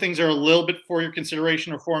maybe some things are a little bit for your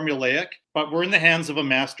consideration or formulaic, but we're in the hands of a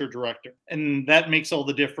master director. And that makes all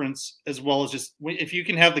the difference, as well as just if you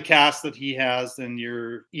can have the cast that he has, then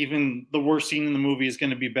even the worst scene in the movie is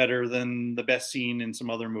going to be better than the best scene in some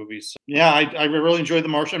other movies. So, yeah, I really enjoyed The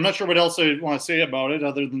Martian. I'm not sure what else I want to say about it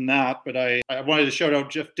other than that, but I wanted to shout out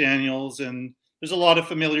Jeff Daniels, and there's a lot of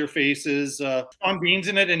familiar faces. Sean Bean's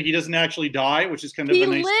in it, and he doesn't actually die, which is kind of a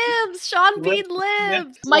nice... He lives! Sean Bean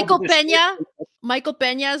lives! Michael Pena? Michael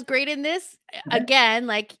Peña is great in this. Again,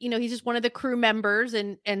 like, he's just one of the crew members,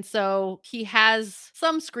 and so he has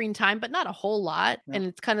some screen time, but not a whole lot. Yeah. And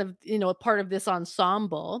it's kind of, a part of this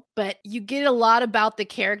ensemble. But you get a lot about the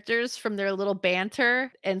characters from their little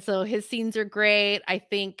banter. And so his scenes are great. I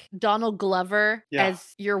think Donald Glover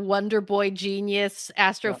as your Wonder Boy genius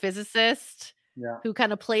astrophysicist. Yeah. Who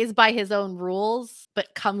kind of plays by his own rules,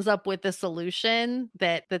 but comes up with the solution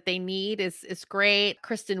that they need is great.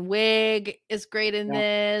 Kristen Wiig is great in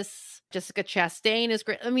this. Jessica Chastain is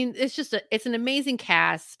great. I mean, it's an amazing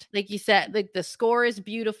cast. Like you said, like the score is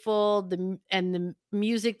beautiful, the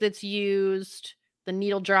music that's used, the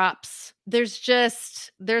needle drops. There's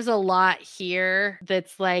a lot here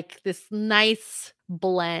that's like this nice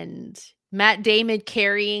blend. Matt Damon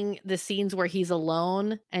carrying the scenes where he's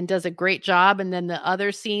alone and does a great job. And then the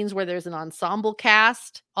other scenes where there's an ensemble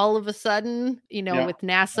cast all of a sudden, with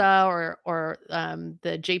NASA or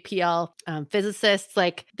the JPL physicists,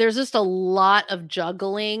 like there's just a lot of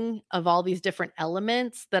juggling of all these different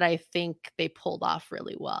elements that I think they pulled off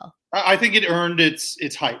really well. I think it earned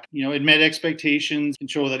its hype. It met expectations and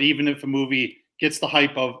show that even if a movie gets the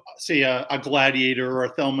hype of, say, a Gladiator or a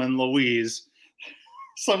Thelma and Louise,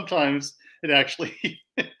 sometimes it actually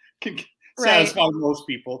can satisfy most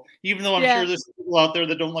people, even though I'm sure there's people out there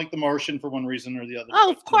that don't like The Martian for one reason or the other. Oh,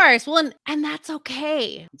 of course. Well, and that's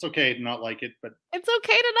okay. It's okay to not like it, but it's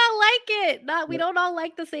okay to not like it. We don't all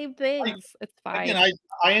like the same things. It's fine. Again,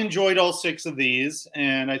 I enjoyed all 6 of these,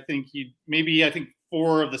 and I think I think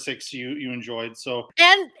 4 of the 6 you enjoyed. So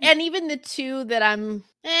and even the 2 that I'm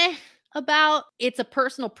about, it's a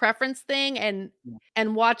personal preference thing, and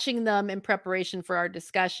watching them in preparation for our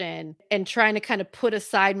discussion and trying to kind of put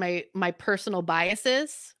aside my personal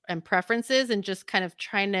biases and preferences and just kind of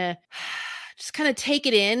trying to take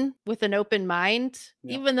it in with an open mind,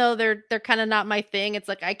 even though they're kind of not my thing. It's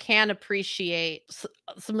like I can appreciate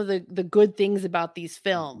some of the good things about these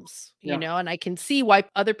films, and I can see why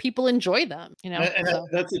other people enjoy them, And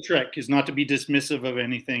that's the trick, is not to be dismissive of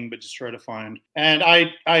anything, but just try to find. And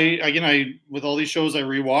I with all these shows, I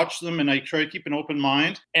rewatch them and I try to keep an open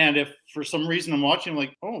mind. And if for some reason I'm watching, I'm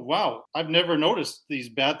like, oh wow, I've never noticed these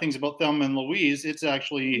bad things about Thelma and Louise. It's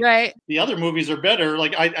actually the other movies are better.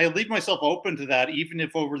 Like I leave myself open to that, even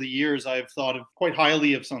if over the years I've thought of quite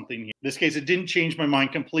highly of something here. In this case, it didn't change my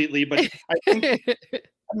mind completely, but I think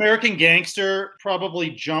American Gangster probably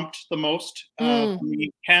jumped the most. For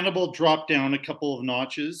me. Hannibal dropped down a couple of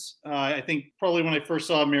notches. I think probably when I first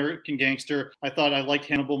saw American Gangster, I thought I liked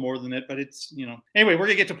Hannibal more than it, but it's, Anyway, we're going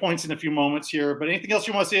to get to points in a few moments here, but anything else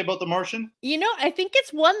you want to say about The Martian? I think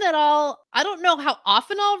it's one that I don't know how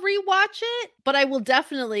often I'll rewatch it, but I will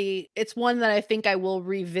definitely, it's one that I think I will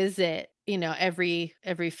revisit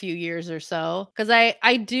every few years or so, because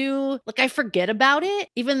I do, like, I forget about it,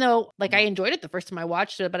 even though like I enjoyed it the first time I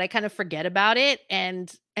watched it, but I kind of forget about it, and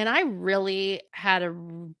I really had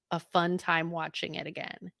a fun time watching it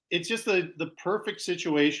again. It's just the perfect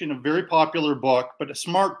situation, a very popular book, but a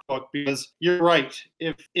smart book, because you're right.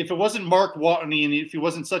 If it wasn't Mark Watney, and if he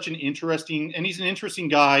wasn't such an interesting, and he's an interesting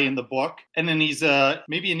guy in the book, and then he's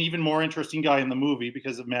maybe an even more interesting guy in the movie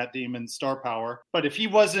because of Matt Damon's star power. But if he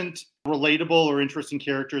wasn't relatable or interesting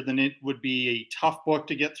character, then it would be a tough book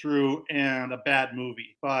to get through and a bad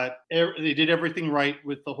movie. But they did everything right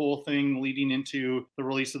with the whole thing leading into the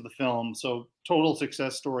release of the film. So total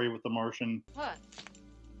success story with The Martian. What?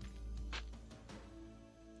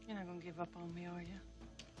 You're not gonna give up on me, are you?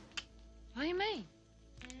 What do you mean?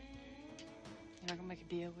 You're not gonna make a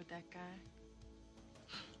deal with that guy?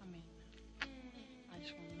 I mean, I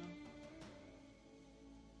just wanna know.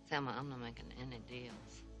 Thelma, I'm not making any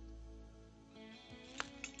deals.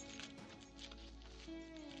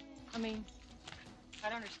 I mean,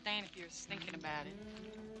 I'd understand if you were thinking about it.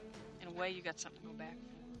 In a way, you got something to go back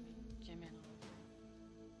for. Jimmy and all.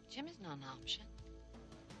 Jimmy's not an option.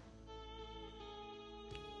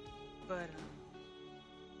 But,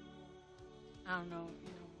 I don't know,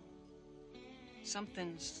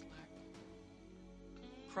 something's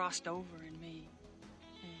like crossed over in me,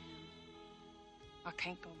 and I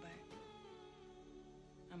can't go back.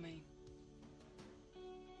 I mean,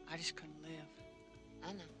 I just couldn't live.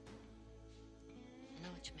 I know. I know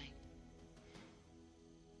what you mean.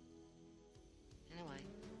 Anyway,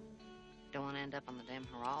 don't want to end up on the damn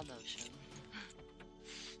Geraldo show.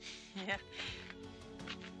 Yeah.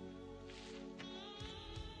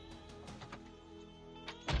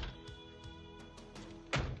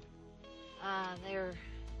 They're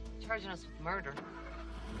charging us with murder.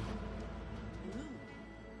 Ooh.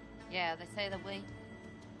 Yeah, they say that we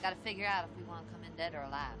got to figure out if we want to come in dead or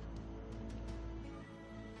alive.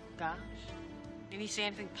 Gosh. Did he say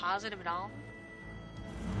anything positive at all?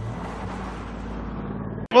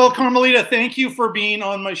 Well, Carmelita, thank you for being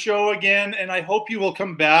on my show again, and I hope you will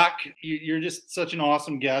come back. You're just such an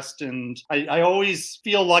awesome guest, and I always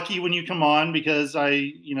feel lucky when you come on because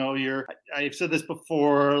I've said this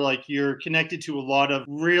before, like you're connected to a lot of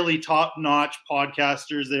really top-notch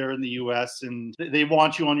podcasters there in the U.S., and they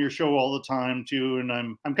want you on your show all the time too. And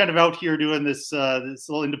I'm kind of out here doing this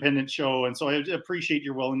little independent show, and so I appreciate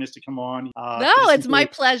your willingness to come on. No, it's my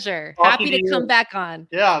pleasure. Happy to come back on.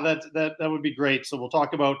 Yeah, that would be great. So we'll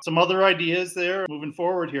talk about some other ideas there moving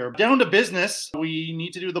forward here. Down to business, we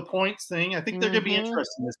need to do the points thing. I think they're going to be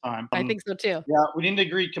interesting this time. I think so too. Yeah, we didn't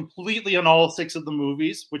agree completely on all 6 of the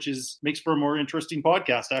movies, which makes for a more interesting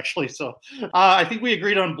podcast, actually. So I think we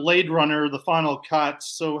agreed on Blade Runner, the final cut.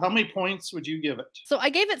 So how many points would you give it? So I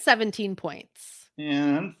gave it 17 points.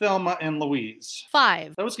 And Thelma and Louise.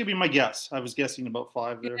 5. That was going to be my guess. I was guessing about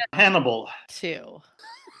 5 there. Yeah. Hannibal. 2.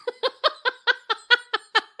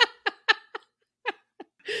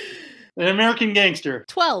 An American Gangster.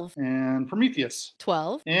 12. And Prometheus.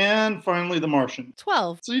 12. And finally, The Martian.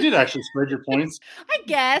 12. So you did actually spread your points. I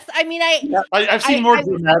guess. I mean, I've seen more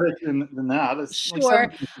dramatic than that. It's sure.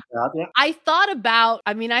 Like that, yeah. I thought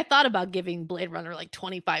about giving Blade Runner like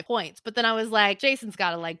 25 points, but then I was like, Jason's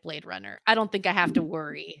got to like Blade Runner. I don't think I have to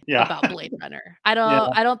worry about Blade Runner. I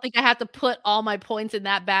don't think I have to put all my points in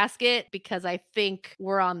that basket because I think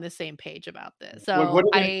we're on the same page about this. So what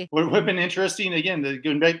would have been interesting, again,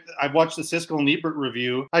 going back, I watched the Siskel and Ebert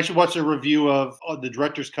review. I should watch a review of the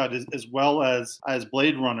director's cut as well as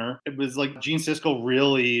Blade Runner. It was like Gene Siskel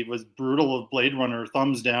really was brutal with Blade Runner,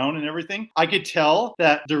 thumbs down and everything. I could tell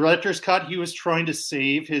that director's cut, he was trying to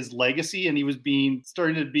save his legacy and he was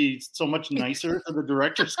starting to be so much nicer to the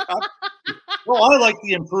director's cut. Well, I like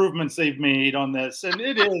the improvements they've made on this, and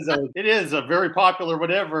it is a very popular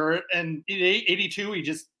whatever. And in 82, he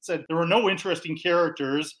just said there were no interesting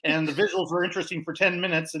characters, and the visuals were interesting for 10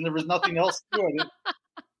 minutes, and there was nothing else to it.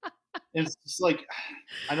 It's just like,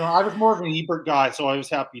 I don't know. I was more of an Ebert guy, so I was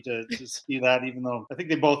happy to see that, even though I think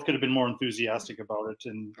they both could have been more enthusiastic about it.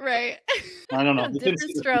 And right. I don't know.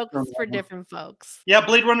 Different strokes for different folks. Yeah,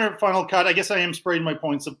 Blade Runner Final Cut. I guess I am spreading my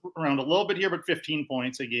points around a little bit here, but 15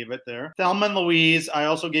 points I gave it there. Thelma and Louise, I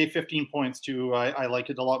also gave 15 points to. I like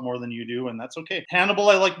it a lot more than you do, and that's okay. Hannibal,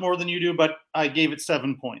 I like more than you do, but I gave it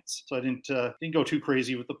 7 points, so I didn't go too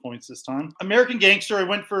crazy with the points this time. American Gangster, I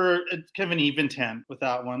went for kind of an even 10 with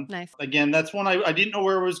that one. Nice. Again, that's one I didn't know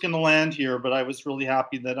where it was going to land here, but I was really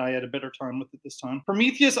happy that I had a better time with it this time.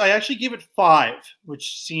 Prometheus, I actually gave it 5,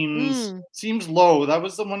 which seems low. That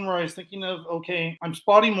was the one where I was thinking of, okay, I'm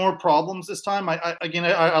spotting more problems this time.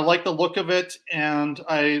 I like the look of it, and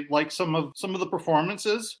I like some of the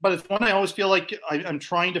performances, but it's one I always feel like I'm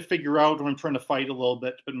trying to figure out, or I'm trying to fight a little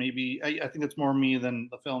bit, but maybe I think it's more me than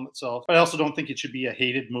the film itself. But I also don't think it should be a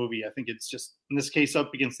hated movie. I think it's just, in this case,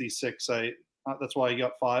 up against these 6, that's why I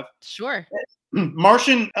got 5. Sure.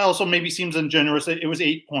 Martian also maybe seems ungenerous. It was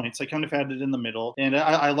 8 points. I kind of had it in the middle, and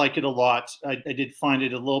I like it a lot. I did find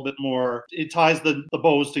it a little bit more, it ties the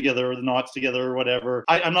bows together or the knots together or whatever.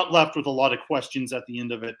 I'm not left with a lot of questions at the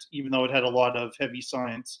end of it, even though it had a lot of heavy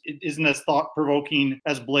science. It isn't as thought-provoking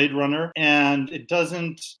as Blade Runner, and it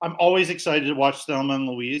doesn't, I'm always excited to watch Thelma and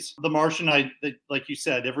Louise. The Martian, like you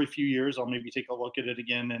said, every few years I'll maybe take a look at it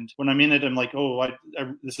again, and when I'm in it, I'm like, oh,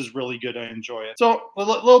 this is really good. I enjoy it. So a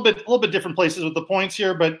little bit different places with the points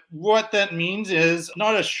here, but what that means is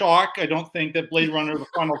not a shock. I don't think that Blade Runner, the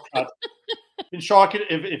final cut, been shocked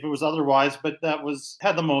if it was otherwise, but that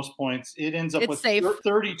had the most points. It ends up with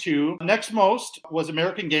 32. Next most was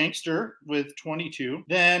American Gangster with 22.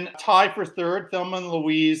 Then tie for third, Thelma and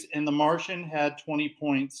Louise and The Martian had 20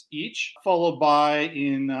 points each, followed by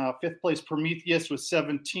in 5th place Prometheus with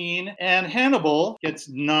 17, and Hannibal gets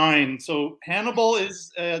 9. So Hannibal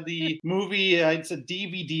is the movie, it's a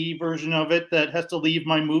DVD version of it that has to leave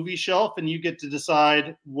my movie shelf, and you get to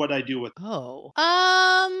decide what I do with it. Oh.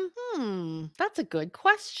 That's a good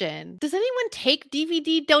question. Does anyone take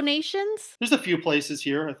DVD donations? There's a few places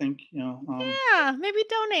here, I think. Yeah, maybe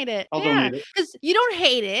donate it. I'll donate it. Because you don't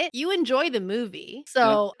hate it. You enjoy the movie.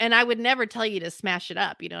 So, and I would never tell you to smash it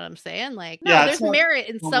up. You know what I'm saying? Like, no, there's merit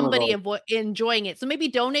in somebody enjoying it. So maybe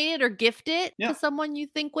donate it or gift it to someone you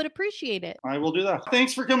think would appreciate it. I will do that.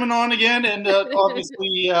 Thanks for coming on again. And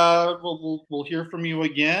obviously, we'll hear from you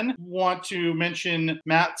again. Want to mention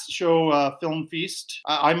Matt's show, Film Feast.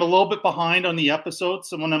 I'm a little bit behind on the episodes.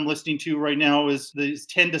 The one I'm listening to right now is the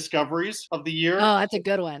 10 Discoveries of the Year. Oh, that's a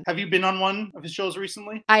good one. Have you been on one of his shows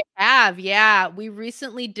recently? I have, yeah. We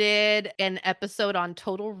recently did an episode on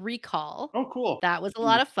Total Recall. Oh, cool. That was a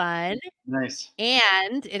lot of fun. Nice.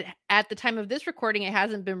 And at the time of this recording, it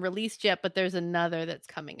hasn't been released yet, but there's another that's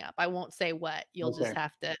coming up. I won't say what. You'll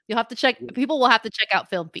have to check. People will have to check out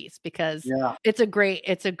Film Feast because it's a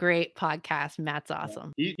great podcast. Matt's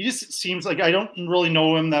awesome. He just seems like, I don't really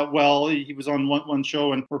know him that well. He was on one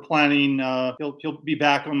show, and we're planning he'll be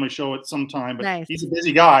back on my show at some time. But he's a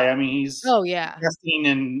busy guy. I mean, he's testing,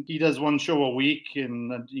 and he does one show a week.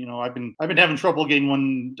 And I've been having trouble getting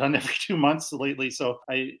one done every 2 months lately. So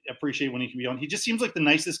I appreciate when he can be on. He just seems like the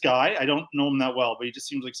nicest guy. I don't know him that well, but he just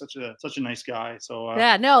seems like such a nice guy. So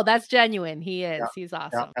that's genuine. He is. He's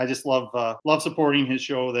awesome. I just love supporting his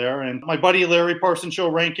show there. And my buddy Larry Parsons show,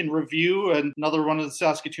 Rank and Review, and another one of the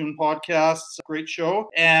Saskatoon podcasts. Great show.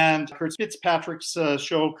 And Kurt Fitzpatrick's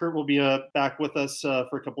show. Kurt will be back with us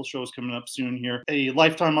for a couple shows coming up soon here. A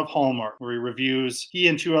Lifetime of Hallmark, where he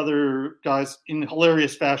and two other guys in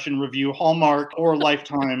hilarious fashion review Hallmark or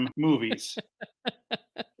Lifetime movies.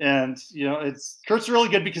 And Kurt's really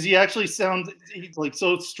good because he actually sounds like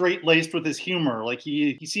so straight laced with his humor. Like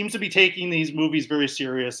he seems to be taking these movies very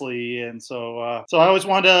seriously, and so I always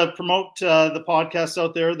want to promote the podcasts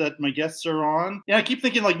out there that my guests are on. Yeah, I keep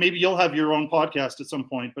thinking like maybe you'll have your own podcast at some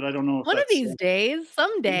point, but I don't know if one of these days,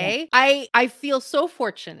 someday. Yeah. I feel so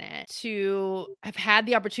fortunate to have had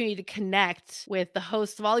the opportunity to connect with the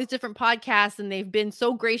hosts of all these different podcasts, and they've been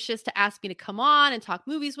so gracious to ask me to come on and talk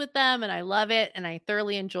movies with them, and I love it, and I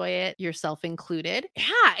thoroughly enjoy it, yourself included.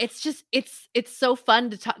 Yeah, it's just it's so fun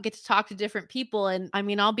to get to talk to different people. And I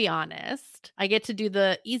mean, I'll be honest, I get to do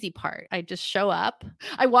the easy part. I just show up,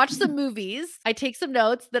 I watch some movies, I take some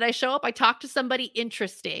notes, then I show up, I talk to somebody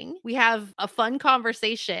interesting, we have a fun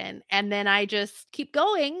conversation, and then I just keep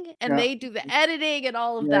going, and they do the editing and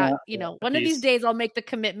all of that. One of these days I'll make the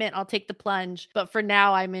commitment, I'll take the plunge, but for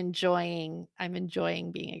now I'm enjoying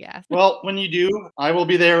being a guest. Well, when you do, I will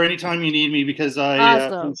be there anytime you need me, because I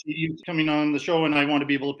appreciate you coming on the show, and I want to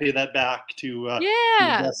be able to pay that back to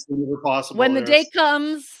the best whenever possible. When the day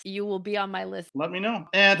comes, you will be on my list. Let me know.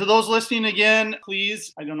 And to those listening again,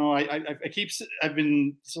 please, I don't know, I've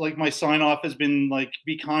been, so like my sign off has been like,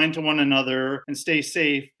 be kind to one another and stay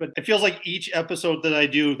safe. But it feels like each episode that I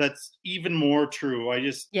do, that's even more true.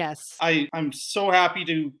 I'm so happy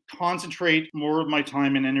to concentrate more of my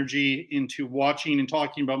time and energy into watching and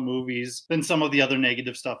talking about movies than some of the other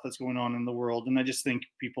negative stuff that's going on in the world. And I just think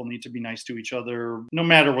people need to be nice to each other, no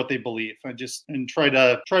matter what they believe. And try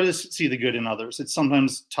to see the good in others. It's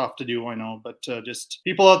sometimes tough to do, I know, but just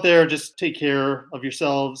people out there, just take care of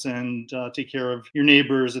yourselves and take care of your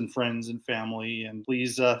neighbors and friends and family. And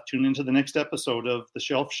please tune into the next episode of the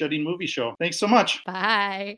Shelf Shedding Movie Show. Thanks so much. Bye.